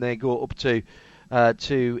then when they go up to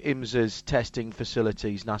IMSA's testing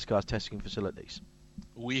facilities, NASCAR's testing facilities?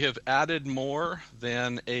 We have added more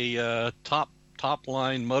than a top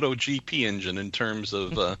line MotoGP engine in terms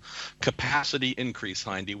of capacity increase,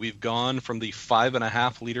 Hindy. We've gone from the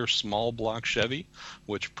 5.5 liter small block Chevy,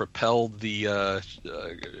 which propelled the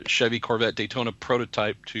Chevy Corvette Daytona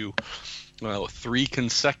prototype to 3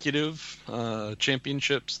 consecutive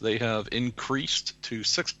championships. They have increased to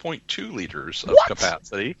 6.2 liters of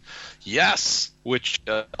capacity. Yes, which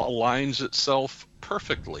aligns itself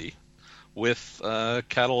perfectly with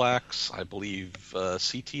Cadillac's, I believe,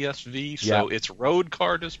 CTSV. So its road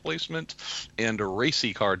car displacement and a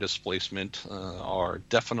racy car displacement are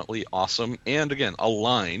definitely awesome. And again,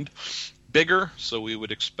 aligned. Bigger, so we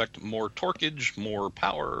would expect more torquage, more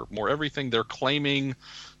power, more everything. They're claiming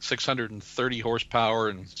 630 horsepower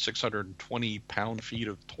and 620 pound-feet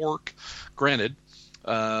of torque. Granted,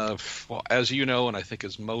 as you know, and I think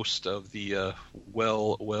as most of the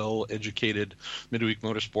well-educated Midweek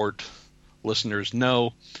Motorsport listeners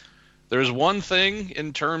know, there's one thing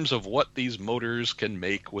in terms of what these motors can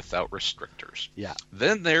make without restrictors. Yeah.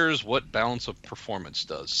 Then there's what balance of performance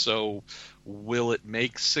does. So will it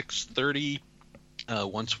make 630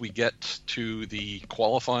 once we get to the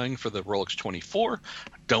qualifying for the Rolex 24?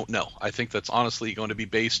 Don't know. I think that's honestly going to be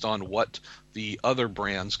based on what the other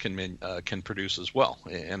brands can produce as well.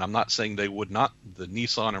 And I'm not saying they would not, the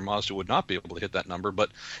Nissan or Mazda would not be able to hit that number, but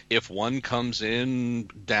if one comes in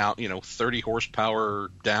down, 30 horsepower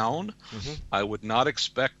down, I would not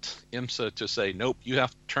expect IMSA to say, nope, you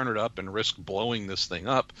have to turn it up and risk blowing this thing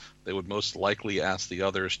up. They would most likely ask the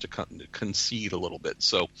others to concede a little bit.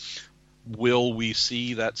 So will we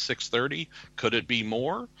see that 630? Could it be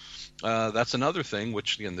more? That's another thing,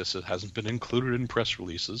 which, again, this hasn't been included in press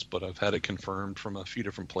releases, but I've had it confirmed from a few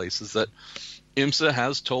different places that IMSA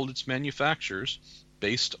has told its manufacturers,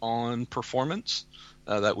 based on performance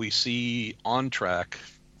that we see on track,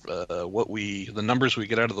 the numbers we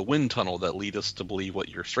get out of the wind tunnel that lead us to believe what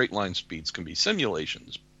your straight line speeds can be,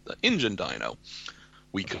 simulations, the engine dyno,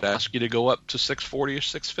 we could ask you to go up to 640 or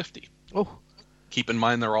 650. Oh. Keep in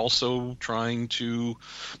mind they're also trying to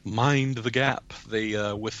mind the gap.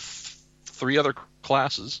 They with 3 other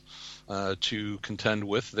classes to contend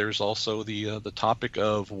with. There's also the topic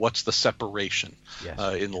of what's the separation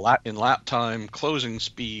in lap time, closing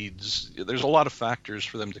speeds. There's a lot of factors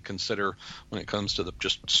for them to consider when it comes to the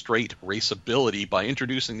just straight raceability by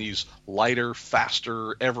introducing these lighter,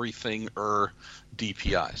 faster, everything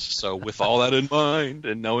DPIs. So with all that in mind,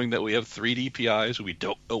 and knowing that we have 3 DPIs, we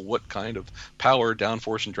don't know what kind of power,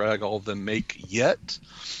 downforce, and drag all of them make yet.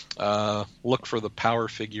 Look for the power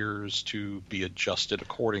figures to be adjusted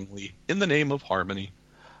accordingly in the name of harmony.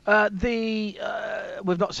 We've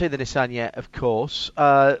not seen the Nissan yet, of course,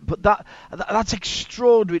 but that's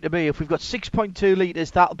extraordinary to me. If we've got 6.2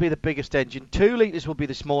 litres, that'll be the biggest engine. 2 litres will be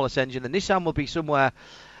the smallest engine. The Nissan will be somewhere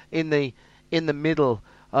in the middle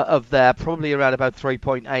of there, probably around about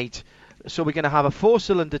 3.8. So we're going to have a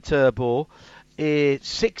 4-cylinder turbo, a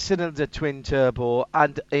 6-cylinder twin turbo,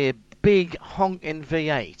 and a big honking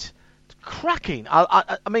V8. Cracking.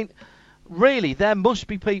 I mean, really, there must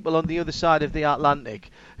be people on the other side of the Atlantic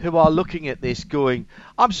who are looking at this going,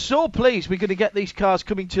 I'm so pleased we're going to get these cars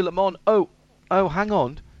coming to Le Mans. Oh, hang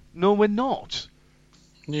on. No, we're not.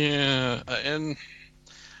 Yeah, and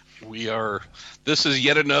this is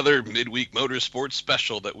yet another Midweek Motorsport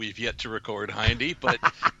special that we've yet to record, Hindy. But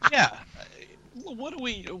yeah, what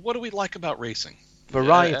do we like about racing?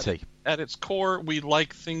 Variety. At its core, we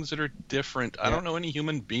like things that are different. I don't know any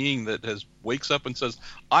human being that wakes up and says,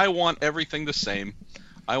 I want everything the same.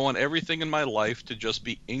 I want everything in my life to just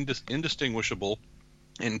be indistinguishable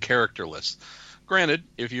and characterless. Granted,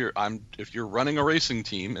 if you're running a racing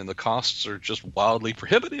team and the costs are just wildly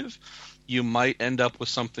prohibitive, you might end up with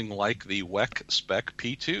something like the WEC Spec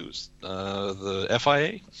P2s. The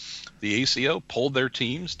FIA, the ACO pulled their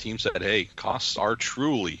teams. Teams said, hey, costs are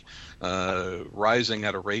truly rising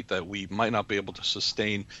at a rate that we might not be able to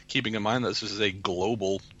sustain, keeping in mind that this is a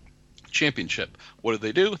global championship. What did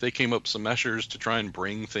they do? They came up with some measures to try and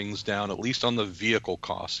bring things down, at least on the vehicle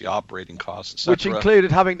costs, the operating costs, etc. Which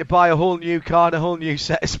included having to buy a whole new car and a whole new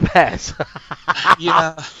set of spares.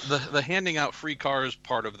 Yeah, the handing out free cars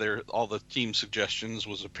part of all the team suggestions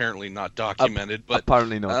was apparently not documented, but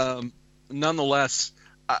apparently not. Nonetheless,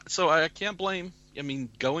 so I can't blame. I mean,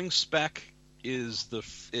 going spec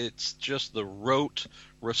it's just the rote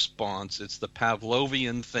response. It's the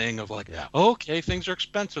Pavlovian thing of like, okay, things are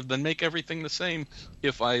expensive, then make everything the same.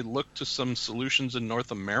 If I look to some solutions in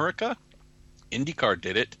North America, IndyCar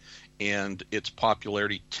did it, and its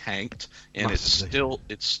popularity tanked, and Massively.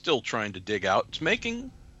 it's still trying to dig out. It's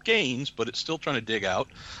making gains, but it's still trying to dig out.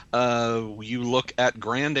 You look at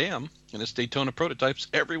Grand Am and its Daytona prototypes,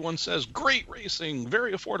 everyone says great racing,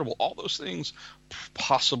 very affordable, all those things.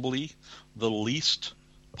 Possibly the least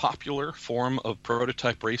popular form of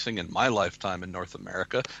prototype racing in my lifetime in North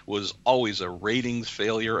America was always a ratings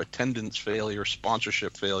failure, attendance failure,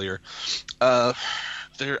 sponsorship failure. I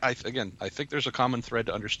think there's a common thread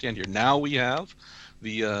to understand here. Now we have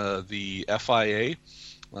the FIA,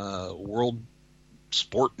 World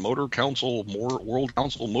Council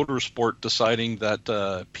Motorsport, deciding that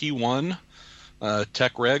P1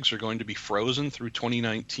 tech regs are going to be frozen through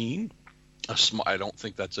 2019. I don't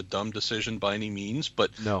think that's a dumb decision by any means, but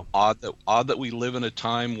no. Odd that we live in a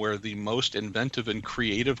time where the most inventive and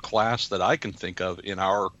creative class that I can think of in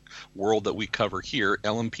our world that we cover here,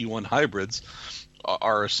 LMP1 hybrids,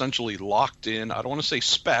 are essentially locked in. I don't want to say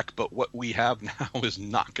spec, but what we have now is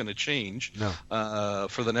not going to change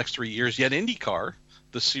for the next 3 years. Yet IndyCar,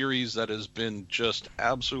 the series that has been just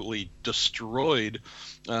absolutely destroyed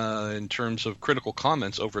in terms of critical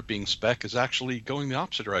comments over it being spec, is actually going the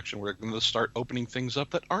opposite direction. We're going to start opening things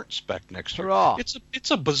up that aren't spec next year. Hurrah.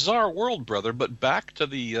 It's a bizarre world, brother. But back to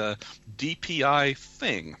the DPI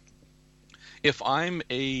thing. If I'm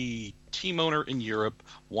a team owner in Europe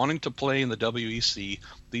wanting to play in the WEC,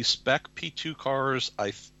 these spec P2 cars,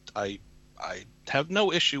 I have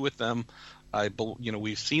no issue with them.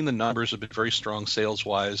 We've seen the numbers have been very strong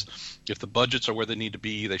sales-wise. If the budgets are where they need to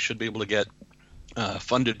be, they should be able to get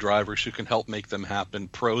funded drivers who can help make them happen.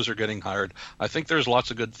 Pros are getting hired. I think there's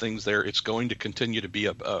lots of good things there. It's going to continue to be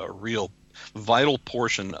a real vital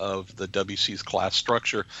portion of the WC's class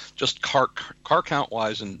structure, just car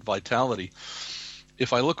count-wise and vitality.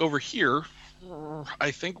 If I look over here,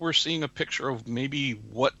 I think we're seeing a picture of maybe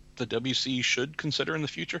what the WC should consider in the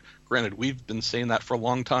future. Granted, we've been saying that for a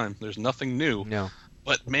long time. There's nothing new. No.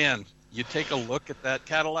 But, man, you take a look at that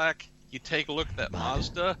Cadillac, you take a look at that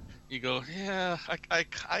Mazda, you go, yeah,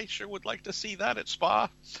 I sure would like to see that at Spa.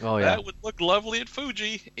 Oh, yeah. That would look lovely at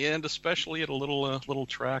Fuji, and especially at a little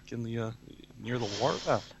track in the near the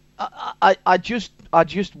water. I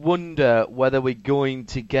just wonder whether we're going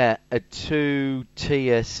to get a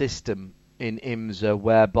two-tier system in IMSA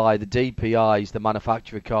whereby the DPIs, the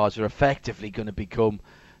manufacturer cars, are effectively going to become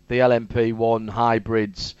the LMP1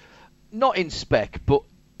 hybrids, not in spec, but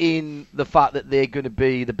in the fact that they're going to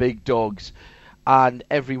be the big dogs, and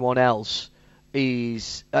everyone else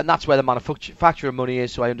is, and that's where the manufacturer money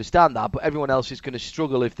is, so I understand that, but everyone else is going to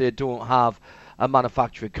struggle if they don't have a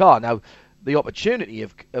manufacturer car. Now, the opportunity,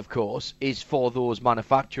 of course, is for those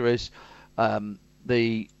manufacturers,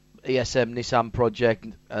 the ESM Nissan project,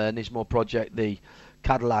 Nismo project, the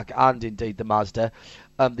Cadillac, and indeed the Mazda.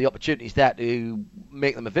 The opportunity is there to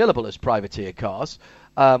make them available as privateer cars,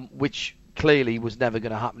 which clearly was never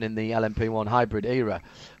going to happen in the LMP1 hybrid era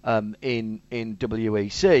in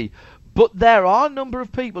WEC. But there are a number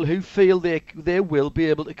of people who feel they will be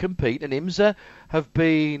able to compete, and IMSA have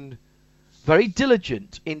been very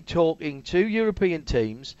diligent in talking to European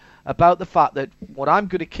teams about the fact that what I'm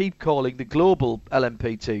going to keep calling the global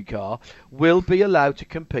LMP2 car will be allowed to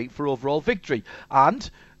compete for overall victory. And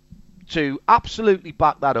to absolutely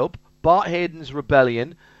back that up, Bart Hayden's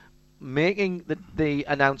Rebellion making the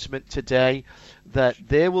announcement today that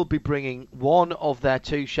they will be bringing one of their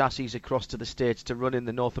two chassis across to the States to run in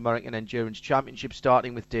the North American Endurance Championship,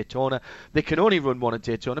 starting with Daytona. They can only run one at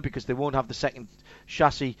Daytona because they won't have the second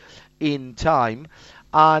chassis in time.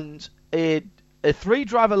 And a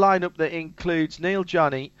three-driver lineup that includes Neil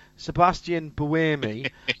Janney, Sebastian Buemi,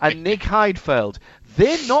 and Nick Heidfeld.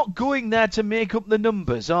 They're not going there to make up the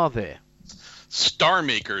numbers, are they? Star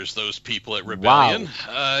makers, those people at Rebellion.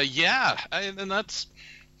 Wow. Yeah, and that's,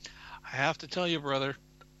 I have to tell you, brother,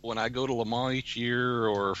 when I go to Le Mans each year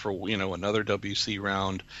or for another WC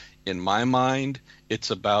round, in my mind,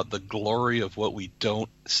 it's about the glory of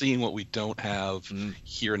seeing what we don't have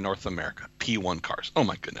here in North America. P1 cars. Oh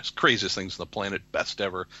my goodness, craziest things on the planet, best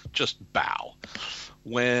ever. Just bow.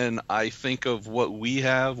 When I think of what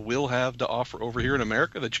will have to offer over here in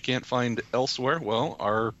America that you can't find elsewhere, well,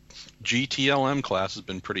 our GTLM class has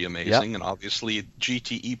been pretty amazing, and obviously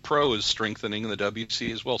GTE Pro is strengthening in the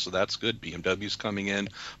WC as well, so that's good. BMW's coming in,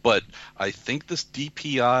 but I think this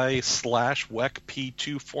DPI/WEC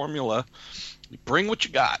P2 formula, bring what you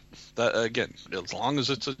got. Again, as long as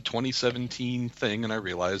it's a 2017 thing, and I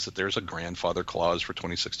realize that there's a grandfather clause for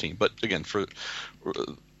 2016, but again, for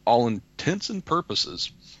all intents and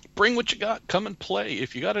purposes, bring what you got. Come and play.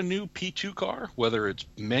 If you got a new P2 car, whether it's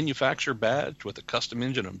manufacturer badge with a custom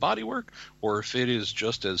engine and bodywork, or if it is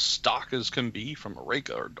just as stock as can be from a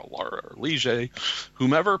Reka or Dallara or Ligier,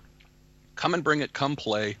 whomever, come and bring it. Come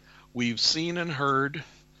play. We've seen and heard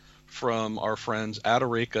from our friends at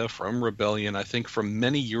Reka, from Rebellion, I think from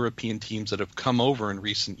many European teams that have come over in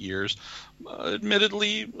recent years.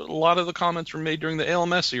 Admittedly, a lot of the comments were made during the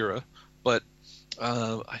ALMS era, but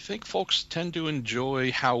I think folks tend to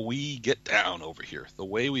enjoy how we get down over here. The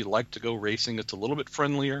way we like to go racing, it's a little bit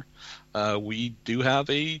friendlier. We do have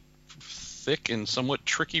a thick and somewhat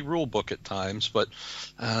tricky rule book at times, but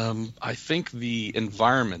I think the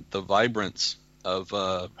environment, the vibrance of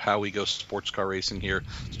how we go sports car racing here,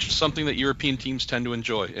 it's just something that European teams tend to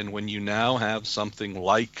enjoy. And when you now have something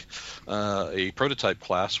like a prototype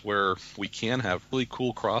class where we can have really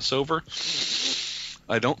cool crossover,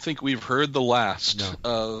 I don't think we've heard the last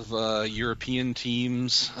of European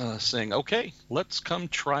teams saying, okay, let's come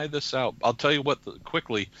try this out. I'll tell you what,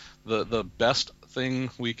 quickly, the best thing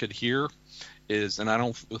we could hear is, and I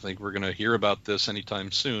don't think we're going to hear about this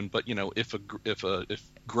anytime soon, but if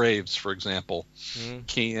Graves, for example,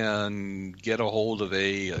 can get a hold of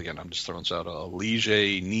again, I'm just throwing this out, a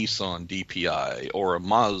Ligier Nissan DPI or a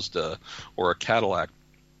Mazda or a Cadillac,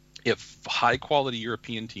 if high quality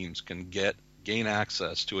European teams can gain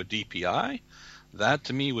access to a DPI, that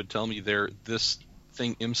to me would tell me this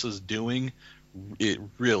thing IMSA's doing, it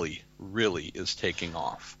really, really is taking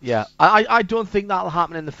off. Yeah, I don't think that'll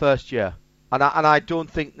happen in the first year, and I don't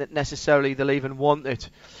think that necessarily they'll even want it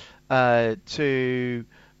to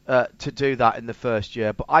do that in the first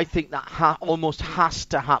year. But I think that almost has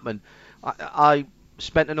to happen. I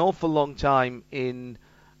spent an awful long time in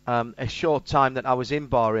a short time that I was in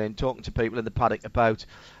Bahrain talking to people in the paddock about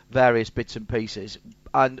various bits and pieces,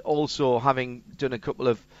 and also having done a couple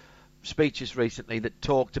of speeches recently that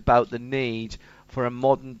talked about the need for a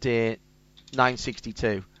modern day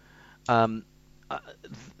 962. That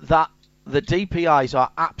the DPIs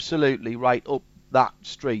are absolutely right up that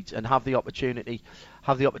street and have the opportunity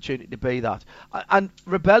to be that. And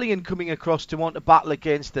Rebellion coming across to want to battle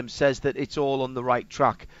against them says that it's all on the right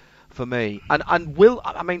track for me. And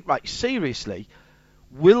seriously,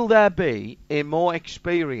 will there be a more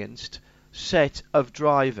experienced set of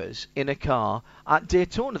drivers in a car at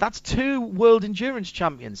Daytona? That's 2 World Endurance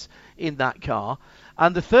Champions in that car,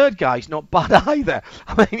 and the third guy's not bad either.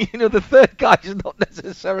 I mean, the third guy's not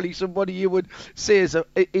necessarily somebody you would say is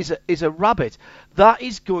a rabbit. That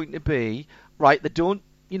is going to be right. They don't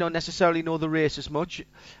necessarily know the race as much.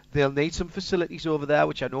 They'll need some facilities over there,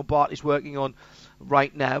 which I know Bart is working on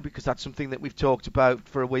right now, because that's something that we've talked about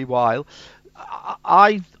for a wee while.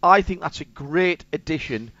 I think that's a great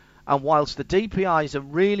addition, and whilst the DPIs are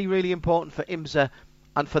really, really important for IMSA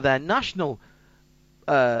and for their national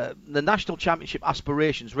championship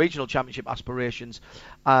aspirations, regional championship aspirations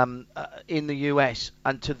in the US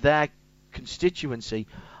and to their constituency,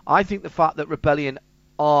 I think the fact that Rebellion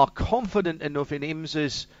are confident enough in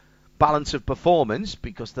IMSA's balance of performance,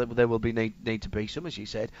 because there will be need to be some, as you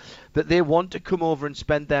said, that they want to come over and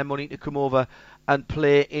spend their money to come over and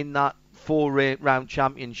play in that 4-round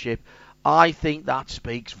championship, I think that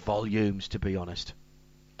speaks volumes, to be honest.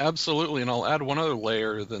 Absolutely, and I'll add one other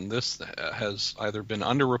layer than this that has either been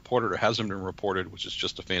underreported or hasn't been reported, which is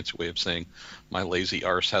just a fancy way of saying my lazy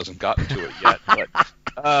arse hasn't gotten to it yet. But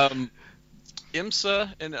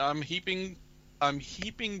IMSA, and I'm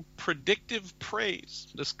heaping predictive praise.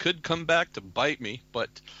 This could come back to bite me,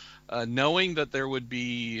 but knowing that there would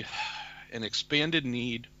be an expanded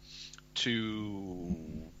need to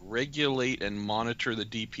regulate and monitor the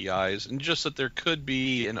DPIs, and just that there could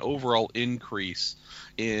be an overall increase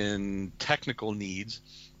in technical needs,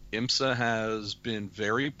 IMSA has been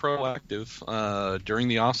very proactive during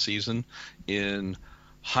the off season in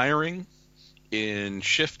hiring in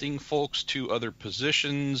shifting folks to other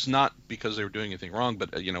positions, not because they were doing anything wrong, but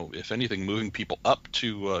if anything, moving people up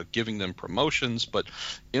to giving them promotions. But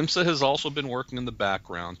IMSA has also been working in the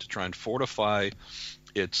background to try and fortify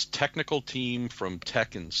its technical team, from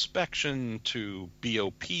tech inspection to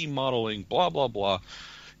BOP modeling, blah blah blah.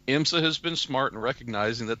 IMSA has been smart in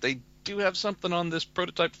recognizing that they do have something on this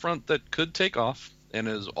prototype front that could take off, and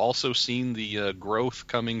has also seen the growth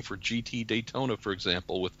coming for GT Daytona, for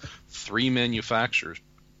example, with 3 manufacturers,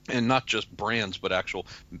 and not just brands, but actual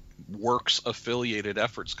works-affiliated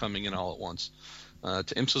efforts coming in all at once.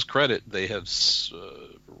 To IMSA's credit, they have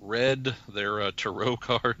read their tarot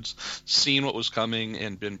cards, seen what was coming,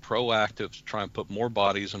 and been proactive to try and put more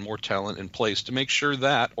bodies and more talent in place to make sure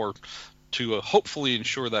that, or to hopefully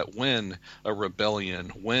ensure that when a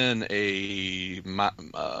Rebellion, when a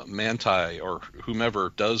Manti or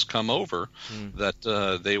whomever does come over,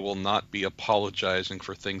 that they will not be apologizing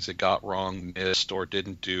for things that got wrong, missed, or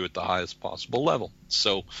didn't do at the highest possible level.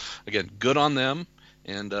 So, again, good on them.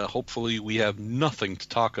 And hopefully we have nothing to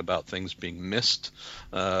talk about things being missed,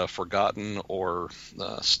 forgotten, or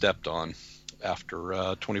stepped on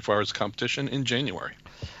after 24 hours of competition in January.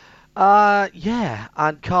 Yeah,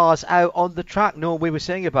 and cars out on the track. No, we were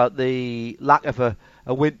saying about the lack of a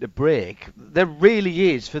winter break. There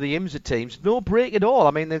really is, for the IMSA teams, no break at all.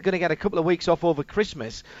 I mean, they're going to get a couple of weeks off over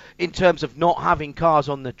Christmas in terms of not having cars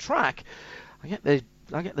on the track. I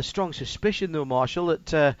get the strong suspicion, though, Marshall,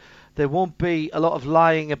 that there won't be a lot of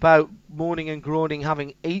lying about moaning and groaning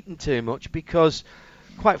having eaten too much, because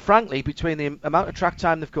quite frankly, between the amount of track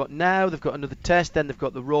time they've got now, they've got another test, then they've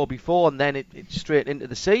got the Raw before, and then it's straight into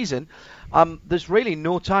the season. There's really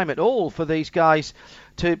no time at all for these guys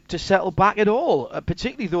to settle back at all,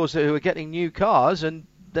 particularly those who are getting new cars, and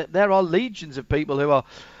there are legions of people who are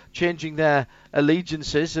changing their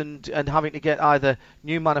allegiances and having to get either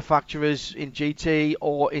new manufacturers in GT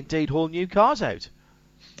or indeed whole new cars out.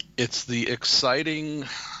 It's the exciting...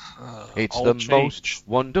 it's the most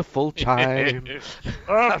wonderful time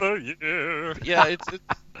of the year. Yeah,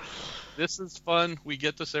 this is fun. We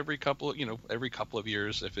get this every couple of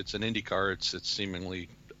years. If it's an IndyCar, it's seemingly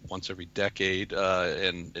once every decade,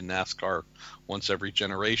 and in NASCAR once every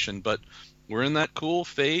generation. But we're in that cool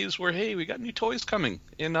phase where, hey, we got new toys coming,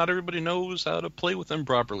 and not everybody knows how to play with them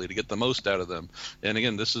properly to get the most out of them. And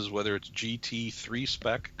again, this is whether it's GT3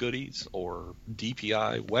 spec goodies or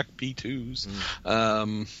DPI, WEC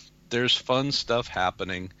P2s. There's fun stuff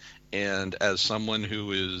happening, and as someone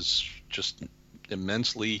who is just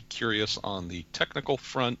immensely curious on the technical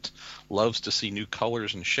front, loves to see new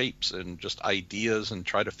colors and shapes and just ideas and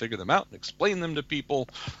try to figure them out and explain them to people,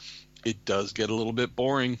 it does get a little bit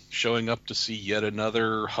boring showing up to see yet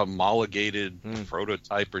another homologated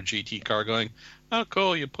prototype or GT car going, oh,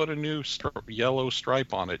 cool, you put a new yellow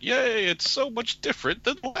stripe on it. Yay, it's so much different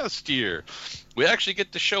than last year. We actually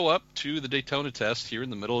get to show up to the Daytona test here in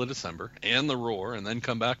the middle of December and the Roar, and then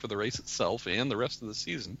come back for the race itself and the rest of the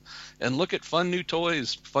season and look at fun new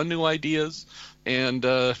toys, fun new ideas, and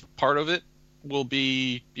part of it will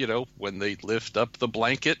be, when they lift up the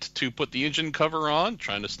blanket to put the engine cover on,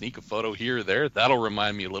 trying to sneak a photo here or there. That'll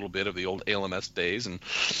remind me a little bit of the old ALMS days and,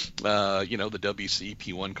 the WC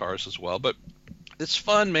P1 cars as well. But it's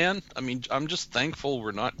fun, man. I mean, I'm just thankful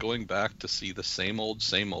we're not going back to see the same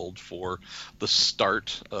old for the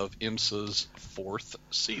start of IMSA's 4th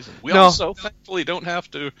season. We also thankfully don't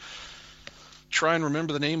have to try and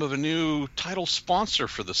remember the name of a new title sponsor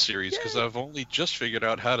for the series, because I've only just figured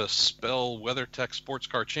out how to spell WeatherTech Sports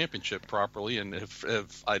Car Championship properly, and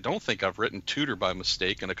if I don't think I've written Tudor by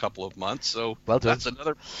mistake in a couple of months, so well done.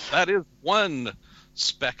 That is one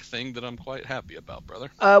spec thing that I'm quite happy about, brother.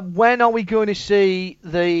 When are we going to see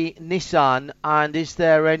the Nissan, and is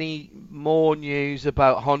there any more news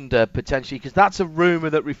about Honda potentially? Because that's a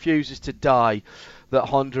rumour that refuses to die, that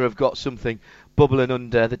Honda have got something bubbling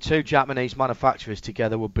under. The two Japanese manufacturers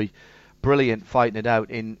together would be brilliant, fighting it out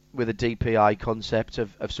with a DPI concept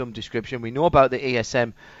of some description. We know about the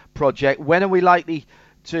ESM project. When are we likely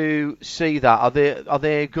to see that? Are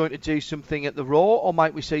they going to do something at the Raw, or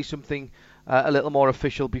might we see something a little more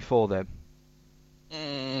official before then?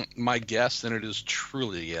 My guess, and it is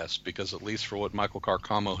truly yes, because at least for what Michael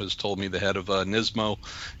Carcamo has told me, the head of Nismo,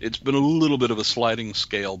 it's been a little bit of a sliding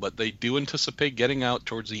scale, but they do anticipate getting out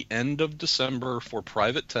towards the end of December for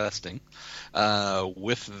private testing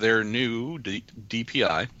with their new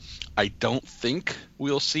DPI. I don't think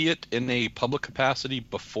we'll see it in a public capacity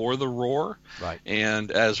before the Roar. Right.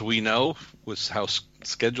 And as we know, with how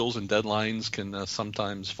schedules and deadlines can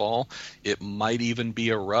sometimes fall. It might even be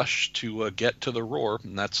a rush to get to the Roar,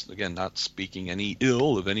 and that's, again, not speaking any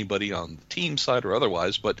ill of anybody on the team side or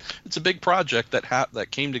otherwise, but it's a big project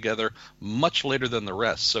that came together much later than the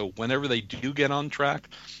rest. So whenever they do get on track,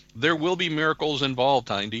 there will be miracles involved,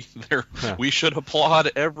 Hindy. We should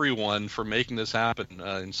applaud everyone for making this happen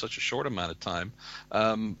in such a short amount of time.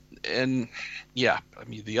 And yeah, I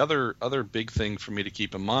mean, the other big thing for me to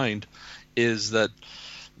keep in mind is that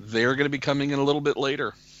they're going to be coming in a little bit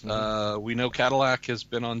later. We know Cadillac has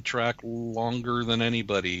been on track longer than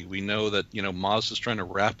anybody. We know that, Mazda's trying to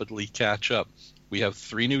rapidly catch up. We have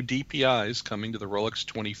 3 new DPIs coming to the Rolex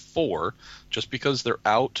 24. Just because they're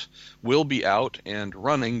will be out and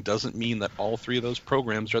running, doesn't mean that all 3 of those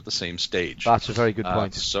programs are at the same stage. That's a very good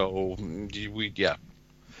point.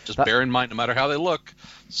 Just bear in mind, no matter how they look,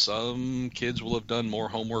 some kids will have done more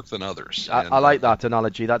homework than others. I like that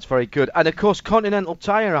analogy. That's very good. And, of course, Continental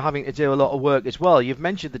Tire are having to do a lot of work as well. You've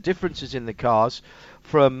mentioned the differences in the cars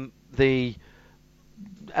from the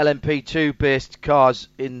LMP2-based cars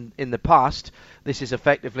in the past. This is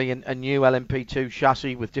effectively a new LMP2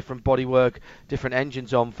 chassis with different bodywork, different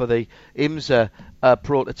engines on for the IMSA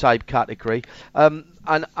prototype category. And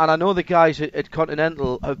I know the guys at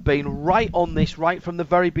Continental have been right on this right from the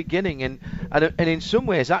very beginning, and in some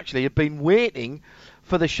ways actually have been waiting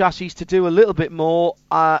for the chassis to do a little bit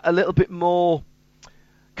more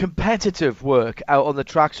competitive work out on the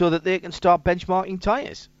track so that they can start benchmarking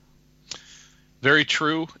tyres. Very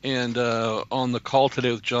true. And on the call today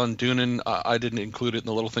with John Doonan, I didn't include it in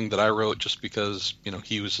the little thing that I wrote just because,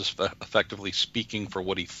 he was just effectively speaking for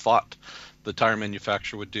what he thought the tire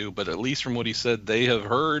manufacturer would do. But at least from what he said, they have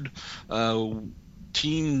heard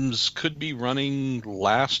teams could be running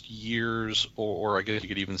last year's, or I guess you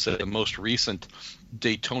could even say the most recent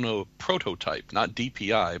Daytona prototype, not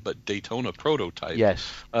DPI, but Daytona prototype. Yes.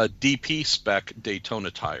 DP spec Daytona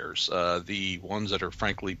tires, the ones that are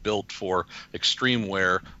frankly built for extreme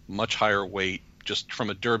wear, much higher weight, just from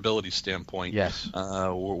a durability standpoint. Yes.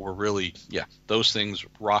 We're really, those things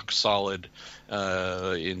rock solid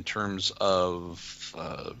in terms of,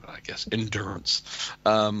 I guess, endurance.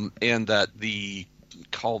 And that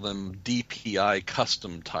call them DPI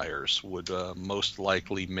custom tires would most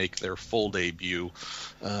likely make their full debut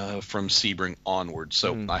from Sebring onward.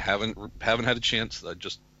 So I haven't had a chance. I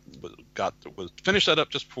just finished that up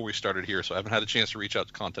just before we started here, so I haven't had a chance to reach out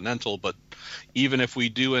to Continental. But even if we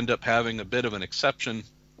do end up having a bit of an exception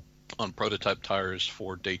on prototype tires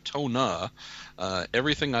for Daytona,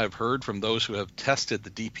 everything I've heard from those who have tested the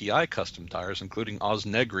DPI custom tires, including Oz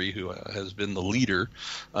Negri, who has been the leader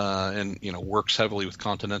and works heavily with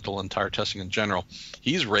Continental and tire testing in general,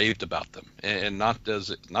 he's raved about them, and not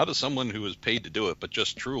as someone who was paid to do it, but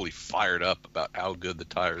just truly fired up about how good the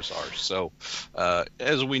tires are. So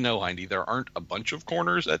as we know, Hindy, there aren't a bunch of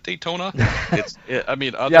corners at Daytona.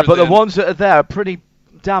 The ones that are there are pretty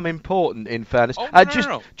damn important, in fairness.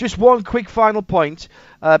 Just one quick final point,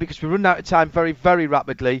 because we're running out of time very, very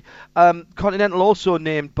rapidly. Continental also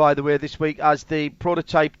named, by the way, this week as the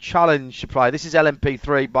prototype challenge supplier. This is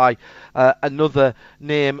LMP3 by another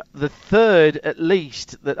name, the third at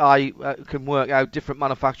least that I can work out, different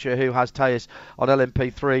manufacturer who has tyres on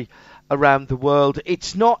LMP3 around the world.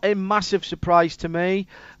 It's not a massive surprise to me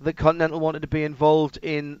that Continental wanted to be involved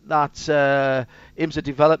in that IMSA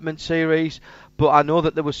development series, but I know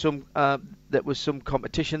that there was some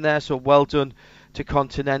competition there, so well done to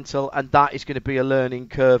Continental, and that is going to be a learning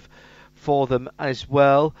curve for them as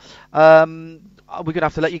well. We're going to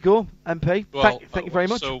have to let you go, MP. Thank you very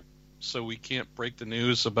much. So we can't break the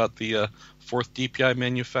news about the fourth DPI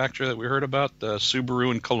manufacturer that we heard about. Subaru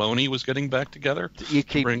and Coloni was getting back together.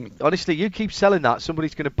 Honestly, you keep selling that.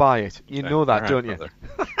 Somebody's going to buy it. You know that, don't you?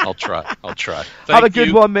 I'll try. Have a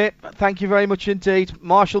good one, mate. Thank you very much indeed.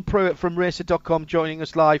 Marshall Pruitt from Racer.com joining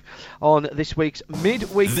us live on this week's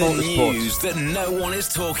Midweek Motorsport. The news that no one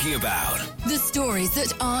is talking about. The stories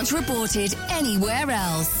that aren't reported anywhere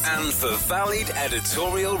else. And for valid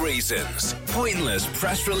editorial reasons. Pointless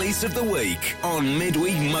press release of the week on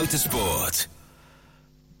Midweek Motorsport.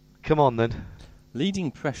 Come on then.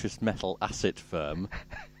 Leading precious metal asset firm.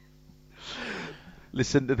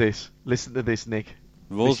 Listen to this, Nick.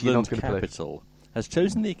 Rosland Capital has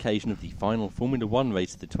chosen the occasion of the final Formula One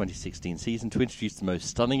race of the 2016 season to introduce the most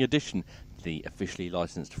stunning addition to the officially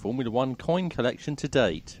licensed Formula One coin collection to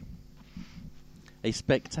date. A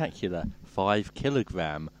spectacular 5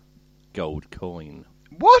 kilogram gold coin.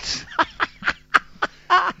 What?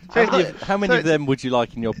 How many of them would you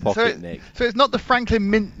like in your pocket, Nick? So it's not the Franklin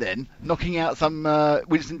Mint then, knocking out some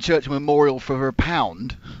Winston Churchill Memorial for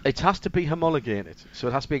 £1. It has to be homologated, so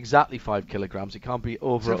it has to be exactly 5 kilograms. It can't be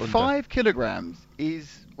over or So under. 5 kilograms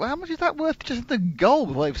is... Well, how much is that worth just the gold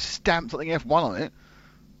before they've stamped something F1 on it?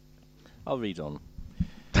 I'll read on.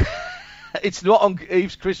 It's not on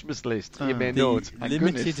Eve's Christmas list, you may The note.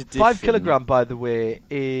 limited edition... 5 kilogram, by the way,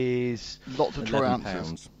 is... Lots of troy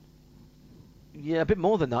ounces. £11. Yeah, a bit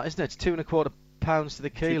more than that, isn't it? It's 2.25 pounds to the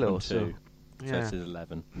kilo. 2.2. So it is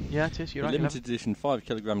 11. Yeah, it is. You're the right. limited edition 5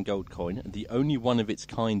 kilogram gold coin, the only one of its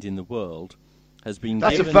kind in the world, has been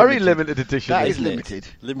That's given... a very limited edition. That is isn't it? limited.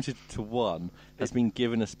 Limited to one, has been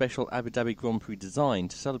given a special Abu Dhabi Grand Prix design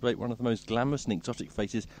to celebrate one of the most glamorous and exotic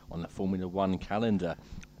faces on the Formula One calendar,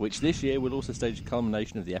 which this year will also stage a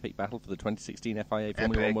culmination of the epic battle for the 2016 FIA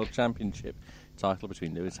Formula One World Championship title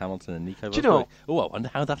between Lewis Hamilton and Nico Rosberg. Oh, I wonder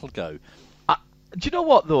how that'll go. Do you know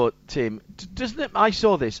what though, Tim? Doesn't it? I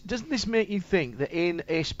saw this. Doesn't this make you think that in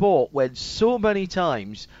a sport when so many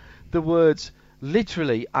times the words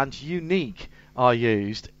literally and unique are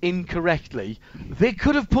used incorrectly, they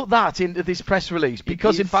could have put that into this press release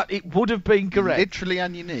because in fact it would have been correct. Literally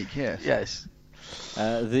and unique, yes. Yes.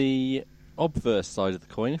 The obverse side of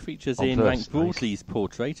the coin features Ian Rank-Broadley's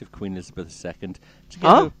portrait of Queen Elizabeth II,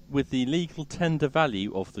 together with the legal tender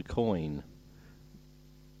value of the coin.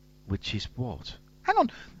 Which is what? Hang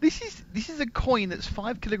on, this is a coin that's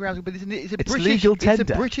 5 kilograms, but it's a It's British legal tender.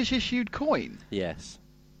 It's a British issued coin. Yes.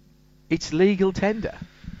 It's legal tender.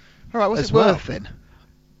 All right, what's As it worth well. then?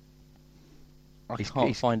 I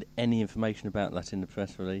can't find any information about that in the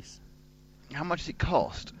press release. How much does it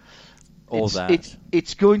cost?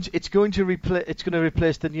 It's going to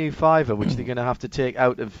replace the new fiver, which they're going to have to take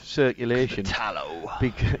out of circulation. Tallow.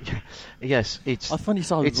 Yes, it's. I find it's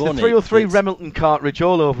ironic. It's the 303 Remington cartridge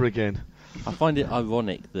all over again. I find it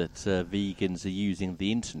ironic that vegans are using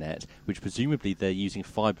the internet, which presumably they're using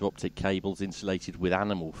fibre optic cables insulated with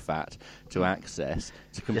animal fat to access.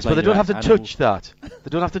 To complain yes, but they don't have to animal touch that. They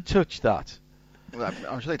don't have to touch that. Well,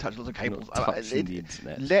 I'm sure they touch lots of cables. Not touching the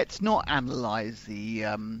internet. Let's not analyse the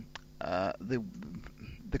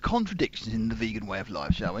contradictions in the vegan way of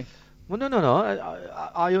life, shall we? Well, no.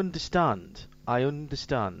 I understand. I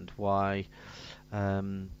understand why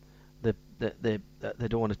they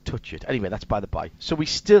don't want to touch it. Anyway, that's by the by. So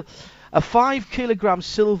a 5 kilogram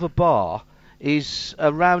silver bar is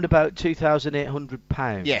around about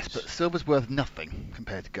 £2,800. Yes, but silver's worth nothing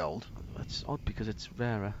compared to gold. That's odd because it's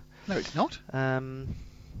rarer. No, it's not. There's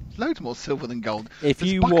loads more silver than gold. If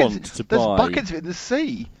there's you buckets, want to there's buy... buckets of it in the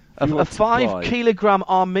sea. A 5 kilogram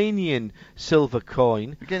Armenian silver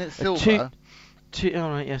coin. Again, it's silver. Two.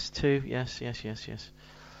 All right. Yes. 2. Yes.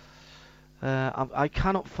 I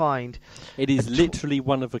cannot find. It is literally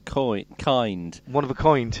one of a kind. One of a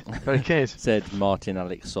kind. Very good. Said Martin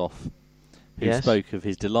Alexoff, who spoke of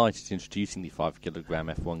his delight at introducing the 5 kilogram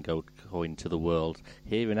F1 gold coin to the world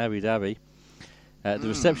here in Abu Dhabi. The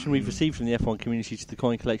reception we've received from the F1 community to the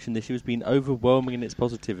coin collection this year has been overwhelming in its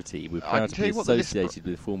positivity. We're proud to be associated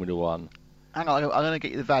with Formula One. Hang on, I'm going to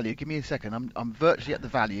get you the value. Give me a second. I'm virtually at the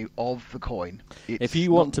value of the coin. If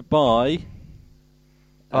you want to buy...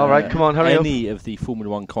 all right, come on, hurry up. Any of the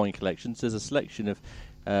Formula One coin collections, there's a selection of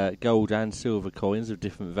gold and silver coins of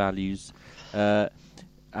different values.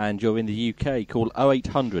 And you're in the UK, call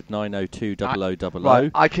 0800 902 0000. Right,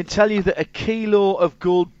 I can tell you that a kilo of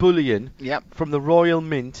gold bullion from the Royal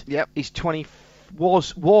Mint is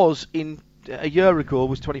was in a year ago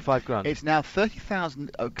was 25 grand. It's now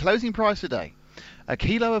 30,000. Closing price today, a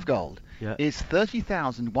kilo of gold is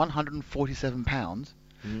 £30,147.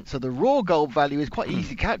 So the raw gold value is quite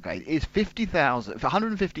easy to calculate. Is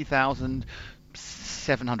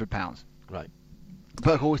 £150,700. Right.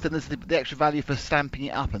 But of course, then there's the extra value for stamping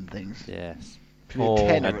it up and things. Yes.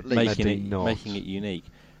 Tenner at least. Making it unique.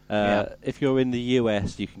 If you're in the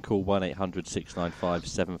US, you can call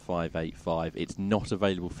 1-800-695-7585. It's not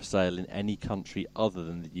available for sale in any country other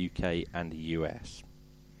than the UK and the US.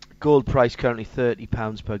 Gold price currently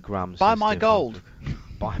 £30 per gram. Buy my gold.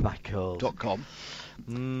 BuyMyGold.com.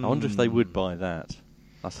 I wonder if they would buy that.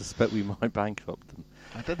 I suspect we might bankrupt them.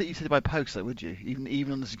 I don't think you said it by post, though, would you?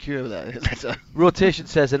 Even on the secure letter. Rotation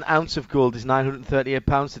says an ounce of gold is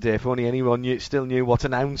 £938 today. If only anyone still knew what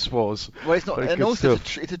an ounce was. Well, it's not, and also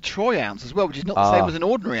it's a troy ounce as well, which is not the same as an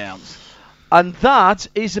ordinary ounce. And that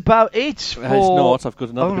is about it. It's not. I've got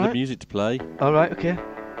another bit of music to play. All right. Okay.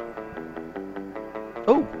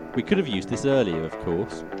 Oh, we could have used this earlier, of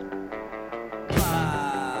course.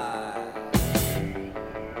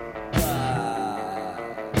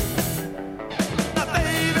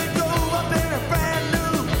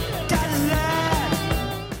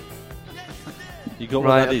 forgot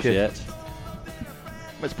what that is yet?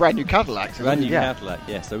 Well, it's brand new Cadillac. Brand new Cadillac,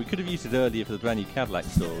 yes. So we could have used it earlier for the brand new Cadillac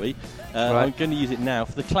story. I'm going to use it now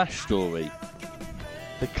for the Clash story.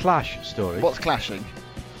 The Clash story? What's clashing?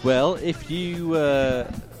 Well, if you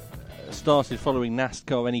started following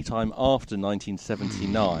NASCAR any time after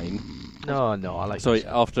 1979... No, I like... Sorry,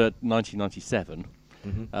 after 1997,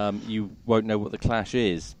 you won't know what the Clash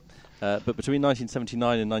is. But between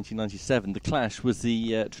 1979 and 1997, the Clash was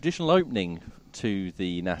the traditional opening to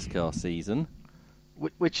the NASCAR season.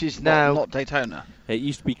 Which is now... Not Daytona. It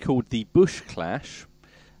used to be called the Busch Clash,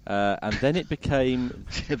 and then it became...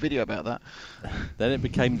 a video about that. Then it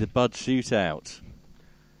became the Bud Shootout.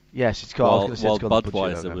 Yes, it's called... While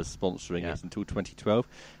Budweiser was sponsoring it until 2012.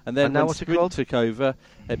 And then when Sprint took over,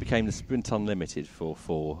 it became the Sprint Unlimited for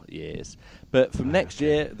 4 years. But from next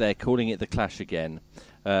year, they're calling it the Clash again.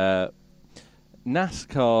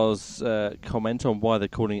 NASCAR's comment on why they're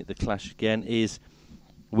calling it the Clash again is...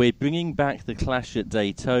 We're bringing back the Clash at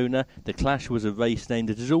Daytona. The Clash was a race name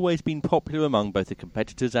that has always been popular among both the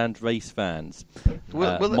competitors and race fans.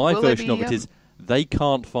 My version of it is they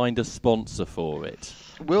can't find a sponsor for it.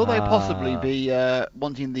 Will they possibly be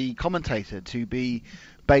wanting the commentator to be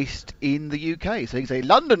based in the UK? So you can say,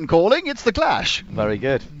 London calling, it's the Clash. Very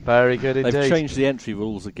good indeed. They've changed the entry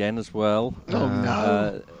rules again as well. Oh,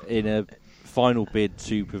 no. In a final bid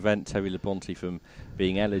to prevent Terry Labonte from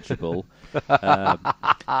being eligible.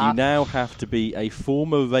 You now have to be a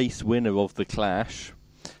former race winner of the Clash,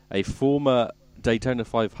 a former Daytona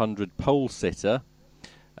 500 pole sitter.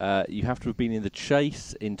 You have to have been in the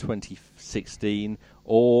chase in 2016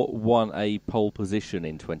 or won a pole position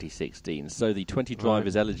in 2016. So the 20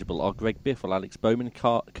 drivers eligible are Greg Biffle, Alex Bowman,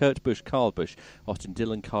 Kurt Busch, Carl Busch, Austin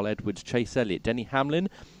Dillon, Carl Edwards, Chase Elliott, Denny Hamlin,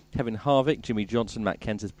 Kevin Harvick, Jimmy Johnson, Matt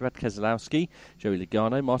Kenseth, Brad Keselowski, Joey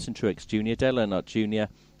Logano, Martin Truex Jr., Dale Earnhardt Jr.,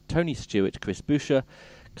 Tony Stewart, Chris Buescher,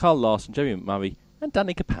 Carl Larson, Jerry McMurray, and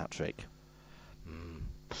Danica Patrick.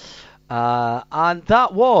 And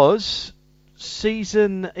that was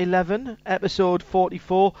Season 11, Episode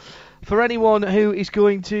 44. For anyone who is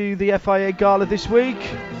going to the FIA Gala this week,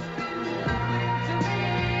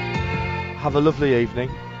 have a lovely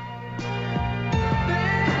evening.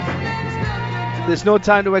 There's no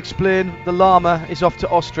time to explain. The llama is off to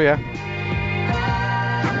Austria.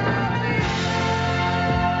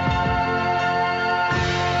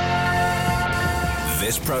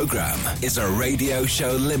 This program is a Radio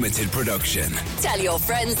Show Limited production. Tell your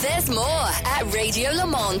friends there's more at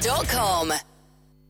radiolemans.com.